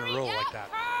 5 rocks in a row like that.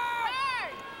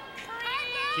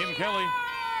 Kim Kelly.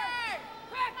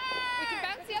 We can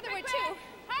bounce the other way too.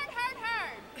 Hard.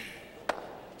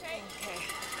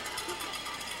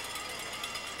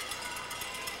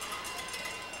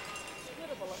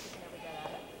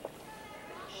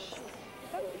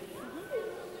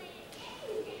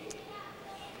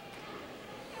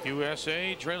 Okay.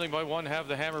 USA trailing by 1, have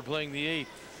the hammer playing the 8th.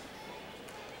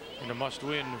 And a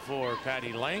must-win for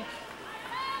Patty Lank.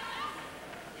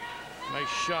 Nice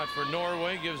shot for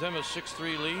Norway, gives them a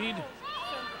 6-3 lead.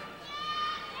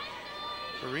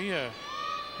 Korea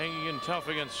hanging in tough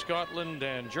against Scotland,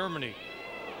 and Germany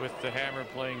with the hammer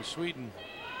playing Sweden.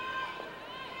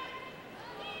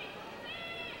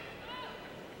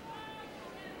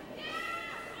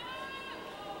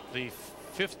 The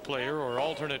 5th player or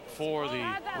alternate for the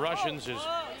Russians is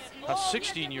a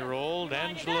 16-year-old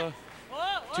Angela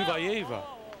Tubayeva.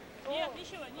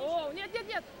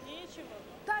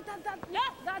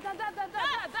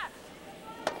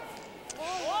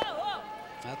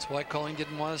 That's why Colleen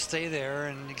didn't want to stay there,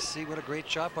 and you can see what a great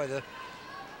shot by the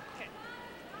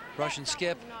Russian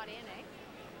skip.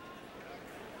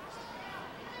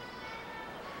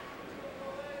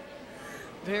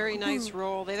 Very nice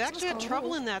roll. They've actually had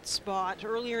trouble in that spot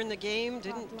earlier in the game.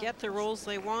 Didn't get the rolls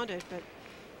they wanted, but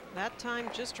that time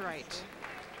just right.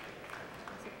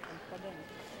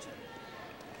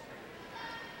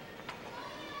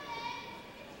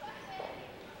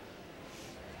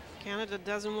 Canada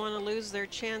doesn't want to lose their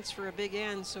chance for a big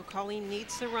end, so Colleen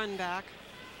needs the run back.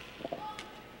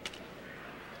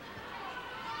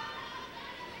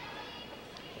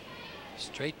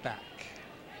 Straight back.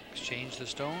 Exchange the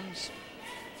stones.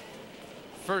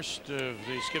 First of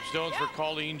the skip stones for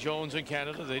Colleen Jones in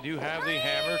Canada. They do have the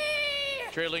hammer.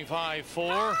 Trailing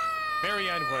 5-4.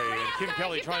 Marianne Way and Kim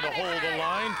Kelly trying to hold the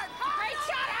line.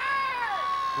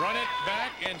 Run it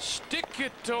back and stick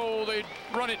it. Oh, they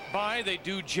run it by. They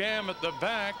do jam at the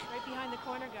back. Right behind the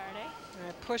corner guard, eh?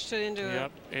 I pushed it into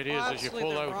Yep, it is as you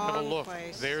pull out. Have a look.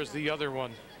 Place. There's the other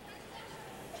one.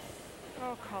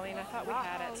 Oh, Colleen, I thought we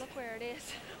had it. Look where it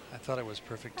is. I thought it was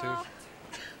perfect too.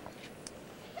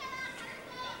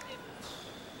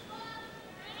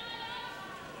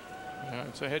 Yeah,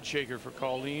 it's a head shaker for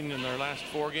Colleen in their last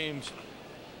 4 games.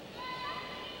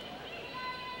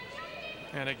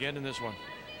 And again in this one.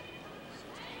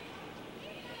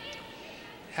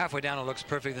 Halfway down it looks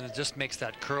perfect, then it just makes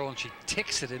that curl and she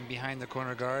ticks it in behind the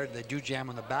corner guard. They do jam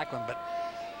on the back one, but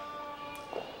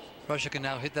Russia can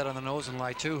now hit that on the nose and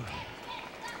lie too.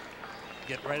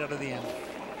 Get right out of the end.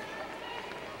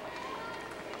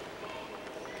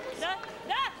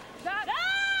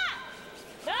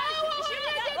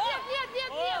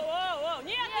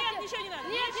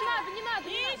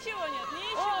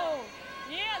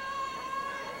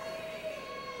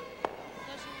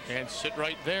 And sit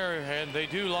right there, and they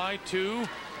do lie to.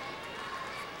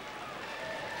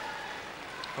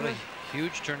 What a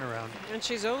huge turnaround. And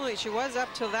she was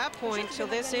up till that point, till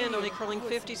this end, only curling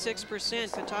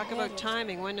 56%. But talk about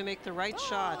timing, when to make the right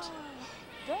shot.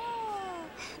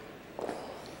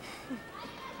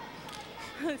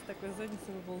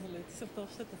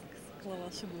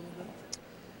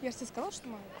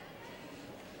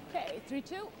 Okay,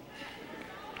 3-2.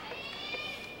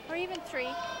 Or even 3.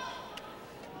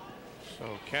 So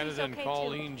Canada and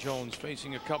Colleen Jones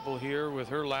facing a couple here with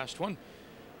her last one.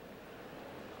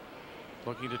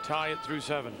 Looking to tie it through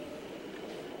 7.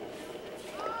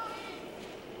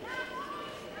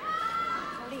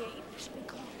 48. Should be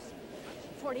close.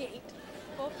 48.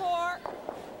 Go 4.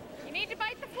 You need to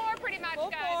bite the 4 pretty much, Go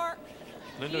guys. 4.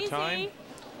 Linda, Easy. time.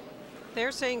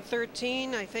 They're saying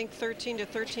 13. I think 13 to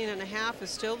 13.5 is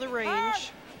still the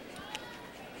range.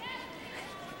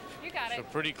 You got it. So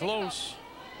pretty close.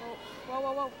 Whoa,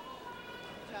 whoa, whoa.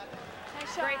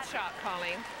 Nice shot. Great shot,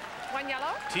 Colleen. 1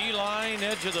 yellow. T-line,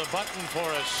 edge of the button for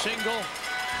a single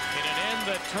in an end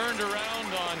that turned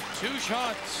around on 2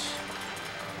 shots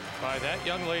by that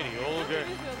young lady, Olga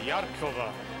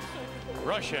Jarkova.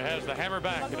 Russia has the hammer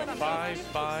back in a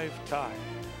 5-5 tie.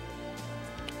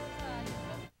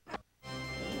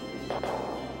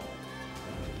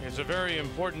 It's a very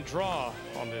important draw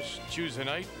on this Tuesday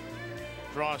night.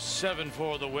 Draw 7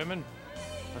 for the women.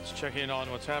 Let's check in on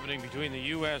what's happening between the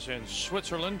U.S. and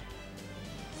Switzerland.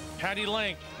 Patty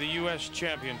Lank, the U.S.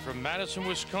 champion from Madison,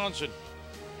 Wisconsin,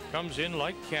 comes in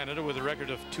like Canada with a record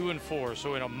of 2-4.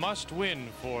 So in a must-win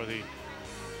for the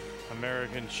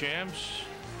American champs.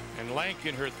 And Lank,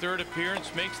 in her 3rd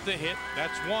appearance, makes the hit.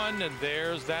 That's 1, and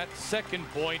there's that 2nd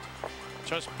point,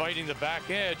 just biting the back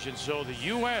edge. And so the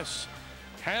U.S.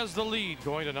 has the lead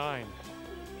going to 9.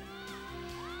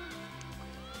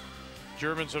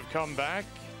 Germans have come back,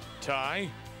 tie,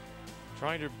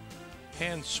 trying to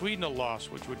hand Sweden a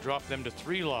loss, which would drop them to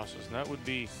 3 losses. And that would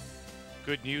be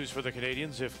good news for the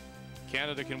Canadians if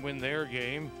Canada can win their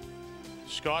game.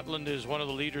 Scotland is one of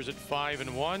the leaders at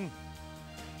 5-1.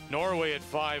 Norway at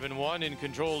 5-1 in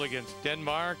control against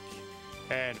Denmark,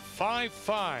 and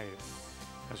 5-5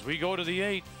 as we go to the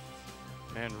 8th,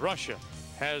 and Russia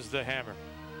has the hammer.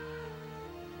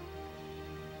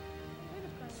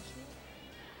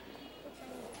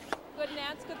 Good,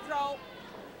 Nance. Good throw.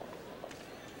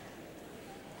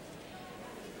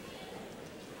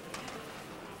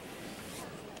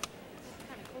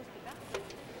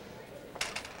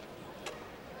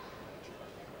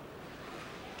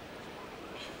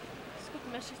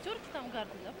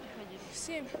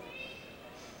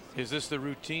 Is this the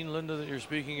routine, Linda, that you're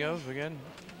speaking of again?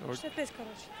 Or,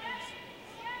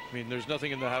 I mean, there's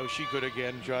nothing in the house she could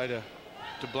again try to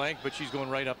blank, but she's going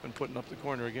right up and putting up the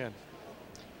corner again.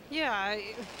 Yeah,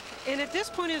 and at this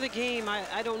point of the game,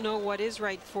 I don't know what is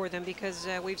right for them, because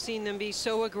we've seen them be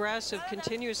so aggressive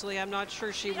continuously. I'm not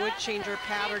sure she would change her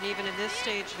pattern even at this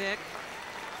stage, Vic.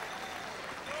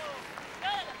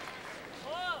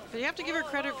 But you have to give her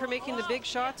credit for making the big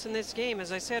shots in this game.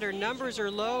 As I said, her numbers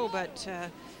are low, but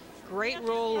great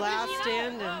roll last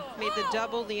end and made the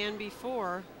double the end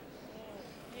before.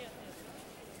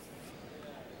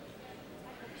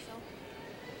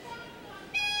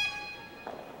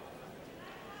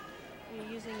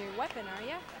 You're using your weapon, are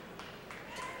you?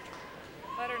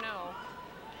 Let her know.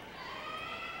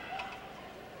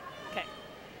 Okay.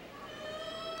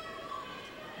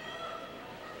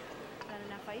 Is that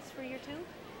enough ice for your 2?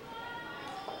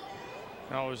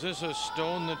 Now, is this a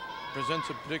stone that presents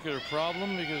a particular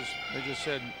problem? Because they just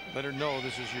said, let her know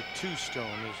this is your 2 stone.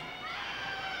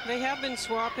 They have been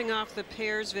swapping off the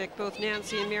pairs, Vic. Both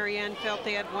Nancy and Marianne felt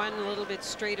they had one a little bit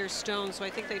straighter stone, so I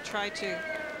think they tried to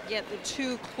get the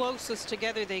 2 closest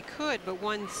together they could, but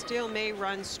one still may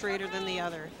run straighter than the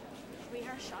other. We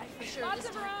are shy for sure. Lots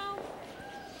of room.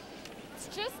 It's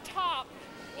just top.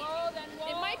 Whoa, then whoa,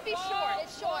 It might be whoa, short.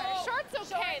 It's short. whoa.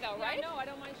 Short's okay, though, right? No, I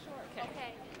don't mind short.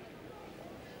 Okay.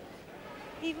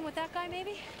 Even with that guy,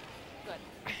 maybe? Good.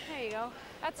 There you go.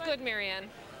 That's good, Marianne.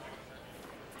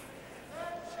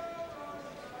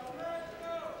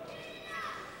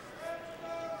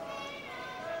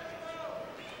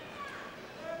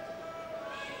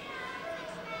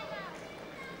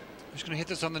 I'm just going to hit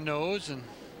this on the nose and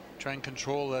try and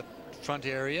control that front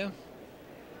area.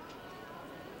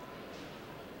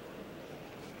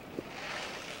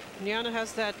 Liana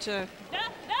has that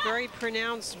very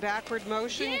pronounced backward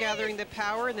motion, gathering the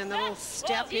power, and then the little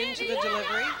step into the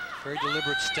delivery. Very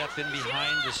deliberate step in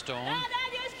behind the stone.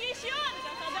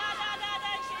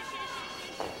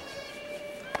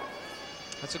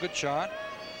 That's a good shot.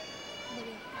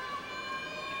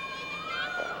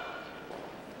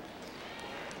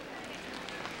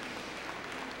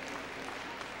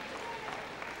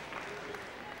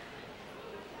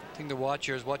 thing to watch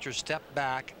here is watch her step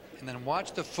back and then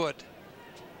watch the foot.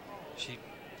 She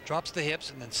drops the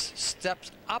hips and then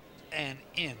steps up and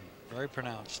in. Very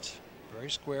pronounced.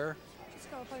 Very square.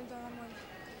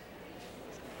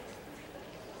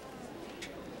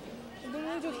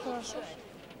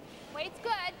 Weight's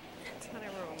good. Ton of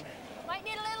room. Might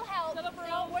need a little help.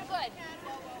 No, we're good.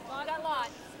 We got lots.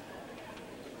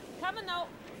 Coming though.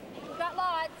 We got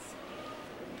lots.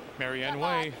 Marianne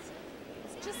Way.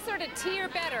 It's just sort of T or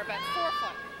better, but 4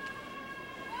 foot.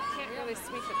 Can't really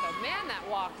sweep it though. Man, that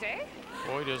walked, eh?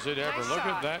 Boy, does it ever. Nice Look shot.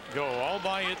 at that go all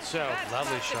by itself. That's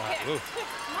Lovely must have shot. picked. Ooh.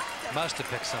 Must have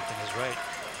picked something, is right.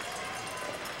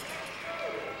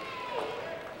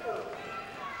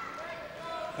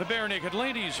 The Bare Naked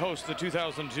Ladies host the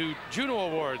 2002 Juno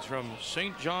Awards from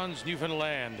St. John's,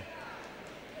 Newfoundland.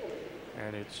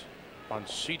 And it's on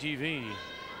CTV.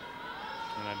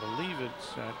 And I believe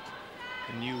it's at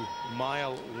the new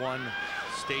Mile 1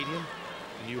 Stadium,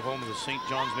 the new home of the St.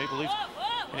 John's Maple Leafs.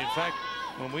 And in fact,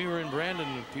 when we were in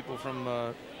Brandon, people from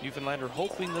Newfoundland are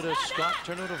hoping that a Scott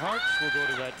Turnout of Hearts will go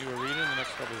to that new arena in the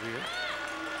next couple of years.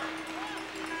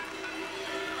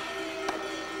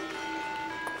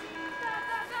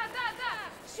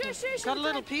 Got a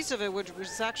little piece of it, which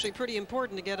was actually pretty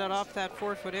important to get it off that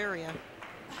 4 foot area.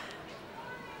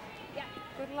 Yeah.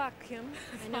 Good luck, Kim.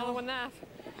 Another one that.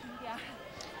 Yeah.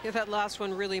 Yeah, that last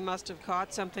one really must have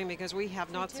caught something because we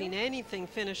have not seen anything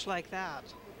finish like that.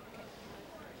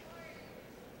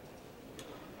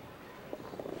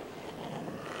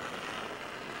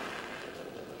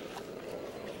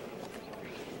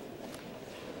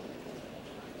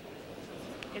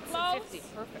 It's Close. a 50.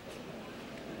 Perfect.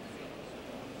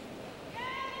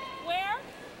 Where? A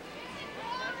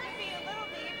little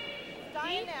deep.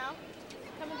 Dying now.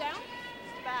 Coming down?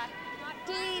 Back. Not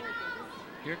deep.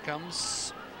 Here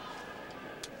comes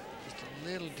just a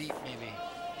little deep, maybe.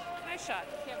 Nice shot.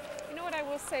 You know what I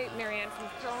will say, Marianne, from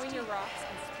throwing your rocks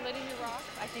and splitting your rocks,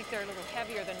 I think they're a little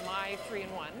heavier than my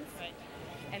 3-in-1s. Right.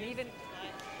 And even,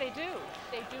 they do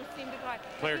seem to glide.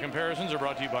 Player comparisons are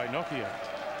brought to you by Nokia.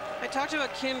 I talked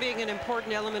about Kim being an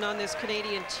important element on this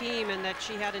Canadian team and that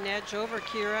she had an edge over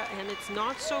Kira, and it's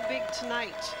not so big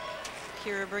tonight.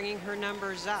 Kira bringing her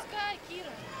numbers up.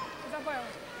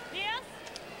 Yes?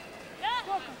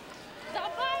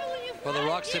 Well, the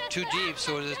rocks hit too deep,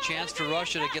 so there's a chance for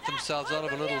Russia to get themselves out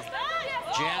of a little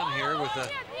jam here with a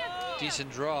decent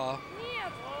draw.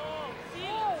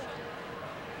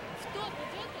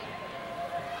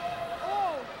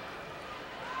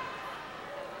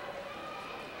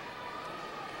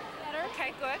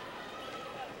 Okay, good.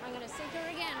 I'm going to sink her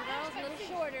again, girls. A little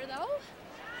shorter, though.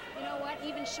 You know what?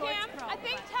 Even short's Cam, probably. I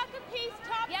think tuck a piece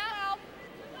top 12.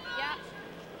 Yeah.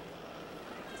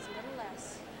 Just a little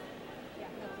less. Yeah, a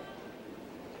little bit.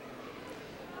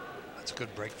 That's a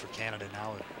good break for Canada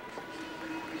now.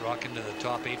 Rock into the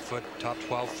top 8 foot, top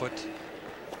 12 foot.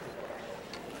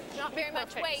 Not very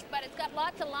much weight, but it's got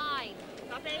lots of line.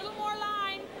 A little more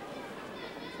line.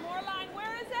 More line.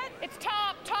 Where is it? It's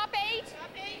top 8. Top 8.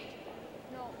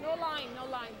 No line, no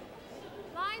line.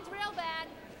 Line's real bad.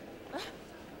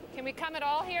 Can we come at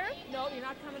all here? No, you're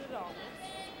not coming at all.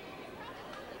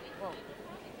 Whoa.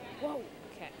 Whoa.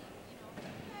 Okay.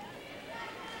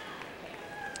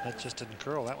 That just didn't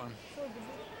curl, that one.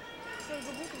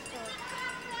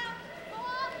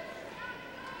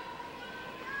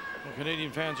 Well,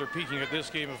 Canadian fans are peeking at this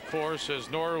game, of course,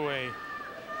 as Norway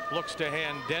looks to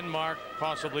hand Denmark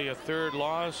possibly a third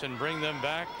loss and bring them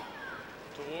back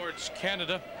towards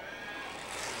Canada.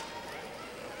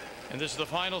 And this is the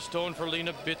final stone for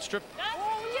Lena Bidstrup.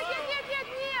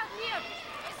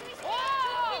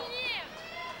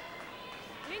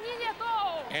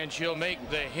 And she'll make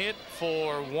the hit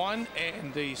for 1,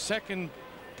 and the second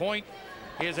point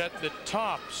is at the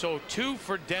top. So 2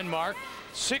 for Denmark,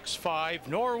 6-5,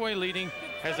 Norway leading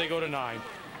as they go to 9.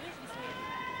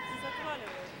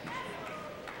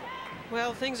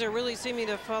 Well, things are really seeming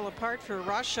to fall apart for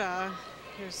Russia.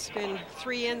 There's been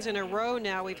 3 ends in a row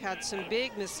now. We've had some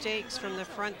big mistakes from the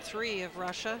front 3 of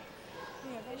Russia.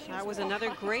 That was another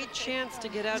great chance to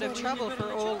get out of trouble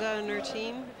for Olga and her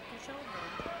team.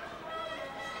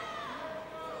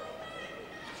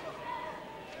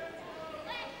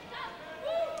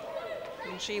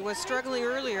 And she was struggling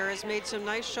earlier, has made some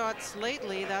nice shots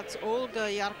lately. That's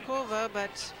Olga Jarkova,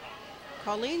 but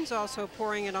Colleen's also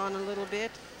pouring it on a little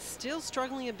bit. Still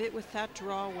struggling a bit with that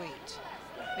draw weight.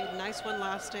 Made a nice one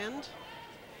last end.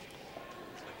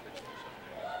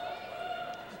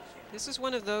 This is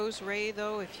one of those, Ray,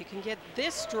 though, if you can get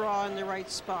this draw in the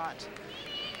right spot,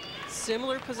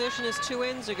 Similar position as 2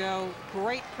 ends ago.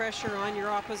 Great pressure on your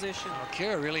opposition. Well,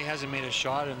 Kara really hasn't made a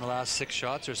shot in the last 6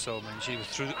 shots or so. I mean, she was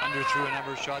under threw a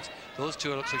number of shots. Those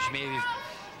two, it looks like she maybe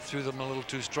threw them a little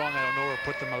too strong. I don't know, or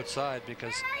put them outside,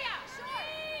 because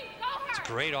it's a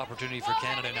great opportunity for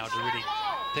Canada now to really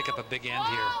pick up a big end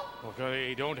here. Well,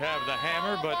 they don't have the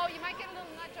hammer, but you might get a little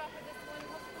nudge off of this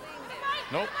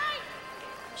one. nope.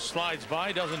 Slides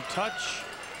by, doesn't touch.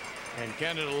 And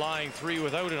Canada lying 3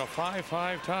 without in a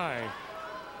 5-5 tie.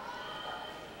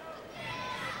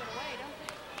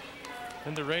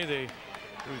 And the Ray,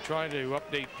 we try to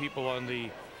update people on the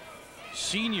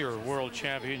Senior World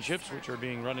Championships, which are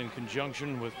being run in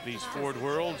conjunction with these Ford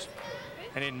Worlds.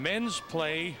 And in men's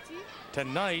play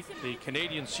tonight, the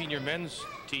Canadian senior men's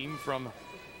team from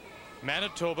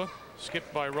Manitoba,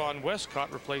 skipped by Ron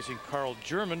Westcott, replacing Carl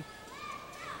German.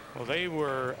 Well, they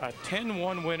were a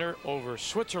 10-1 winner over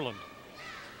Switzerland.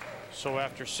 So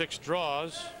after 6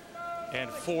 draws and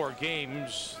 4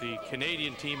 games, the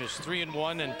Canadian team is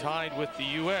 3-1 and tied with the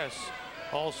U.S.,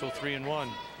 also 3-1.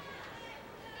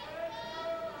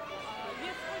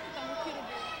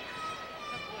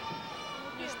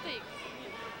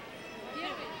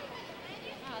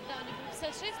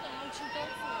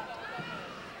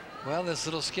 Well, this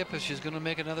little skip, if she's going to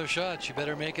make another shot, she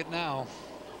better make it now.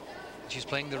 She's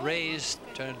playing the raise,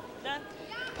 trying to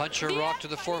punch her rock to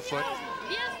the forefoot.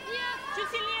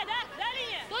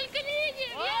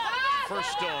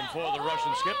 First stone for the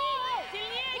Russian skip.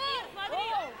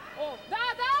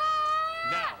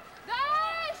 Now,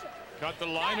 got the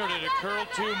line, or did it curl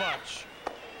too much?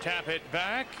 Tap it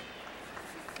back.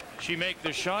 She make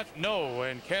the shot? No,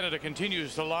 and Canada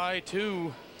continues to lie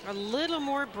too. A little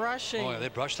more brushing. Oh, yeah, they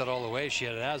brushed that all the way. She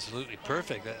had it absolutely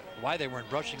perfect. Why they weren't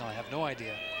brushing, I have no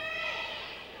idea.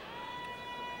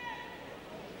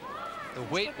 The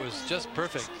weight was just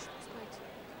perfect.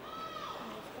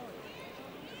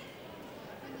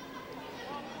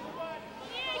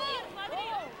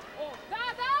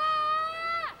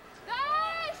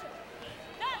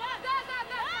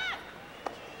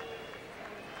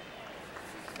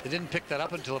 They didn't pick that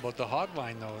up until about the hog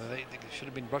line, though. They should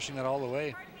have been brushing that all the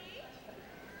way.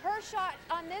 Her shot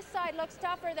on this side looks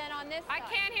tougher than on this side. I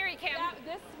can't hear you, Kim.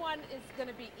 This one is going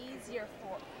to be easier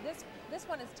for this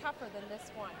one is tougher than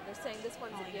this one. They're saying this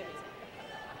one's a gimme.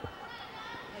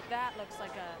 Like that looks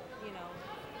like a, you know,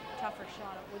 tougher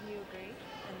shot. Wouldn't you agree?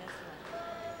 Than this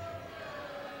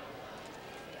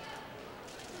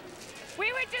one.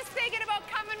 We were just thinking about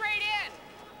coming right in.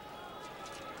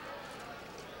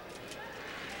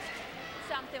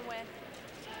 Something with.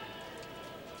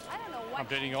 I don't know what.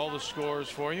 Updating all the scores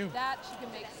for you. That she can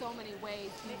make so many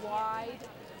ways. Be wide.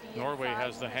 Be Norway inside,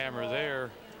 has the hammer there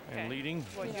and leading.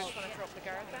 Well, you just want to throw up the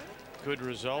guard then? Good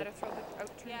result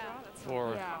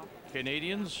for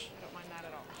Canadians. I don't mind that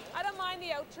at all. I don't mind the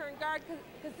outturn guard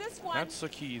because this one. That's the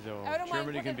key, though. I don't mind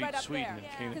Germany can putting it beat right Sweden. up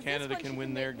there. And Canada can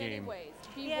win their game.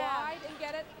 Be wide and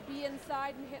get it. Be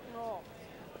inside and hit and roll.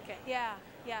 Okay. Yeah.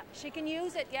 Yeah. She can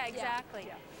use it. Yeah. Exactly.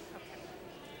 Yeah.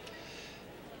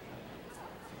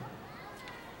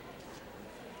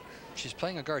 She's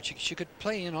playing a guard. She could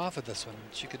play in off of this one.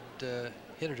 She could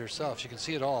hit it herself. She can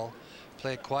see it all.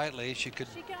 Play it quietly. She could.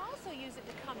 She can also use it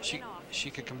to come in off.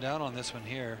 She could come down on this one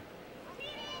here.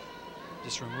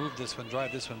 Just remove this one,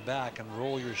 drive this one back, and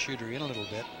roll your shooter in a little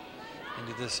bit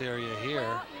into this area here.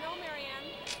 Well, you know,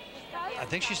 Marianne, I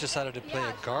think she's decided to play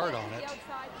a guard on it. Like,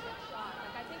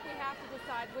 I think we have to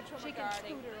decide which one we're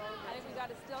guarding. I think we got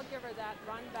to still give her that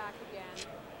run back again.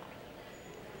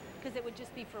 Because it would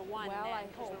just be for one. Well, then, I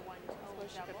hope. One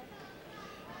double.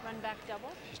 Run back double.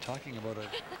 She's talking about a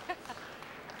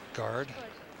guard.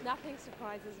 Nothing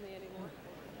surprises me anymore.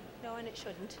 No, and it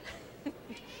shouldn't.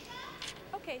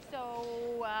 Okay,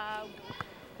 so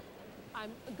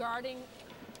I'm guarding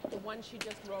the one she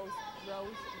just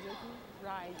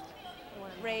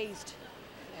raised.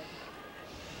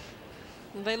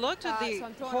 They looked at the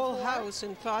whole house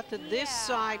and thought that this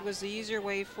side was the easier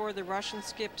way for the Russian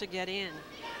skip to get in.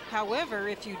 However,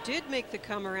 if you did make the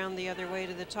come around the other way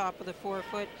to the top of the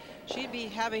forefoot, she'd be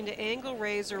having to angle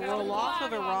raise or roll off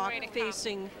of a rock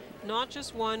facing not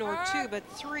just one or two, but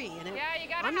three. And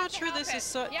I'm not sure this is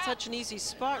such an easy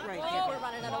spot right here. We're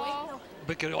running out of weight.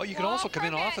 But you can also come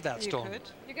in off of that stone.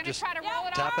 You're going to try to roll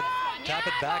it tap off. Tap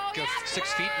it back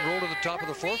 6 feet and roll to the top of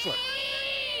the forefoot.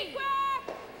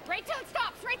 Right till it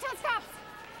stops. Right till it stops.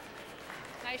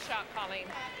 Nice shot, Colleen.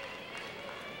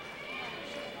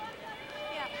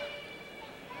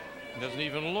 Doesn't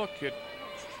even look at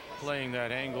playing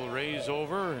that angle raise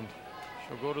over, and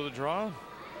she'll go to the draw.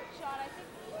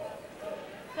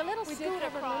 The little We scoot did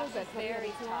have across a little bit is very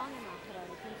long tough. enough that I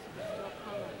think she could still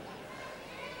come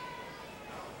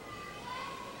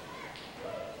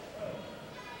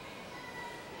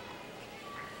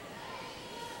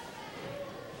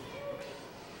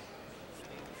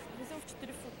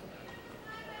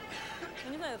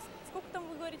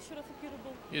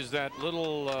Is that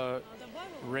little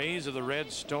raise of the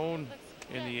red stone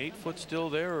in the 8-foot still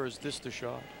there, or is this the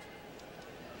shot?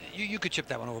 You could chip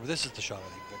that one over, but this is the shot, I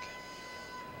think,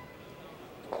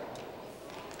 Vic.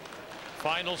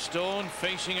 Final stone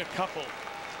facing a couple.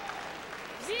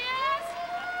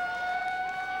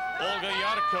 Olga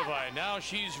Jarkova, now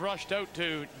she's rushed out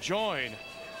to join.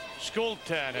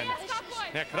 Skultan and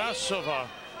Nekrasova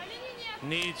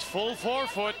needs full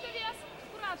 4-foot.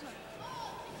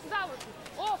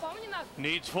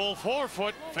 Needs full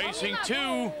 4-foot, facing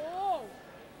 2.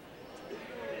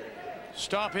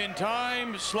 Stop in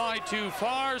time, slide too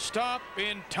far, stop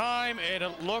in time, and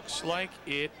it looks like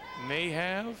it may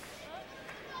have.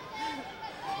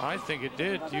 I think it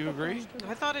did. Do you agree?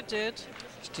 I thought it did.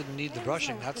 Just didn't need the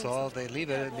brushing, that's all. If they leave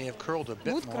it, it may have curled a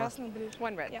bit more.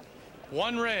 One red. Yeah.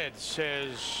 One red,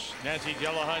 says Nancy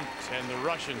Delahunt and the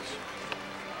Russians.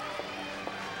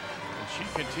 And she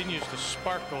continues to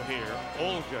sparkle here.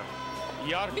 Olga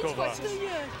Jarkova.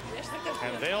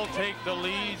 And they'll take the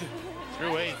lead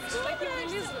through 8.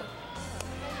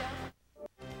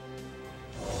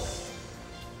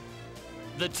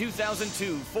 The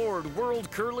 2002 Ford World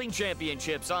Curling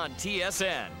Championships on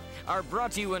TSN are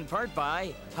brought to you in part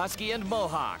by Husky and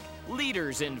Mohawk,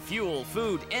 leaders in fuel,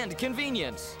 food, and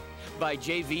convenience. By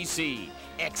JVC,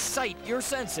 excite your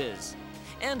senses.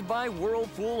 And by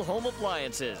Whirlpool Home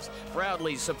Appliances,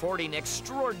 proudly supporting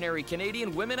extraordinary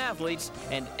Canadian women athletes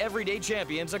and everyday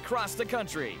champions across the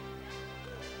country.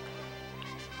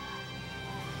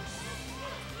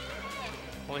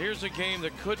 Well, here's a game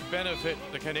that could benefit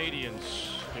the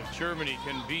Canadians if Germany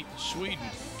can beat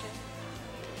Sweden.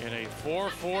 In a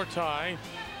 4-4 tie,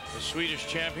 the Swedish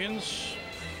champions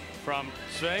from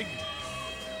Sveg.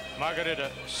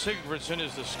 Margareta Sigvardsson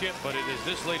is the skip, but it is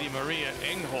this lady, Maria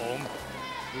Engholm,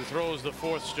 who throws the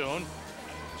 4th stone.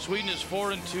 Sweden is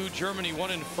 4-2, Germany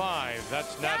 1-5.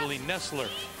 That's Natalie Nessler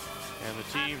and the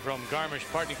team from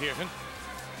Garmisch-Partenkirchen.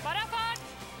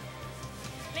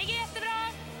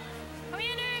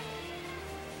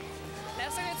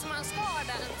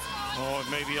 Oh,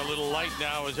 it may be a little light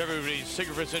now as everybody.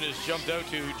 Sigvardsson has jumped out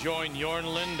to join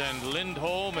Jornlund and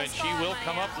Lindholm, and she will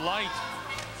come up light.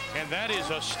 And that is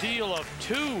a steal of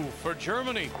 2 for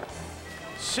Germany.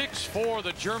 6-4,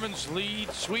 the Germans lead.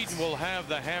 Sweden will have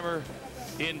the hammer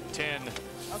in 10.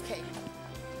 Okay.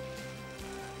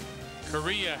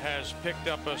 Korea has picked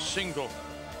up a single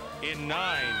in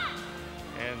 9.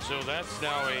 And so that's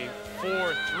now a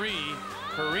 4-3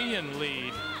 Korean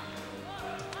lead.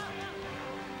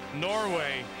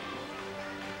 Norway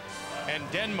and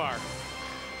Denmark.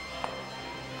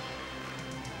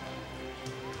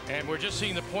 And we're just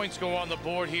seeing the points go on the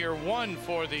board here. 1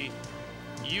 for the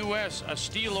U.S., a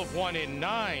steal of 1 in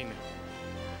 9.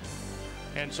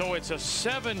 And so it's a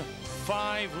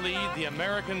 7-5 lead, the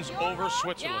Americans over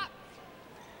Switzerland.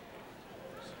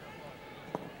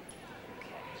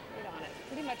 Okay, right on it.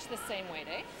 Pretty much the same weight,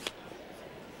 eh?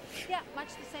 Yeah,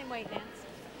 much the same weight, Nance.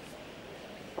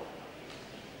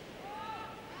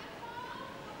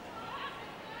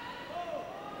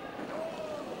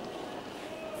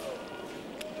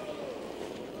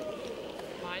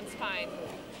 Mine's fine.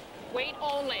 Weight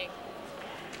only.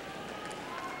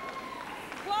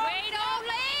 Weight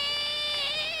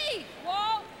only!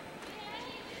 Whoa!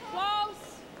 Close!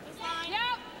 This line.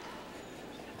 Yep!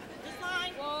 This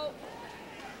line. Whoa!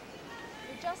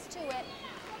 Adjust to it.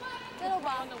 Little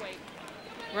bump. On the weight.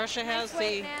 Russia has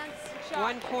the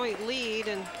 1-point lead,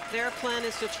 and their plan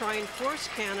is to try and force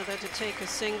Canada to take a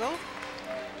single.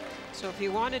 So if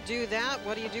you want to do that,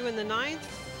 what do you do in the 9th?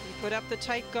 You put up the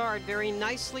tight guard. Very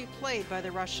nicely played by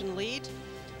the Russian lead.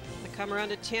 The come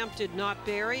around attempt did not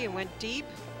bury and went deep.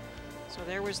 So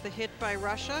there was the hit by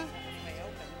Russia.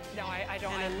 No, I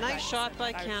don't. And a nice shot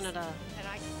by Canada. And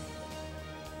I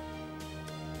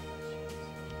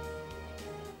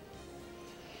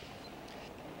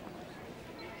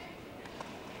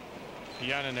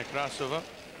Yana Nekrasova.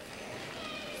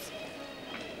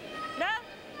 Да?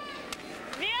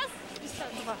 Вес.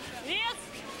 Вес.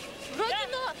 Вроде,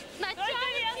 но начало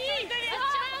идти.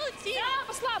 Начало идти. Да,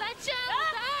 послабо. Начало,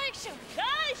 да, еще.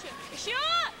 Да, еще. Еще.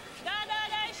 Да,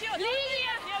 еще.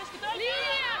 Линия. Девочки, только.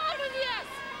 Линия. Вес.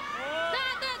 Да.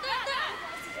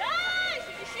 Да,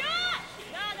 еще.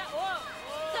 Да. О.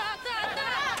 Да.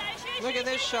 Look at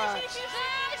this shot.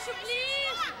 Дальше,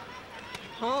 ближе.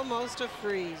 Almost a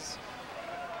freeze.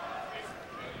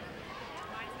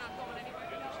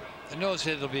 The nose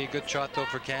hit will be a good shot though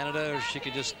for Canada, or she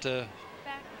could just Back,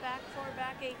 forward,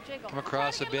 back, 8, jiggle. come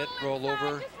across a bit, roll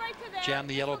over, jam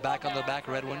the yellow back on the back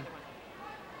red one.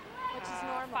 Which is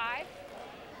normal. 5.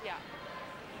 Yeah.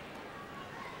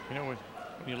 You know, when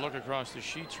you look across the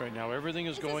sheets right now, everything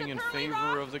is going in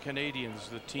favor of the Canadians.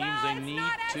 The teams they need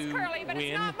to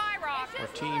win or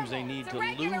teams they need to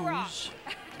lose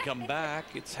to come back.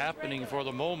 It's happening for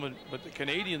the moment, but the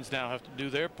Canadians now have to do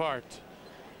their part.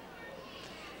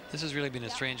 This has really been a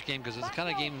strange game because it's the kind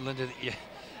of game, Linda, that you,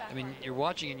 I mean, you're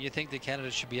watching and you think that Canada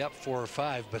should be up 4 or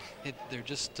 5, but they're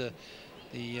just,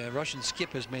 the Russian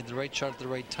skip has made the right shot at the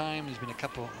right time. There's been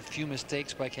a few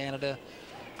mistakes by Canada,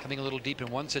 coming a little deep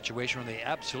in one situation where they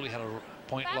absolutely had a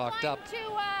point locked up.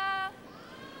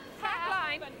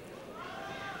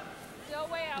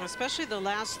 Especially the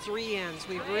last 3 ends,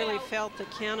 we've really felt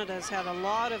that Canada's had a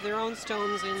lot of their own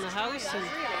stones in the house, and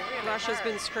Russia's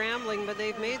been scrambling, but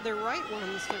they've made the right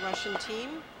ones, the Russian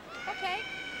team. Okay.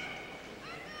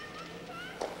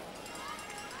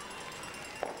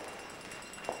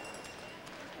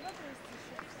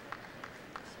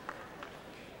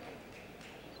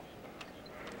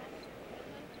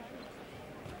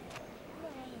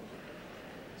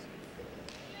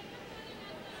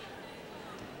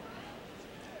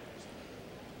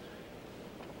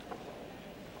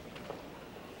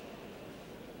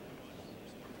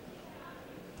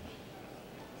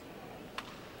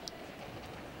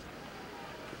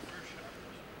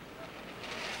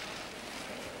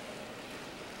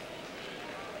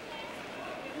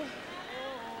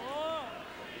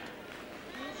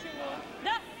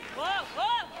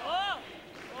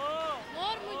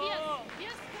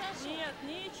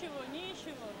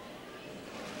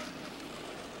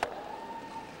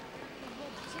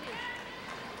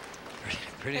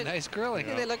 Pretty nice curling.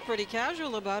 Yeah. They look pretty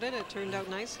casual about it. It turned out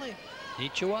nicely.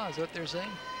 Nichiwa is what they're saying.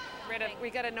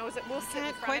 We got to nose it. We'll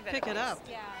can't quite pick it up.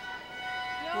 Yeah.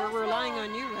 We're relying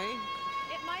on you, Ray.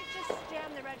 It might just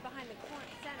jam the red behind the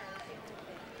center.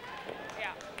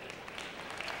 Yeah.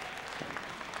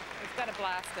 We've got to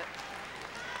blast it.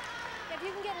 If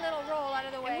you can get a little roll out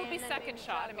of the way. It will be second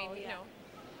shot. I mean, you know.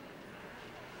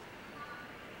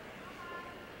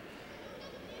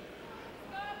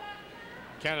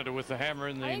 Canada with the hammer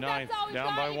in the 9th,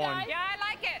 down by 1. Yeah, I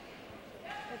like it.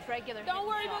 It's regular. Don't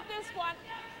worry about this one.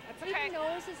 That's okay. Even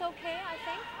nose is okay, I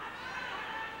think.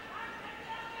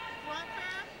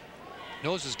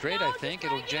 Nose is great, I think.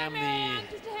 It'll jam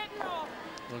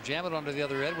it'll jam it onto the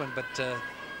other red one, but the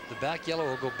back yellow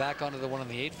will go back onto the one on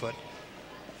the 8-foot.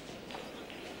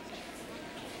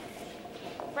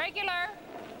 Regular.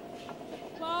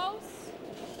 Close.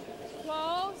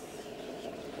 Close.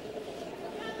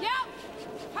 Yep.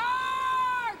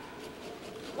 Hard.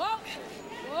 Whoa.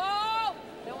 Whoa.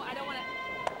 No, I don't want to.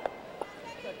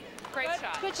 Good. Great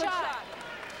shot. Good shot.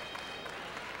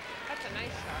 That's a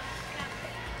nice shot.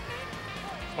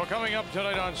 Well, coming up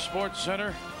tonight on Sports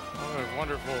Center, what a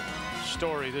wonderful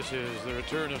story this is. The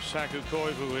return of Saku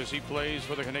Koivu as he plays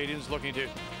for the Canadians, looking to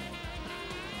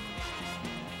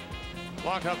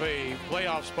lock up a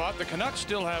playoff spot. The Canucks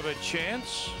still have a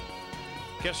chance.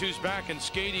 Guess who's back and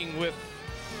skating with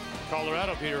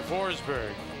Colorado? Peter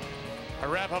Forsberg. A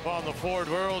wrap-up on the Ford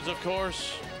Worlds, of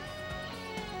course.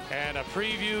 And a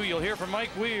preview you'll hear from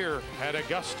Mike Weir at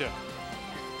Augusta.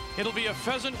 It'll be a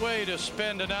pheasant way to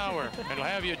spend an hour. It'll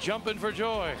have you jumping for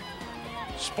joy.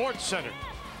 Sports Center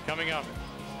coming up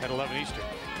at 11 Eastern.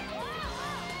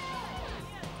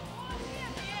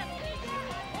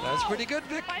 That's pretty good,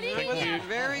 Vic.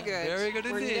 Very good. Very good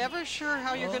indeed. We're never sure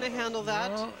how you're going to handle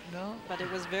that. No. But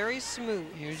it was very smooth.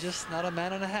 You're just not a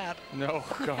man in a hat. No,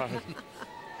 God.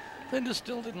 Linda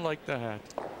still didn't like the hat.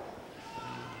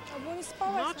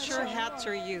 I'm not sure hats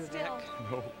are you, Vic.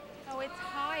 No. Oh, it's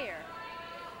higher.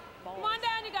 Come on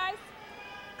down, you guys.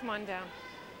 Come on down.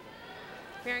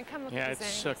 Marion, come look at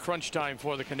this. Yeah, it's crunch time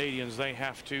for the Canadians. They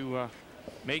have to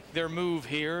make their move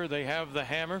here. They have the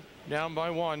hammer down by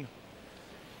 1.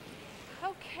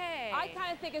 Okay. I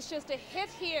kind of think it's just a hit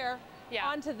here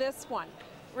onto this one.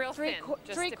 Real thin.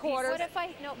 Three-quarters.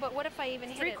 What if I even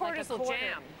hit it? Three-quarters will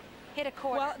jam. Hit a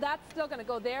quarter. Well, that's still going to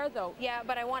go there, though. Yeah,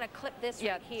 but I want to clip this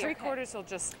right here. Three-quarters will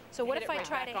just. So what if I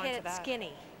try to hit it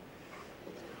skinny?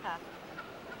 Half.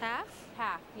 Half?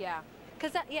 Half, yeah.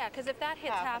 Because if that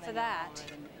hits half of that.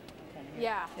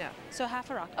 Yeah. Yeah. So half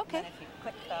a rock. Okay.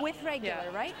 With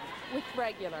regular, right? With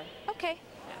regular. Okay.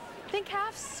 Think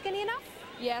half's skinny enough?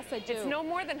 Yes, I do. It's no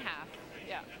more than half.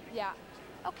 Yeah. Yeah.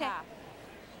 Okay. Half.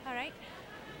 All right.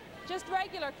 Just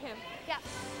regular, Kim. Yeah.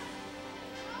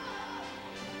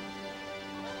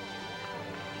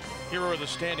 Here are the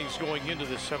standings going into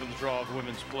the 7th draw of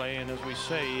women's play, and as we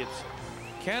say, it's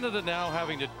Canada now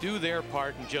having to do their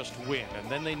part and just win, and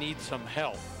then they need some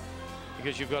help.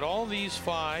 Because you've got all these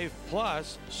 5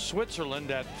 plus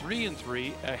Switzerland at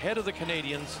 3-3 ahead of the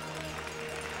Canadians.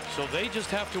 So they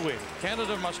just have to win.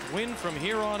 Canada must win from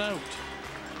here on out.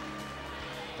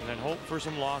 And then hope for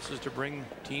some losses to bring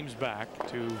teams back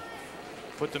to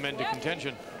put them into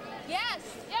contention. Yes.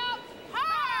 Yep.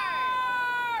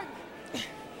 Hard.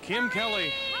 Kim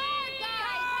Kelly. Hard, guys.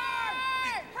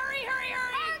 Hard. Hurry, hurry,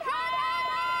 hurry.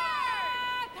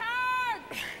 Hard. Hard.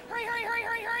 Hurry, hurry, hurry,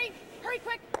 hurry, hurry. Hurry,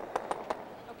 quick.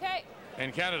 Okay.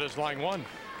 And Canada's line 1.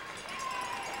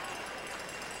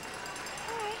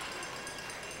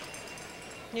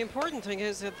 The important thing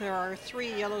is that there are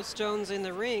 3 yellow stones in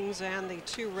the rings and the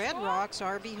 2 red rocks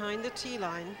are behind the tee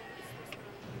line.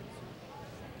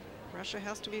 Russia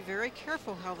has to be very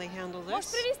careful how they handle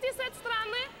Можешь this. привести с этой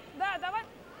стороны? Да, давай.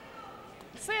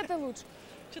 С этой лучше.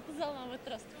 Что ты взяла в этот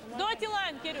раз? До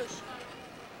тилайн, Кирюш.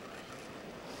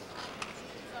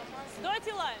 До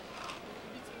тилайн.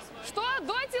 Что?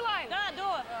 До тилайн? Да,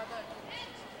 до.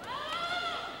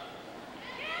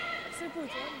 Слепую,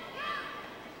 ладно?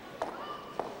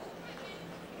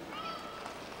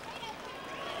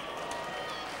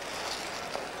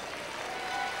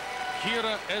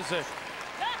 Kira Ezek,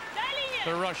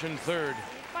 the Russian third.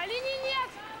 По линии нет.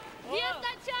 Нет,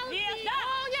 начало. Нет, да.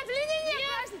 О, нет, линии нет.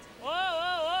 Подождите.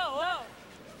 О.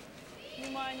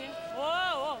 Внимание.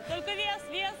 О. Только вес,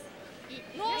 вес.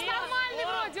 Ну, он нормальный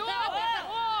вроде. О.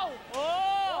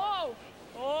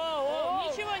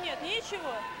 Ничего нет,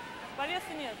 ничего. По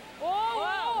весу нет.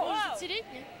 Может, тереть,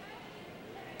 нет?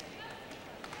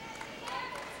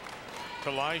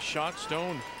 Kalai shot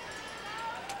stone.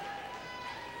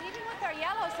 Even with our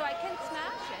yellow, so I can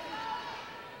smash it.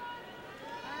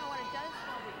 I don't know what it does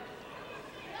for me.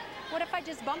 What if I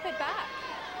just bump it back?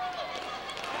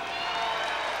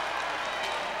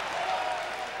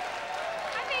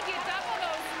 I think you double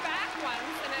those back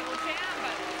ones and it'll jam,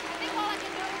 but I think all I can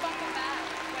do is bump it back.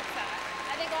 what's that?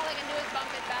 I think all I can do is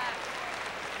bump it back.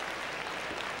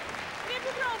 Need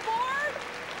to throw board?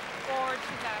 Board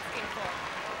she's asking for.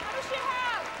 How does she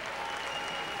have?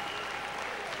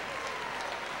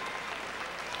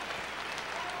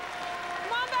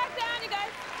 Come on back down, you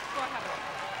guys. Go ahead.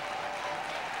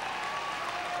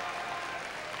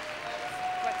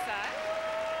 What's that?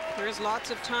 There is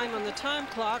lots of time on the time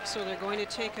clock, so they're going to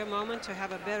take a moment to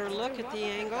have a better look at the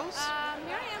angles.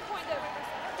 Marianne pointed to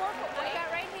 4-foot weight.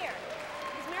 Got right here.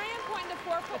 Is Marianne pointing to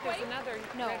 4-foot But there's weight? another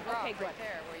No, red rock okay, good. right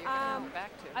there where you can move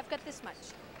back to. I've got this much.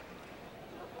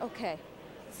 Okay.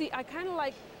 See, I kind of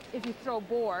like if you throw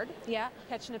board, Yeah.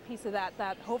 catching a piece of that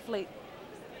hopefully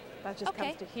that just Okay.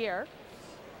 comes to here.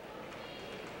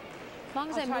 As long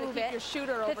as I'll I try to move keep it. your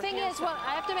shooter The over thing here, is, so- well,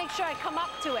 I have to make sure I come up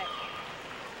to it.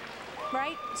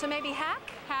 Right? So maybe hack?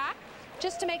 Hack.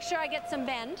 Just to make sure I get some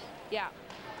bend. Yeah.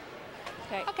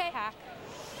 Okay. Okay. Hack.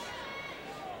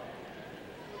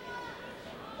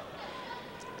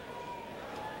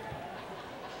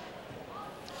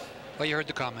 Well, you heard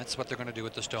the comments, what they're going to do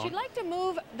with the stone. She'd like to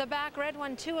move the back red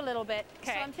one too a little bit.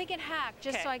 So Okay. I'm thinking hack,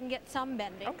 just Okay. so I can get some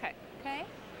bending. Okay. Okay?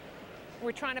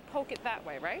 We're trying to poke it that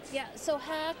way, right? Yeah, so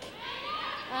hack.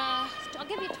 I'll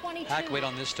give you 22. Hack weight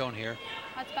on this stone here.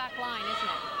 That's back line, isn't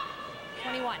it?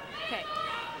 21. Okay.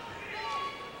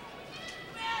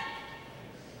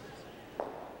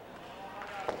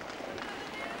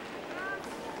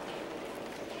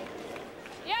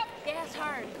 Yep. Yes,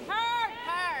 hard. Hard.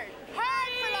 Hard.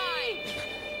 Hard for line.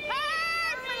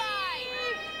 Hard for line.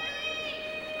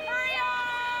 Hurry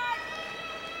up.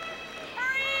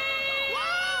 Hurry.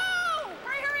 Whoa!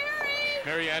 Hurry, hurry, hurry.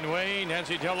 Marianne Way,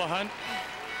 Nancy Delahunt.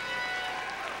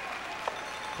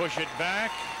 Push it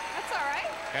back. That's all right.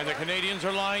 And the Canadians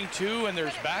are lying 2, and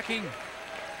there's backing.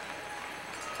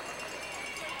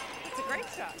 It's a great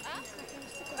shot.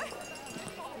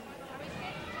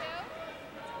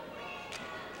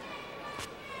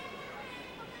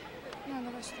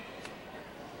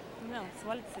 No,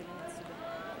 свалится или нет сюда?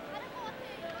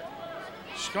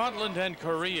 Scotland and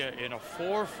Korea in a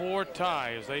 4-4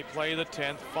 tie as they play the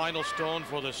 10th. Final stone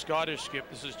for the Scottish skip.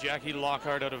 This is Jackie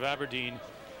Lockhart out of Aberdeen.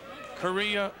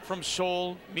 Korea from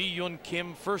Seoul, Mi Yun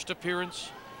Kim, first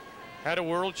appearance at a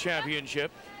world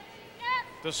championship.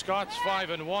 The Scots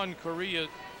 5-1, Korea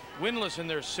winless in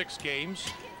their 6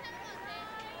 games.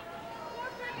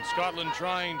 And Scotland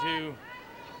trying to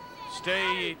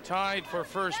stay tied for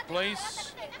first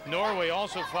place. Norway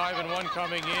also 5-1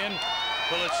 coming in.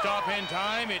 Will it stop in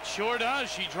time? It sure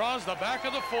does. She draws the back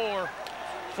of the 4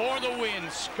 for the win.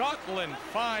 Scotland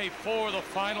 5-4 the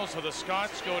final, so the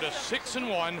Scots go to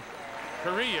 6-1.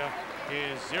 Korea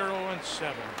is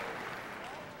 0-7.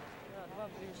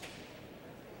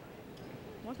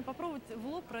 Можно попробовать в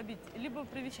лоб пробить, либо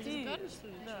привести... Через гарду, что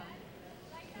ли? Да.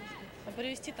 А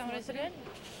привести там разве реально?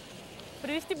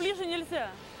 Привести ближе нельзя.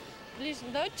 Ближе.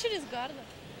 Давайте через гарду.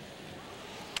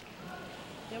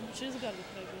 Я бы через гарду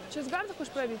пробила. Через гарду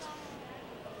хочешь пробить?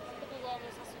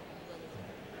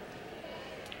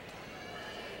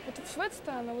 Вот в эту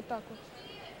сторону, вот так вот.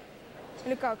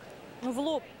 Или как? Ну, в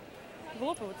лоб. В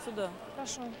лоб и вот сюда.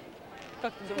 Хорошо.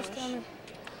 Как ты думаешь? Стороны.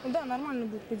 Ну да, нормально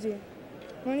будет, по идее.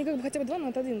 Но они как бы хотя бы два, но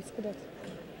отодвинутся куда-то.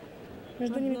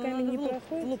 Между ними камень не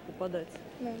проходит. В лоб попадать.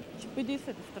 Да. По идее, с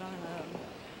этой стороны, наверное.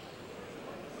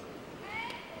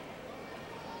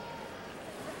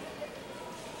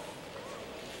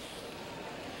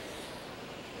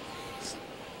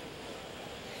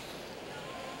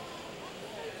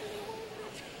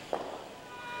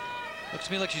 Looks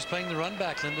to me like she's playing the run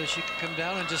back, Linda. She could come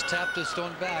down and just tap the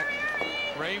stone back.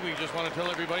 Ray, we just want to tell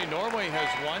everybody Norway has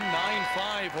won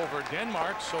 9-5 over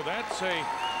Denmark, so that's a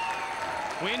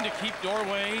win to keep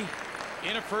Norway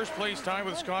in a first place tie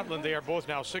with Scotland. They are both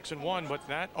now 6-1, but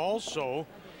that also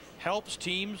helps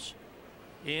teams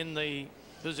in the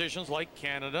positions like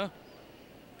Canada.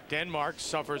 Denmark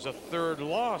suffers a third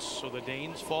loss, so the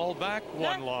Danes fall back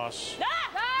one loss.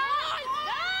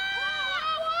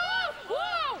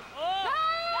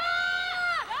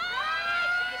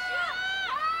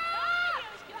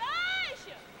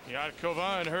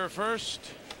 Jarkova and her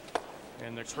first,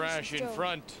 and the crash in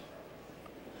front.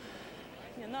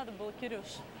 Не надо было,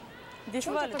 Кирюш. Здесь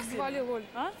Почему ты так завалил, Оль?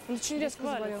 А? Он очень резко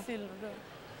завалил. Сильно, да.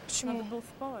 Почему? Надо было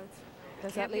вставать.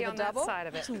 Does that leave a double? Side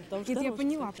of it. Нет, я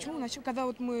поняла. Почему? Значит, когда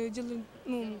вот мы делали,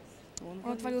 ну,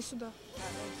 он отвалил сюда.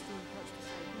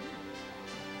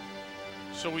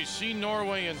 So we see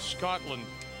Norway and Scotland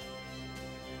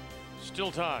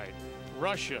still tied.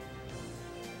 Russia,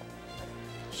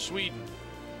 Sweden,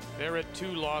 they're at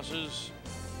 2 losses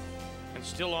and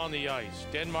still on the ice.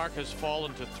 Denmark has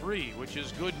fallen to 3, which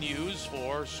is good news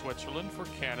for Switzerland, for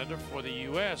Canada, for the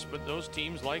U.S. But those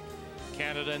teams like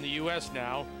Canada and the U.S.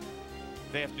 now,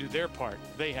 they have to do their part.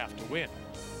 They have to win.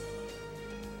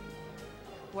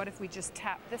 What if we just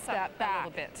tap this up a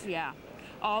little bit? Yeah.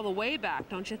 All the way back,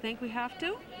 don't you think we have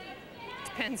to?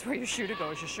 Depends where your shooter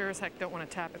goes. You sure as heck don't want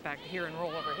to tap it back here and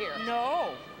roll over here.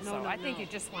 No. So I think you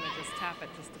just want to just tap it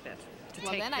just a bit to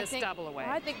take this double away.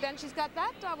 I think then she's got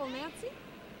that double, Nancy.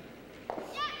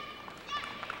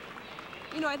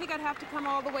 You know, I think I'd have to come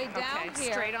all the way down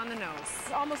here. Straight on the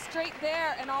nose. Almost straight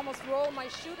there and almost roll my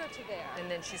shooter to there. And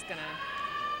then she's going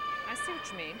to, I see what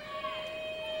you mean.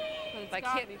 Like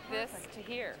hit this to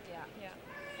here. Yeah.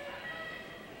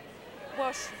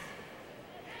 Well,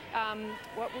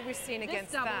 what were we seeing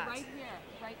against double that? Right here,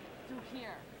 right through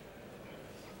here.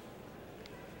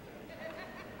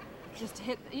 Just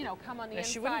hit, you know, come on the inside.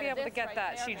 She wouldn't be able to get right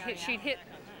that.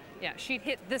 There, She'd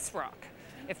hit this rock.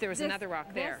 If there was another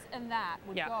rock there. This and that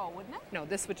would go, wouldn't it? No,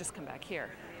 this would just come back here.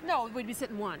 No, we'd be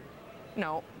sitting one.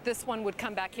 No, this one would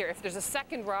come back here. If there's a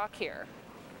second rock here,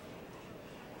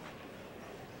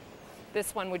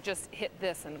 this one would just hit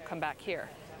this and come back here.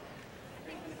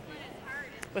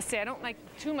 But see, I don't like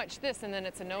too much this, and then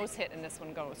it's a nose hit, and this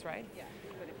one goes, right? Yeah.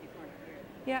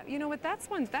 Yeah, you know what? That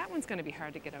one's going to be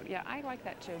hard to get out. Yeah, I like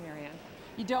that too, Marianne.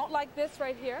 You don't like this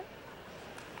right here?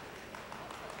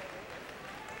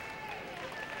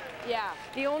 Yeah.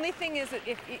 The only thing is that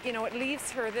if you know, it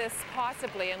leaves her this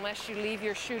possibly, unless you leave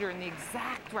your shooter in the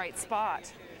exact right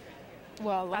spot.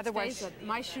 Well, otherwise,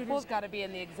 my shooter's got to be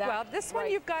in the exact. Well, this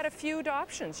one you've got a few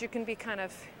options. You can be kind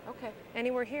of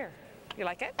anywhere here. You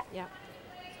like it? Yeah.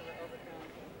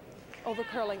 Over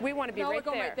curling. We want to be right there. We're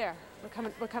going right there.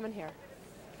 We're coming here.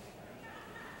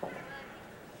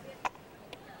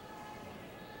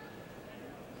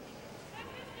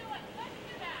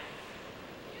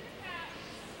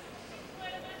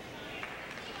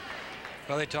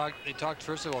 Well, they talked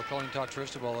first of all, Colleen talked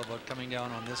first of all about coming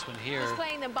down on this one here. Just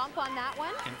playing the bump on that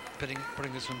one. And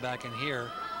putting this one back in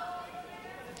here.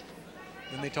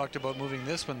 Then they talked about moving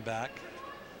this one back.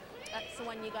 That's the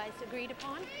one you guys agreed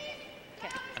upon? Okay.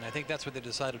 And I think that's what they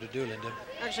decided to do, Linda.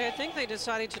 Actually, I think they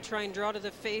decided to try and draw to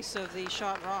the face of the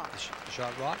shot rock. The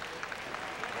shot rock?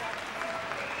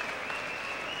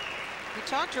 We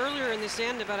talked earlier in this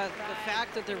end about the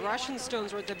fact that the Russian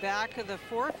stones were at the back of the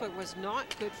forefoot was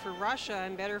not good for Russia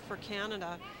and better for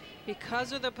Canada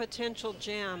because of the potential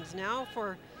jams. Now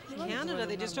for Canada,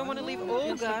 they just don't want to leave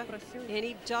Olga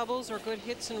any doubles or good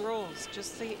hits and rolls.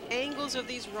 Just the angles of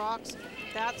these rocks,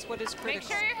 that's what is critical.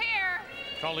 Make sure you're here.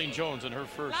 Colleen Jones in her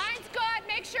first. Line's good.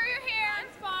 Make sure you're here.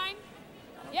 Line's fine.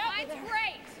 Yep. Line's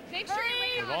great. Make sure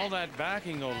you're With all that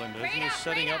backing, though, Linda, isn't this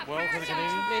setting up well for the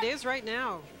Canadians? It is right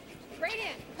now. Right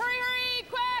in. Hurry, hurry,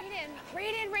 quick.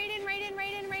 Right in, right in, right in, right in,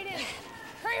 right in,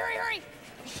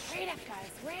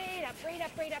 Right up, right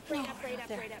up, right up, right up, right up,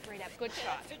 right up, right up. Good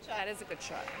shot. That is a good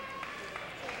shot.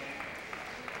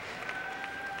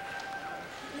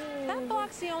 That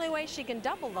block's the only way she can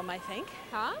double them, I think.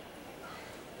 Huh?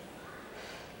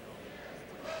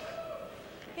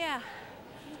 Yeah.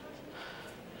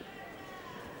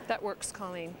 That works,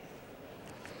 Colleen.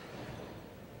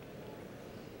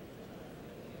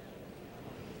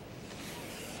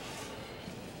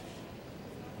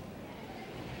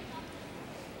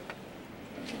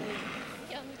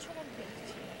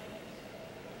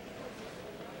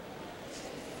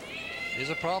 There's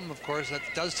a problem, of course. That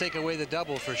does take away the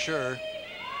double for sure.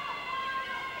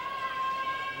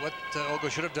 What Olga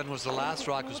should have done was the last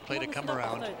rock was played a come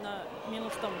around and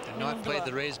not played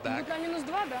the raise back.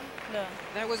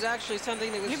 That was actually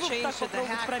something that was changed to the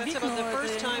hack. That's about the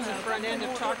first time the front end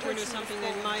of talked her into something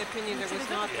that, in my opinion, that was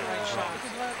not the right shot.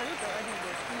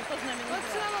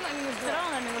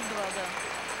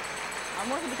 А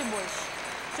может быть и больше.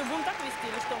 Что, будем так вести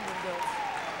или что будем делать?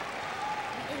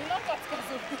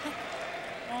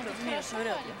 Он смеешь,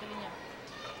 вряд ли.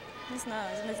 Не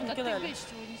знаю, заметим, не кидали.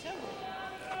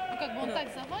 Ну как бы он так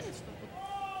завалит, что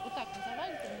вот так он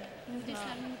завалит, здесь,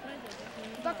 наверное, не пройдет.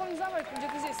 Так он завалит,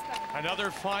 где-то здесь ставит. Another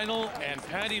final, and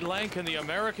Patty Lank and the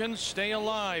Americans stay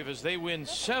alive as they win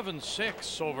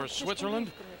 7-6 over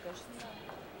Switzerland.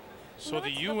 So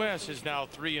the U.S. is now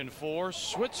 3-4.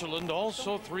 Switzerland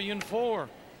also 3-4.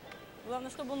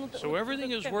 So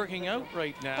everything is working out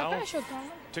right now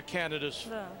to Canada's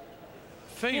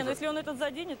favor.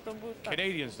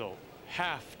 Canadians, though,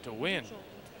 have to win.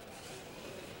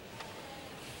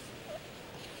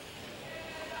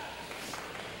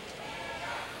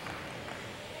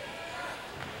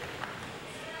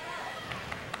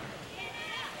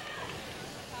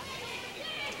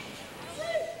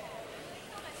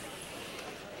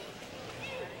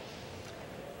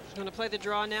 Going to play the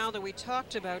draw now that we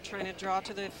talked about, trying to draw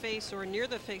to the face or near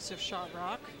the face of shot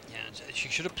rock. Yeah, she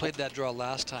should have played that draw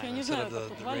last time instead of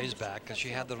the raise back, because she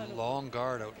had the long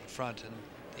guard out in front, and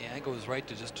the angle was right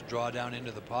to just draw down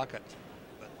into the pocket.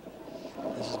 But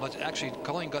this is much. Actually,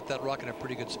 Colleen got that rock in a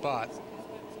pretty good spot.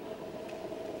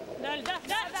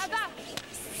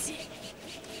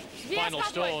 Final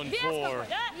stone for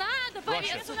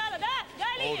Russia.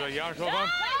 Olga Jarkova.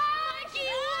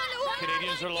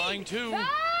 Canadians are lying too.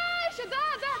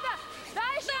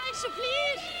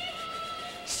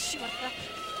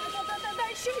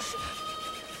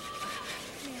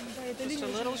 Just a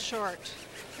little short.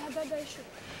 I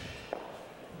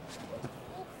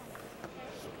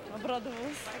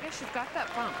guess you've got that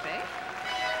bump, eh?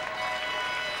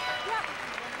 Yeah.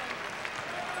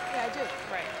 Yeah, I do.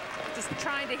 Right. Just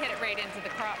trying to hit it right into the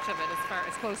crotch of it,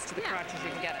 as close to the crotch as you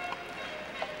can get it.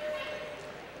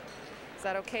 Is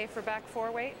that okay for back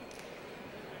four weight?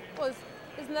 Well,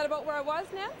 isn't that about where I was,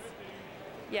 Nance?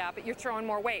 Yeah, but you're throwing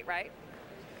more weight, right?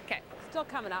 Okay. Still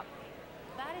coming up.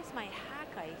 That is my hack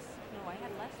ice. No, I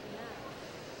had less than that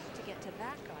to get to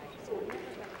that guy. So I'm never going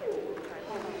to get to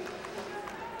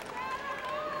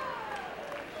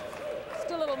the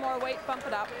Still a little more weight, bump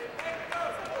it up.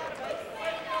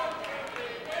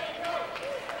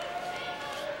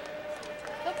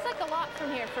 Looks like a lot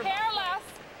from here for Careless.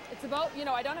 It's about, you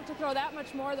know, I don't have to throw that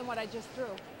much more than what I just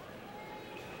threw.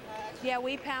 Yeah,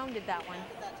 we pounded that one.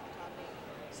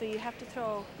 So you have to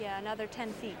throw, yeah, another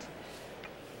 10 feet.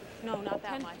 No, not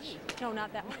that much. No,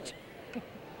 not that much.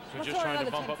 So just trying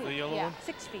to bump up the yellow one?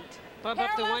 6 feet. Bump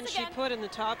up the one she put in the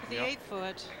top of the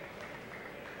 8-foot.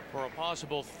 For a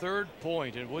possible third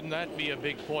point, and wouldn't that be a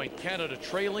big point? Canada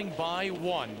trailing by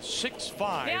 1,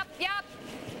 6-5. Yep.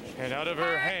 And out of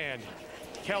her hand,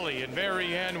 Kelly and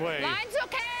Mary Ann Way. Line's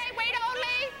okay. Wait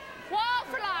only. Wall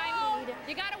for line.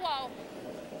 You got a wall.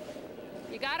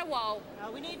 You got a wall.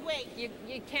 We need weight. You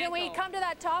can't. Can we come to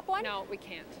that top one? No, we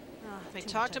can't. Oh, they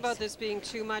talked about this being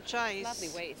too much ice. Lovely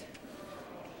weight.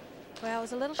 Well, I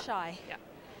was a little shy. Yeah.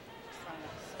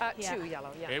 2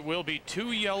 yellow, yeah. It will be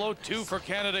 2 yellow, 2 for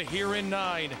Canada here in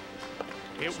 9.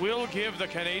 It will give the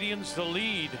Canadians the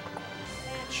lead.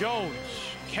 Jones,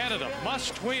 Canada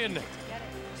must win.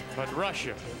 But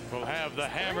Russia will have the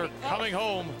hammer coming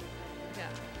home. Yeah.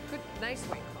 Good, nice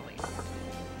wing, Colleen.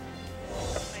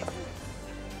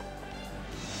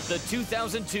 The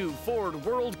 2002 Ford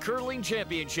World Curling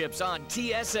Championships on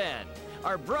TSN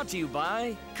are brought to you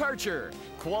by Karcher,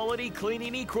 quality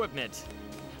cleaning equipment,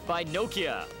 by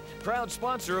Nokia, proud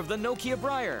sponsor of the Nokia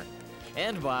Briar,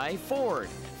 and by Ford.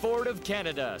 Ford of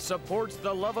Canada supports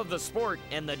the love of the sport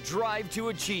and the drive to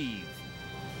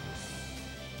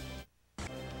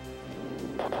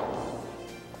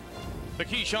The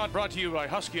key shot brought to you by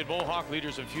Husky and Mohawk,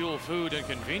 leaders in fuel, food, and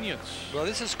convenience. Well,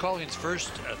 this is Colleen's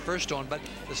first stone, but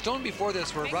the stone before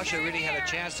this where Russia really had a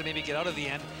chance to maybe get out of the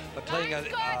end, but playing an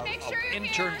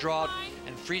in-turn draw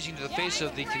and freezing to the face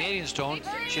of the Canadian stone,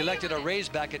 she elected a raise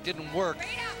back. It didn't work.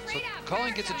 So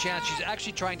Colleen gets a chance. She's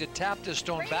actually trying to tap this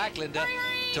stone back, Linda,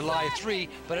 to lie 3,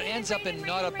 but it ends up in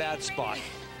not a bad spot.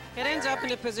 It ends up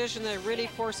in a position that really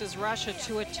forces Russia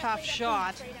to a tough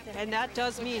shot, and that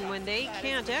does mean when they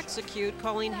can't execute,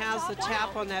 Colleen has the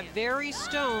tap on that very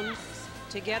stone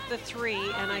to get the 3,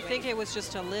 and I think it was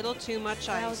just a little too much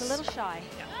ice. I was a little shy.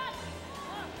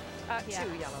 Yeah. 2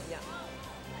 yellow, yeah.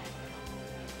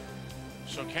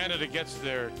 So Canada gets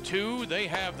their 2. They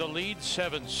have the lead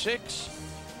 7-6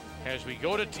 as we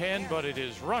go to 10, but it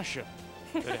is Russia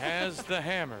that has the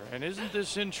hammer. And isn't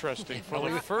this interesting? For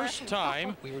the first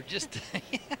time,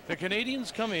 the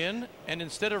Canadians come in, and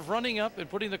instead of running up and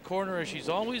putting the corner as she's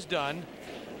always done,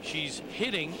 she's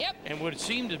hitting and would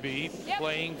seem to be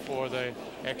playing for the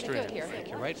extra end.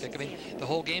 You're right, Vic. I mean, the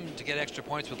whole game to get extra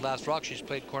points with last rock, she's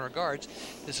played corner guards.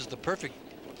 This is the perfect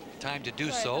time to do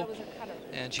so.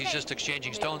 And she's just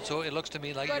exchanging stones, so it looks to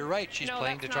me like you're right. She's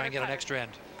playing to try and get an extra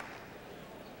end.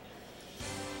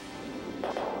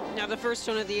 Now the first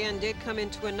stone at the end did come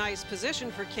into a nice position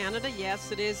for Canada.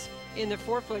 Yes, it is in the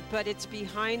 4-foot, but it's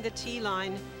behind the tee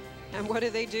line. And what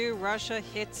do? Russia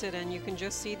hits it, and you can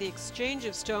just see the exchange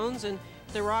of stones and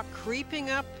the rock creeping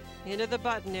up into the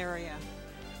button area.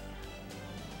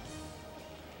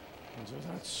 And so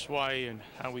that's why and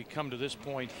how we come to this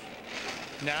point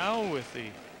now with the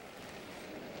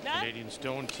Canadian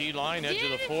stone tee line, edge of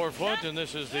the 4-foot, and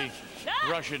this is the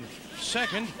Russian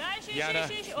second, Yana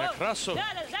Nekrasov.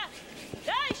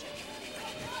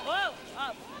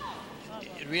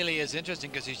 It really is interesting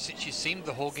because she seemed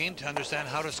the whole game to understand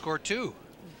how to score 2.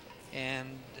 And,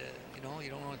 you know,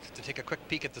 you don't want to take a quick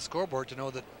peek at the scoreboard to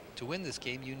know that to win this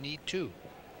game, you need 2.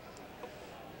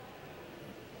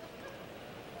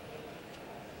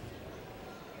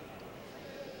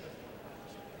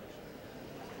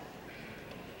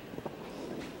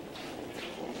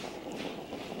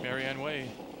 Marianne Way.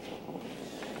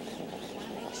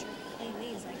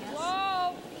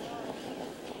 Whoa!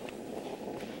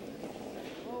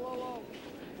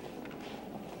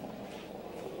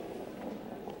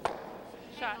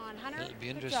 Shot on Hunter. It'll be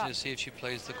interesting to see if she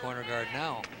plays the corner guard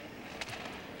now.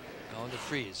 No, the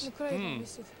freeze.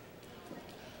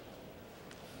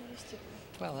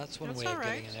 Well, that's one way of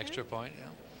getting an extra point. Yeah.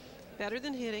 Better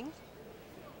than hitting.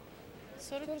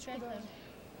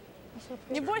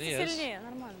 Не бойся Certainly is. сильнее,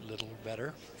 нормально. A little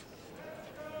better.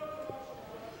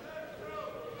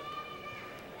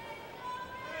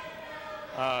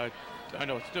 I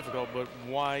know it's difficult, but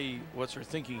why? What's her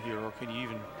thinking here, or can you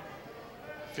even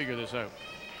figure this out?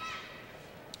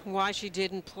 Why she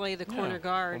didn't play the corner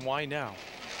guard. And why now?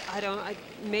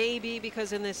 Maybe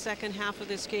because in the second half of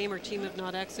this game her team have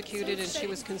not executed and she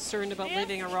was concerned about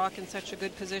leaving a rock in such a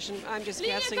good position. I'm just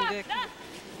guessing, Vic.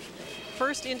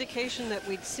 First indication that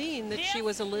we'd seen that she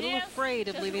was a little afraid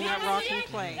of leaving that rock in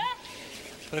play.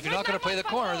 But if you're not going to play the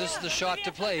corner, this is the shot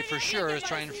to play for sure, is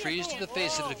try and freeze to the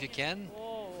face of it if you can.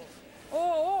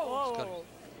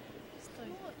 It's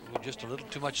got just a little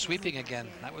too much sweeping again.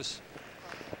 That was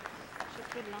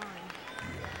a good line.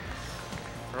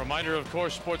 A reminder, of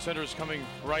course, SportsCenter is coming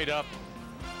right up.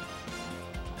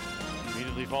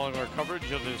 Immediately following our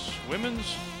coverage of this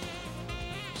women's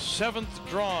 7th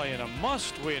draw in a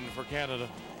must-win for Canada.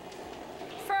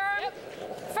 Firm.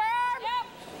 Firm.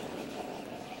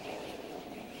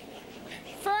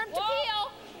 Firm to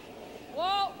peel.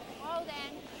 Whoa. Whoa,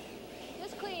 then.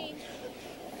 Just clean.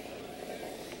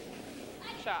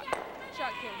 Shot.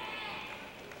 Shot, Kim.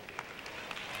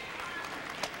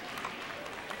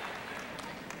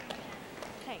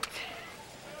 Thanks.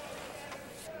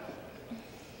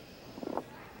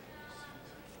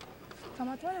 Там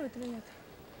отваливает или нет?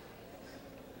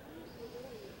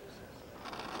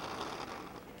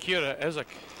 Kira Ezek.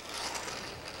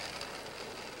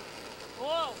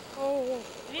 О,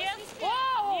 нет,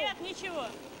 нет, ничего.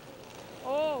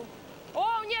 О,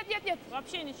 нет, нет, нет.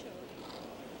 Вообще ничего.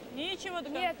 Ничего до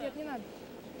конца. Нет, нет, не надо.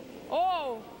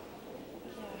 О!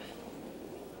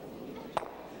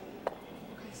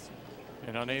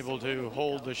 And unable to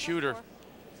hold the shooter.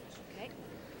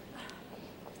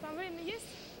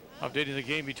 Updating the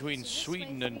game between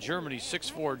Sweden and Germany,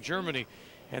 6-4 Germany.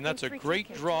 And that's a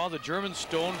great draw. The German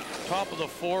stone, top of the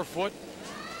 4-foot.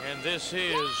 And this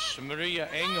is Maria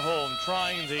Engholm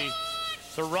trying the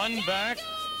run back,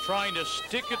 trying to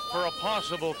stick it for a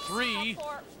possible 3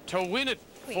 to win it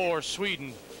for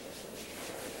Sweden.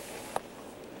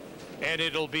 And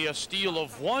it'll be a steal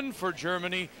of 1 for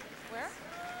Germany.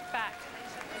 back.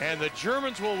 And the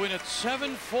Germans will win it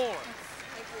 7-4.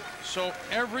 So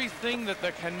everything that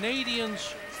the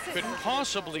Canadians could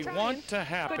possibly want to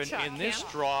happen in this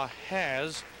draw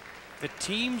has. The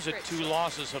teams at 2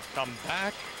 losses have come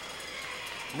back.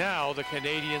 Now the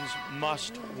Canadians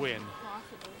must win.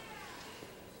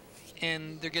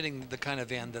 And they're getting the kind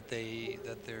of end that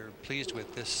they're pleased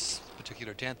with this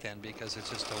particular 10th end, because it's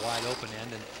just a wide open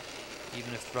end, and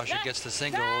even if Russia gets the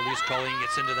single, at least Colleen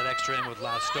gets into that extra end with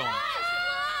last stone.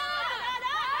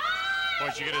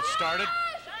 Once you get it started,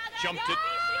 jumped it.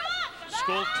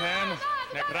 Skultan,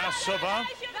 Nekrasova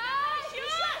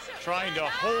trying to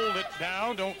hold it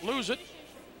down, don't lose it.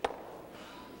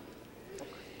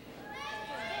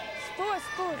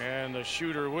 And the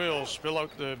shooter will spill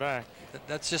out the back.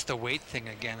 That's just a weight thing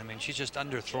again. I mean, she's just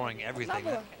underthrowing everything.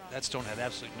 That stone had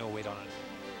absolutely no weight on it.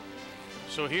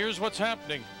 So here's what's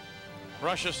happening.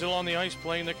 Russia still on the ice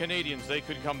playing the Canadians. They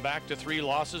could come back to 3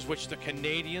 losses, which the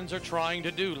Canadians are trying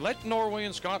to do. Let Norway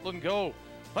and Scotland go.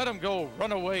 Let them go,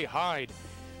 run away, hide.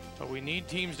 But we need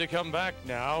teams to come back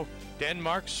now.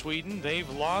 Denmark, Sweden, they've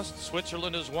lost.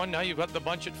 Switzerland has won. Now you've got the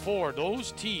bunch at 4.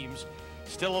 Those teams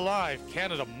still alive.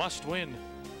 Canada must win.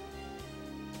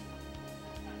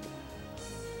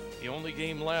 The only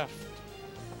game left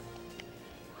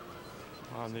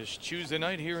on this Tuesday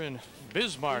night here in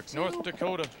Bismarck, North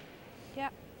Dakota. Yeah.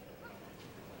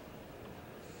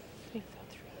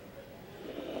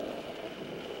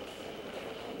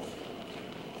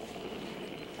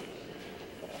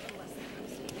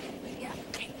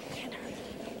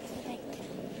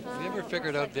 Have you ever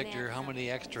figured out, Victor, how many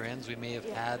extra ends we may have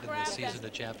had in the season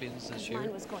of champions this year?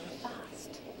 Mine was going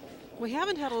fast. We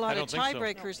haven't had a lot of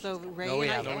tiebreakers, though, Ray. No, we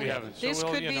haven't. This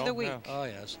could be the week. Yeah. Oh,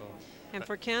 yeah, so. And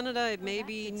for Canada, it may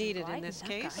be needed in this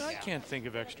case. I can't think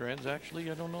of extra ends, actually.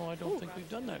 I don't know. I don't think we've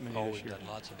done that many this We've year. done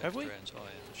lots of Have extra we? ends. Oh,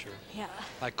 yeah, sure. Yeah.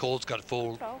 My cold's got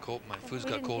cold. My food's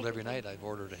got cold every night. I've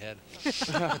ordered ahead.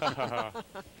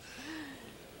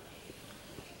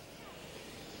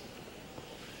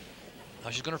 Now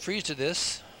she's going to freeze to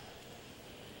this.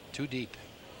 Too deep.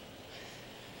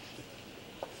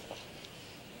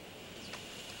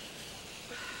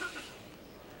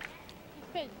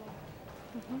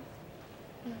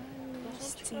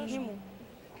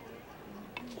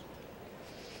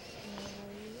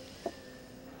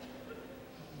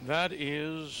 That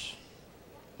is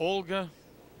Olga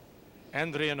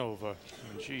Andrianova,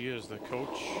 and she is the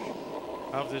coach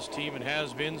of this team and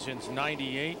has been since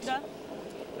 '98.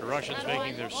 The Russians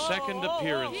making their second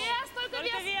appearance.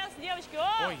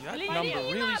 Boy, that number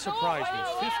really surprised me,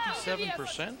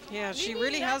 57%. Yeah, she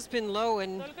really has been low,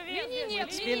 and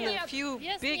it's been the few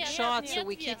big shots that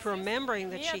we keep remembering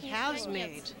that she has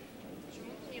made.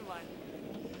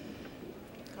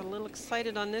 Got a little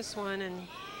excited on this one, and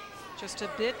just a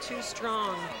bit too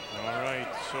strong. All right,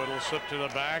 so it'll slip to the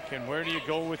back, and where do you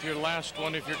go with your last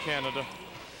one if you're Canada?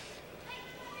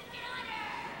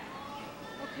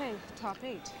 Okay, top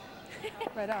 8.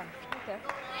 Right on, right there.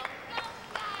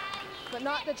 But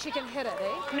not that she can hit it,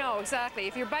 eh? No, exactly.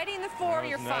 If you're biting the 4,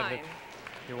 you're fine.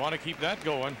 You want to keep that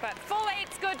going. But full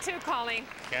 8's good too, Colleen.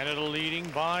 Canada leading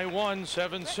by 1,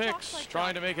 7-6,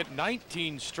 trying to make it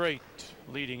 19 straight,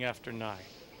 leading after 9.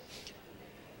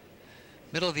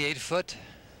 Middle of the 8-foot.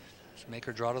 Just make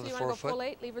her draw to the 4-foot. You want to go full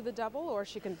 8, leave her the double, or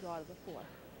she can draw to the 4,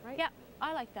 right? Yeah,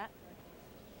 I like that.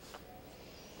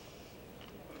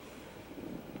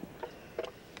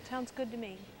 Sounds good to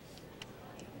me.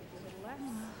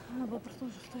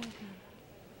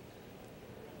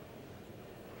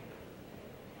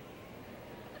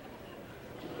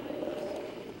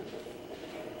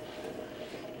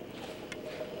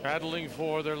 Battling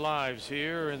for their lives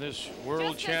here in this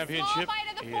World Championship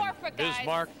in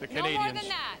Bismarck, the Canadians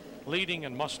leading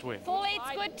and must win. Full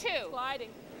 8's good too.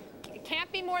 Sliding. It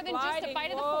can't be more than just a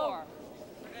bite of the 4.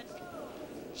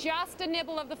 Just a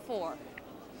nibble of the 4.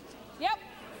 Yep.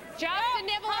 Just a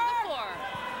nibble of the 4.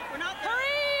 We're not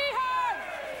hurry hard.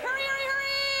 Hurry, hurry,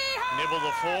 hurry hard. Nibble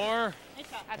the 4.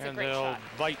 That's a And great they'll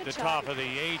shot. bite the top of the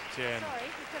 8. And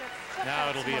now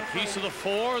it'll be a piece of the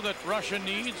 4 that Russia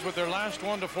needs with their last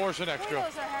one to force an extra.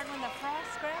 Those are hard when the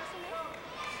frost grabs them.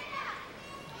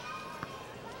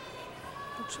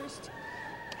 Interesting.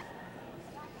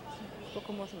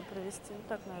 Сколько можно провести?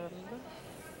 Так, наверное, да?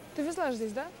 Ты везла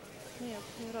здесь, да? Нет,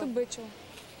 не раз. Ты бычила.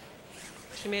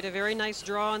 She made a very nice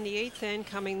draw on the 8th end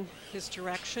coming this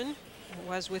direction. It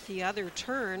was with the other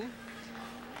turn.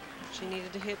 She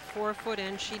needed to hit 4-foot,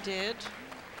 and she did.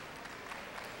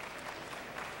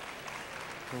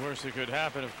 The worst that could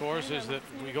happen, of course, is that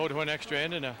we go to an extra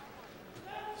end in a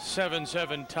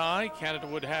 7-7 tie. Canada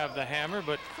would have the hammer,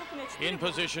 but in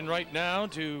position right now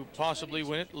to possibly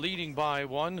win it, leading by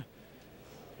 1.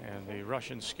 And the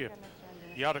Russian skip,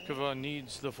 Jarkova,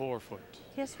 needs the 4-foot.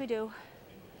 Yes, we do.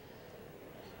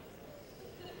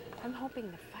 I'm hoping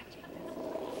the fudging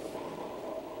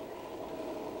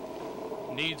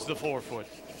doesn't. Needs the 4-foot.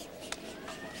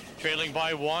 Trailing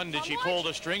by 1. Did she pull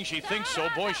the string? She thinks so.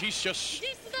 Boy, she's just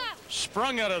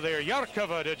sprung out of there.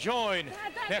 Jarkova to join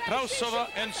Petrausova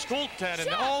and Skultan,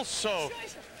 and also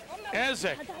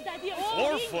Ezek.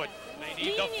 4-foot. They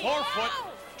need the 4-foot.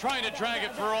 Trying to drag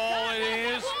it for all it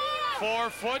is.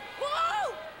 4-foot.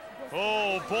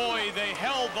 Oh boy, they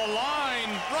held the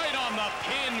line right on the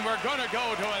pin. We're going to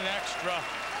go to an extra.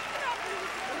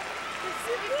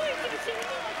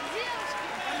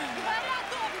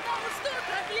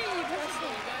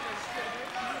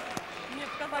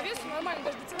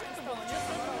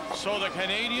 So the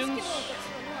Canadians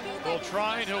will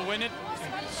try to win it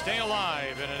and stay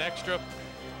alive in an extra.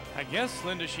 I guess,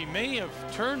 Linda, she may have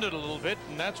turned it a little bit,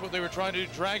 and that's what they were trying to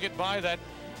do, drag it by that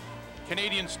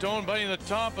Canadian stone buddy in the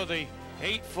top of the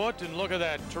 8-foot, and look at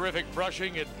that terrific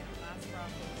brushing it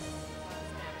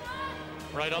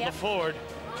right on the forward.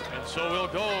 And so we'll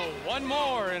go one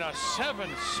more in a 7-7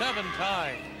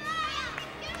 tie.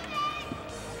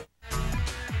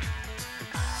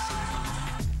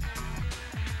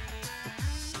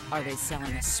 Are they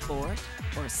selling a sport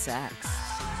or sex?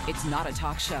 It's not a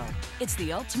talk show. It's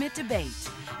the ultimate debate.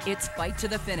 It's fight to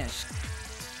the finish.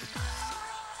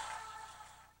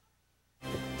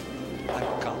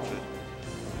 I'm confident.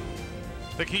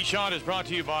 The key shot is brought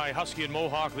to you by Husky and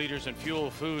Mohawk, leaders in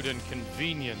fuel, food, and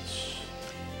convenience.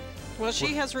 Well,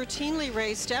 she has routinely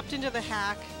raced, stepped into the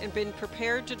hack, and been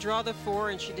prepared to draw the 4,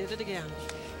 and she did it again.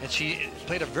 And she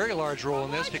played a very large role in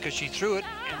this because she threw it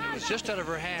and it was just out of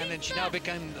her hand, and she now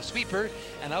became the sweeper,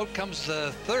 and out comes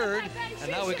the 3rd, and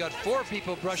now we've got 4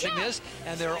 people brushing this,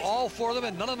 and they're all 4 of them,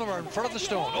 and none of them are in front of the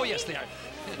stone. Oh yes, they are.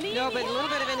 No, but a little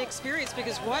bit of inexperience,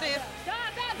 because what if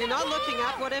you're not looking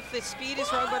up, what if the speed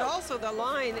is wrong, but also the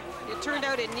line, it turned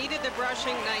out it needed the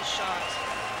brushing. Nice shot.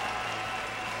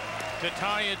 To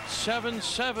tie it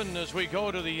 7-7 as we go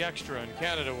to the extra, and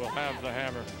Canada will have the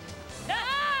hammer.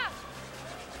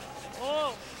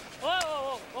 Oh, oh,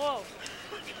 oh, oh.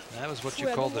 That was what you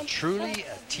called truly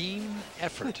a team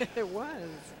effort. It was.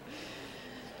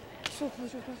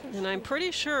 And I'm pretty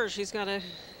sure she's got a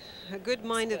good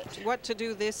mind of what to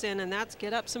do this in, and that's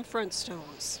get up some front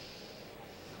stones.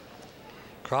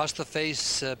 Cross the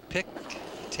face, pick,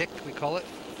 tick, we call it.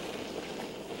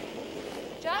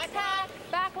 Just hack,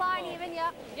 back line even,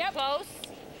 yep. Yep. Close.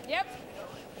 Yep.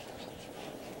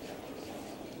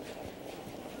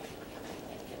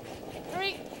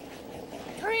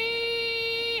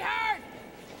 Three, hard,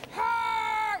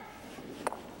 hard.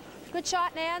 Good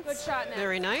shot, Nance. Good shot, Nance.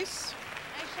 Very nice.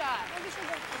 Nice shot.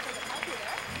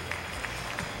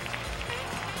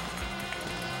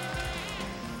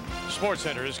 Sports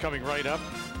Center is coming right up.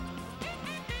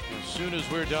 As soon as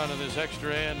we're done on this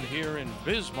extra end here in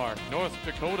Bismarck, North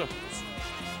Dakota.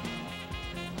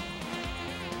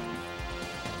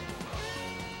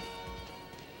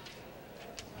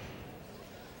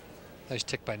 Nice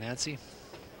tick by Nancy.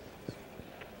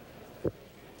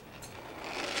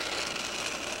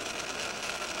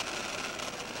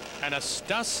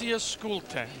 Anastasia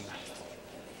Skultan.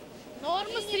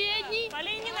 Норма средний. По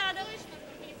линии не надо.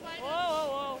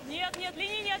 О-о-о. Нет, нет,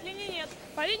 линии нет, линии нет.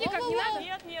 По линии как не надо?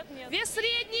 Нет, нет, нет. Вес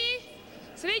средний.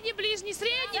 Средний, ближний,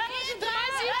 средний.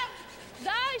 Тормози.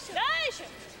 Дальше. Дальше.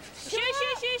 Еще.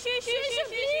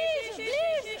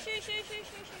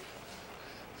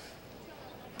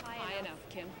 High enough,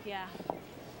 Kim. Yeah.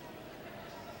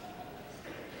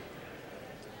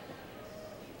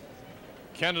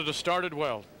 Canada started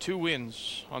well. 2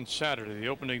 wins on Saturday, the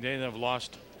opening day. They've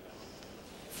lost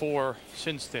 4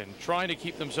 since then, trying to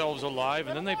keep themselves alive,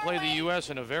 and then they play the U.S.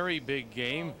 in a very big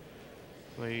game.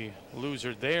 The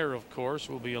loser there, of course,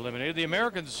 will be eliminated. The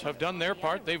Americans have done their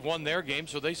part. They've won their game,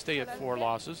 so they stay at 4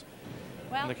 losses.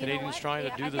 Well, And the Canadians trying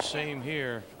to do the same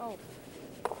here. Oh.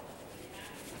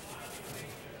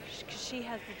 She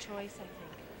has the choice, I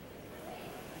think.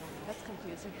 That's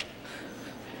confusing.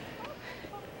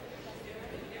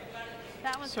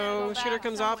 That one's So shooter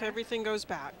comes off, everything goes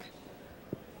back.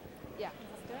 Yeah.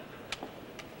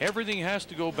 Everything has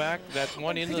to go back. That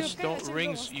one in the stone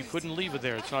rings, you couldn't leave it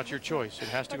there. It's not your choice. It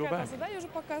has to go back. Was it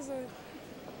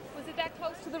that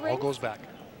close to the ring? All goes back.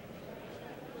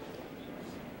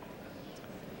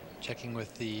 Checking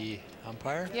with the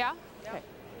umpire. Yeah. Okay.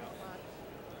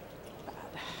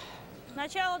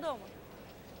 Начало дома.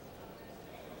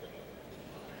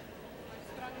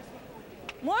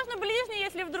 Можно ближний,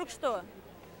 если вдруг что.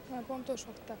 Я, по-моему, тоже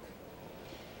вот так.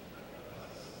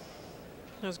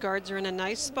 Those guards are in a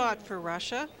nice spot for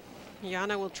Russia.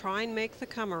 Yana will try and make the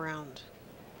come around.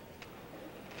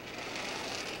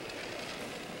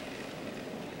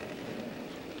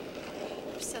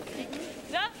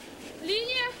 Да,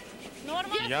 линия.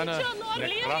 Норма. Yana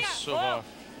Nekrasova.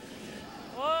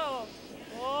 О,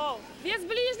 о. Без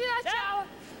ближней начала.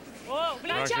 О,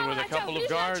 Russia with a couple of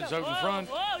guards out in front.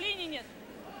 О, линии нет.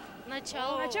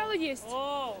 Начало. Начало есть.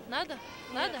 О. Надо?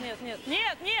 Надо? Нет, нет,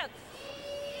 нет, нет.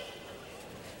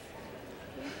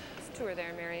 There's two are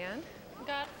there, Marianne.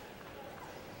 Got.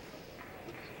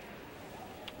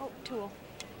 Oh, tool.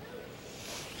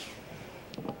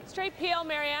 Straight peel,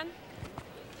 Marianne.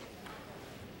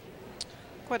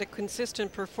 Quite a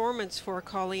consistent performance for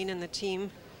Colleen and the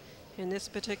team in this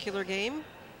particular game.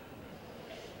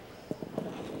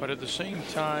 But at the same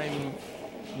time,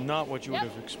 not what you would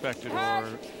have expected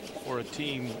for a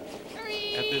team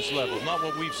at this level. Not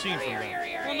what we've seen from them.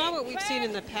 Well, not what we've seen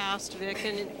in the past, Vic,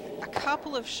 and a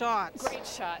couple of shots. Great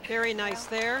shot. Very nice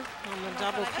there on the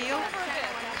double peel.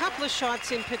 A couple of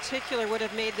shots in particular would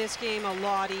have made this game a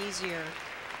lot easier.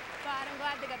 But I'm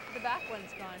glad they got the back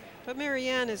one's gone. But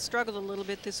Marianne has struggled a little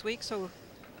bit this week, so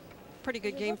pretty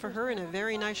good game for her and a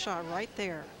very nice shot right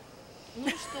there.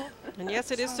 And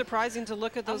yes, it is surprising to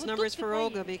look at those numbers for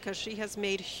Olga because she has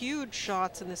made huge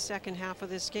shots in the second half of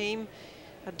this game.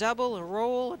 A double, a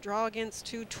roll, a draw against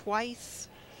two twice.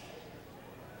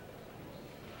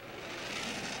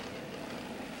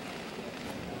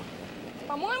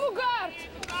 По-моему, гард.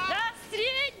 Да,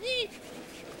 средний.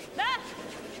 Да.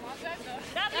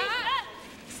 Да, ближний, да.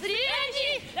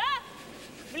 Средний. Да.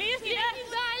 Ближний, да.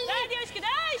 Да, девочки, да,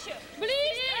 еще.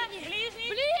 Ближний. Ближний.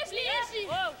 Ближний.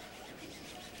 О.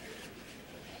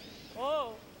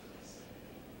 О.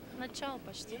 Начало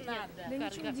почти. Не надо. Да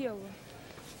ничего не делаю.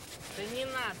 Да не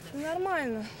надо.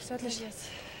 Нормально. Все отлично.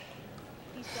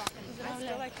 I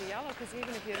still like the yellow because even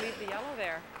if you leave the yellow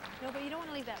there. No, but you don't want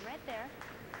to leave that red there.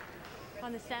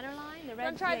 On the center line, the red.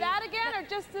 Want to try that again or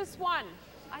just this one?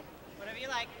 Whatever you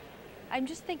like. I'm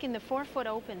just thinking the 4-foot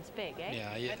open's big, eh?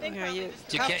 Yeah, you can't. You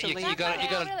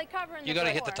got to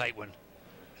hit the floor. tight one.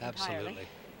 Absolutely. It'd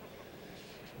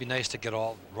be nice to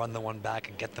run the one back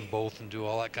and get them both and do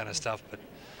all that kind of stuff, but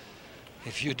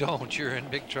if you don't, you're in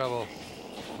big trouble.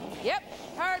 Yep,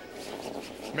 hard.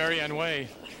 Marianne Way.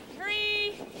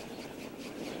 3.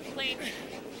 Clean.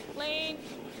 Clean.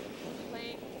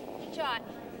 Clean. Shot.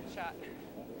 Shot.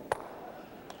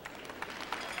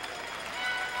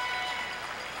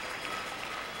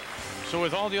 So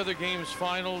with all the other games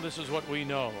final, this is what we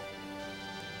know.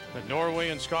 That Norway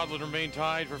and Scotland remain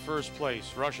tied for first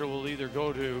place. Russia will either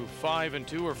go to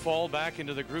 5-2 or fall back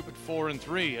into the group at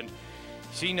 4-3. And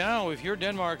see now, if you're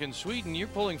Denmark and Sweden, you're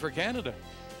pulling for Canada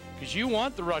because you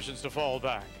want the Russians to fall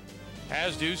back,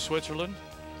 as do Switzerland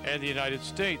and the United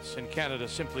States. And Canada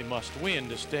simply must win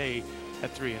to stay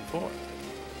at 3 and 4.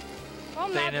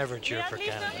 They never cheer for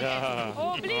Canada.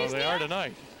 Well, they are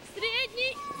tonight.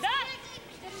 Средний. Да.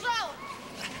 Держал.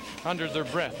 Under their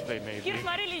breath, they may be. Кир,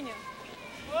 смотри линию.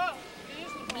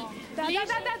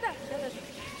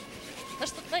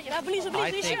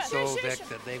 I think so, Vic,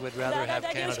 that they would rather have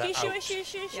Canada out.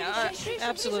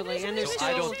 Absolutely, and there's So still,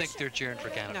 I don't think they're cheering for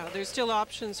Canada. no, there's still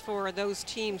options for those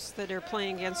teams that are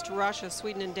playing against Russia.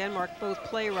 Sweden and Denmark both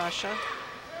play Russia.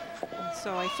 And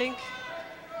so I think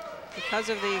because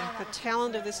of the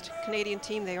talent of this Canadian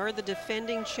team, they are the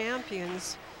defending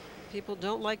champions. People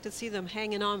don't like to see them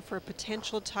hanging on for a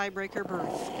potential tiebreaker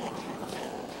berth.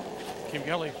 Kim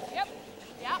Kelly. Yep.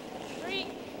 Yep. 3.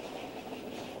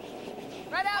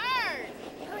 Right up. Hard.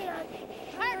 Hurry, hurry.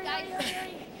 Hard, guys.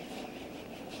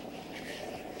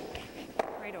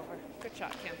 Right over. Good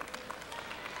shot, Kim.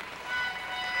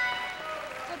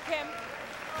 Good, Kim.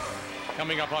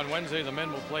 Coming up on Wednesday, the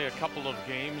men will play a couple of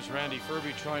games. Randy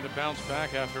Ferbey trying to bounce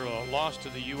back after a loss to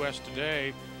the U.S.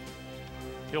 today.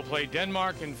 He'll play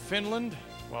Denmark and Finland,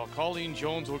 while Colleen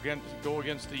Jones will go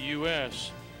against the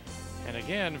U.S. And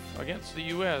again, against the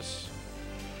U.S.,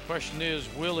 the question is,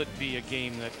 will it be a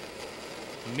game that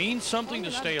means something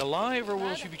to stay alive, or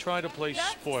will she be trying to play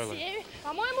spoiler?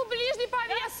 По-моему, ближний по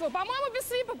весу. По-моему,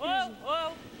 весы по ближней.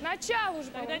 Начало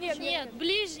уже. Нет, Нет,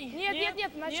 ближний. Нет,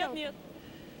 начало. Нет, нет.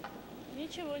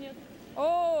 Ничего нет.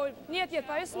 О, нет,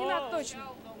 по весу не надо точно.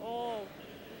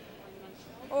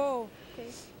 О,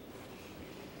 окей.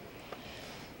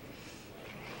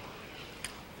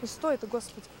 Что это,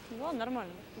 господи? Ну,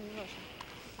 нормально. Не важно.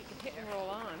 You can hit and roll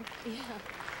on. Yeah.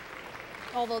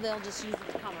 Although they'll just use it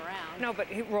to come around. No, but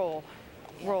roll.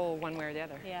 Roll one way or the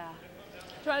other. Yeah. Do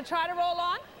you want to try to roll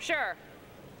on? Sure.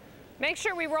 Make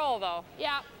sure we roll, though.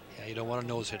 Yeah. Yeah, you don't want to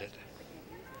nose hit it.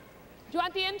 Do you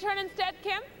want the intern instead,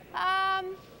 Kim?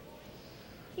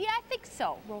 Yeah, I think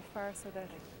so. Roll far so that.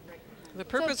 The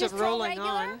purpose just of roll rolling regular?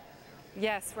 on.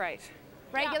 Yes, right.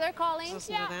 Regular, Colleen?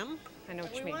 Listen to them. I know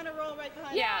what you mean. to roll right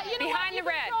behind. Yeah, you know behind what? You the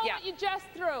red. control Yeah. what you just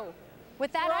threw.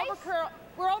 With that ice?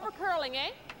 We're over curling, eh?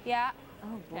 Yeah.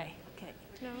 Oh, boy. Okay.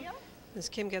 As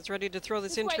Kim gets ready to throw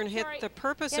this Just wait, intern hit, sorry. the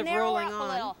purpose Yeah, of narrow rolling up a on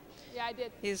little. Yeah, I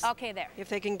did. is Okay, there. if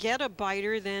they can get a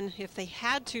biter, then if they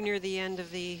had to near the end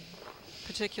of the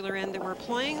particular end that we're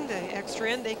playing, the extra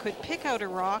end, they could pick out a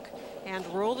rock and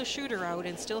roll the shooter out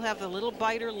and still have the little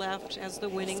biter left as the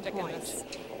winning Stick in point. this.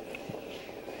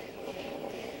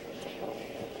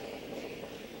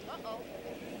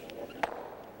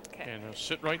 Okay. And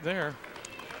sit right there.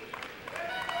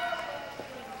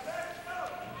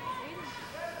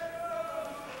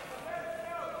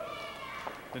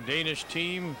 The Danish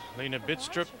team, Lena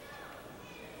Bidstrup,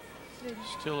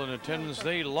 still in attendance.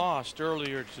 They lost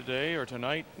earlier today or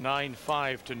tonight,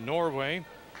 9-5 to Norway.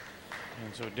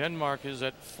 And so Denmark is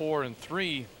at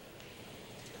 4-3.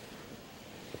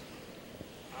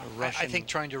 I think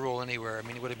trying to roll anywhere, I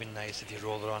mean, it would have been nice if you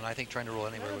rolled it on. I think trying to roll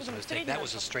anywhere was a mistake. That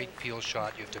was a straight peel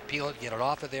shot. You have to peel it, get it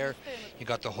off of there. You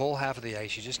got the whole half of the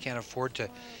ice. You just can't afford to,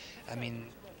 I mean,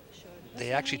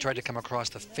 they actually tried to come across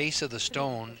the face of the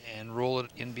stone and roll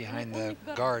it in behind the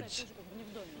guards.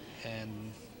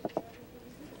 And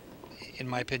in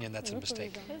my opinion, that's a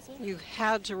mistake. You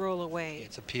had to roll away.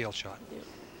 It's a peel shot.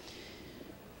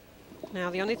 Now,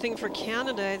 the only thing for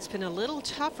Canada, it's been a little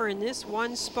tougher in this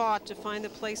one spot to find the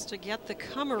place to get the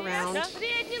come around.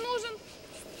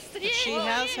 But she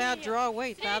has had draw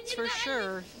weight, that's for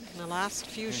sure, in the last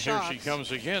few And shots. here she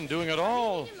comes again, doing it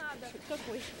all.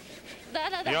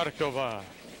 Jarkova.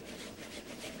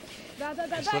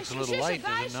 This looks a little light,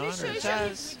 does it not? Or It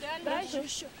does.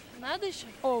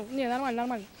 Oh, не, нормально,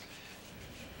 нормально.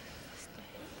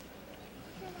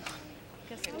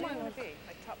 Guess it would be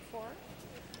like top 4?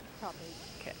 Probably.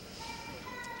 Okay.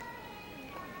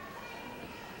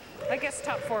 I guess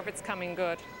top 4 if it's coming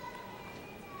good.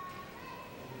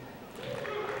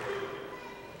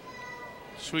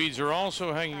 Swedes are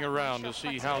also hanging around to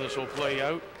see how this will play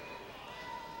out.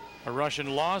 A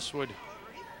Russian loss would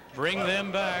bring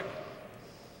them back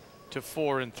to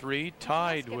 4-3,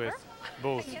 tied with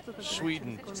both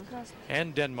Sweden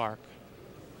and Denmark.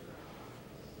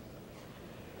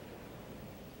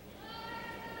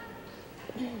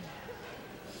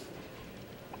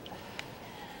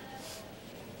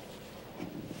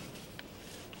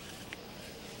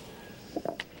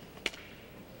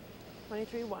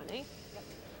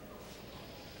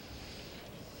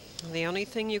 The only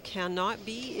thing you cannot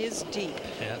be is deep.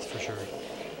 Yeah, that's for sure.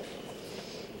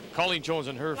 Colleen Jones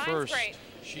in her Line's first. great.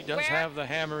 She does Where? have the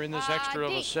hammer in this extra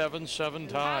of a Deep. 7-7 Not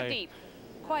tie. deep.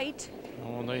 Quite.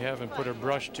 Oh, and they haven't put a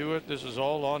brush to it. This is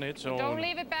all on its own. Don't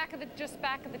leave it back of the, just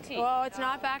back of the tee. Oh, it's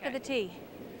not back of the tee.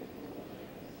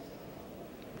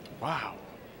 Wow.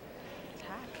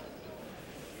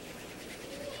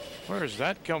 Where does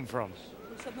that come from?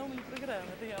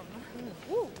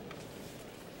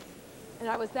 And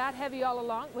I was that heavy all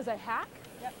along. Was I hack?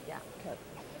 Yep. Yeah. Okay.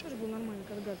 Тоже был нормально,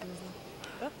 когда ты нужно.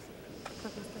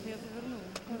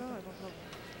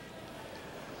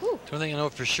 The only thing I know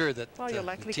for sure that Well, you'll the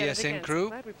likely get it TSN again. crew,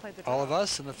 Glad we played the all draw. of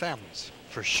us and the families,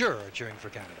 for sure are cheering for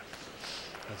Canada.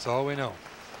 That's all we know.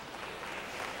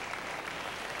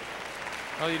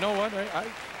 Well, you know what?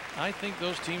 I think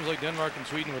those teams like Denmark and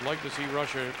Sweden would like to see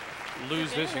Russia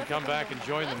lose this and come back and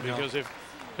join them, because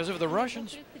if the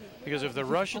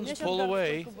Russians pull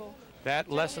away,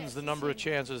 that lessens the number of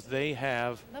chances they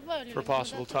have for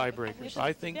possible tiebreakers.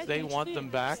 I think they want them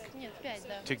back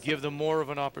to give them more of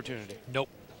an opportunity. Nope.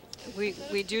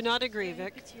 We do not agree,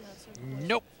 Vic.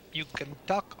 Nope. You can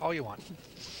talk all you want.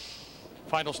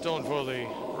 Final stone for the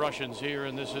Russians here,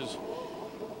 and this is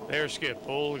their skip,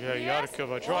 Olga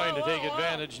Yarkova, trying to take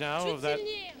advantage now of that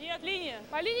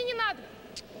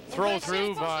throw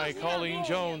through by Colleen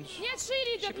Jones.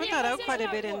 She put that out quite a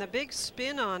bit in the big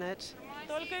spin on it.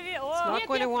 It's not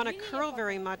going to want to curl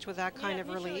very much with that kind of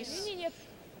release.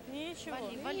 It's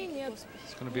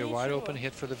going to be a wide open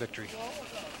hit for the victory.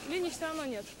 Линии все равно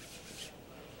нет.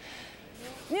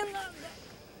 Не надо.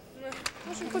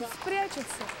 Может, хоть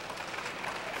спрячется.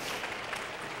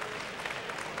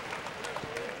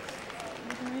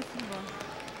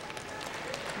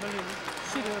 Блин,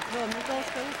 Серега, ладно, мне казалось,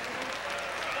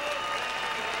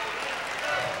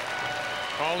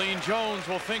 Colleen Jones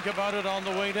will think about it on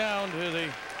the way down to the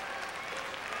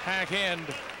hack end.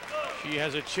 She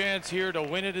has a chance here to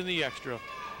win it in the extra.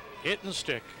 Hit and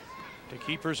stick to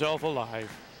keep herself alive.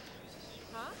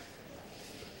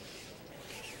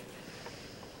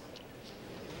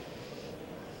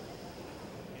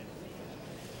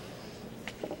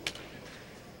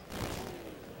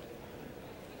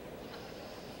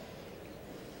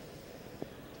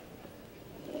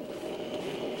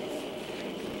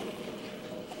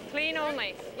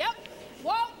 only. Yep.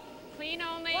 Whoa. Clean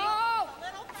only. Whoa.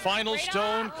 Final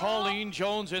stone, Colleen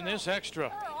Jones in this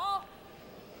extra.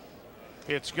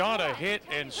 It's got to hit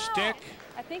and stick.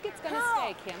 I think it's going to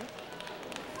stay, Kim.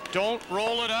 Don't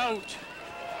roll it out.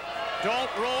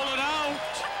 Don't roll it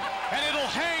out. And it'll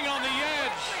hang on the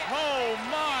edge. Oh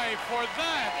my, for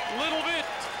that little bit.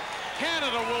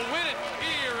 Canada will win it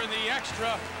here in the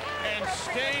extra and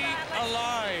stay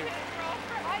alive.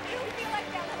 I do feel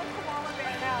like that little koala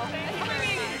bear now.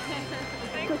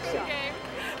 Thanks for the game.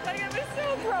 Like it was so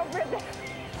appropriate.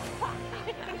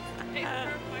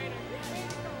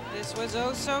 This was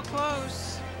oh so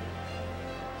close.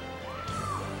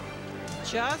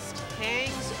 Just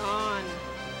hangs on.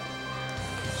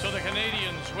 So the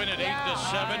Canadians win it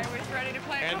 8-7,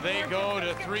 and they go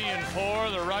to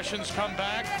 3-4. The Russians come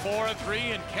back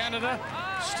 4-3, and Canada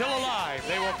still alive.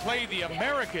 They will play the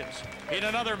Americans in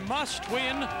another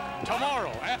must-win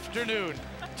tomorrow afternoon.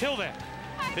 Till then,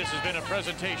 this has been a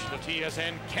presentation of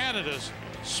TSN, Canada's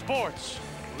sports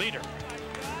leader.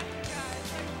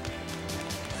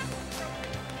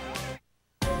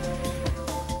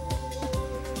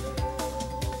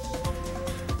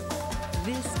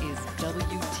 This is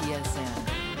WTSN,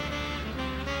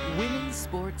 Women's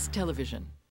Sports Television.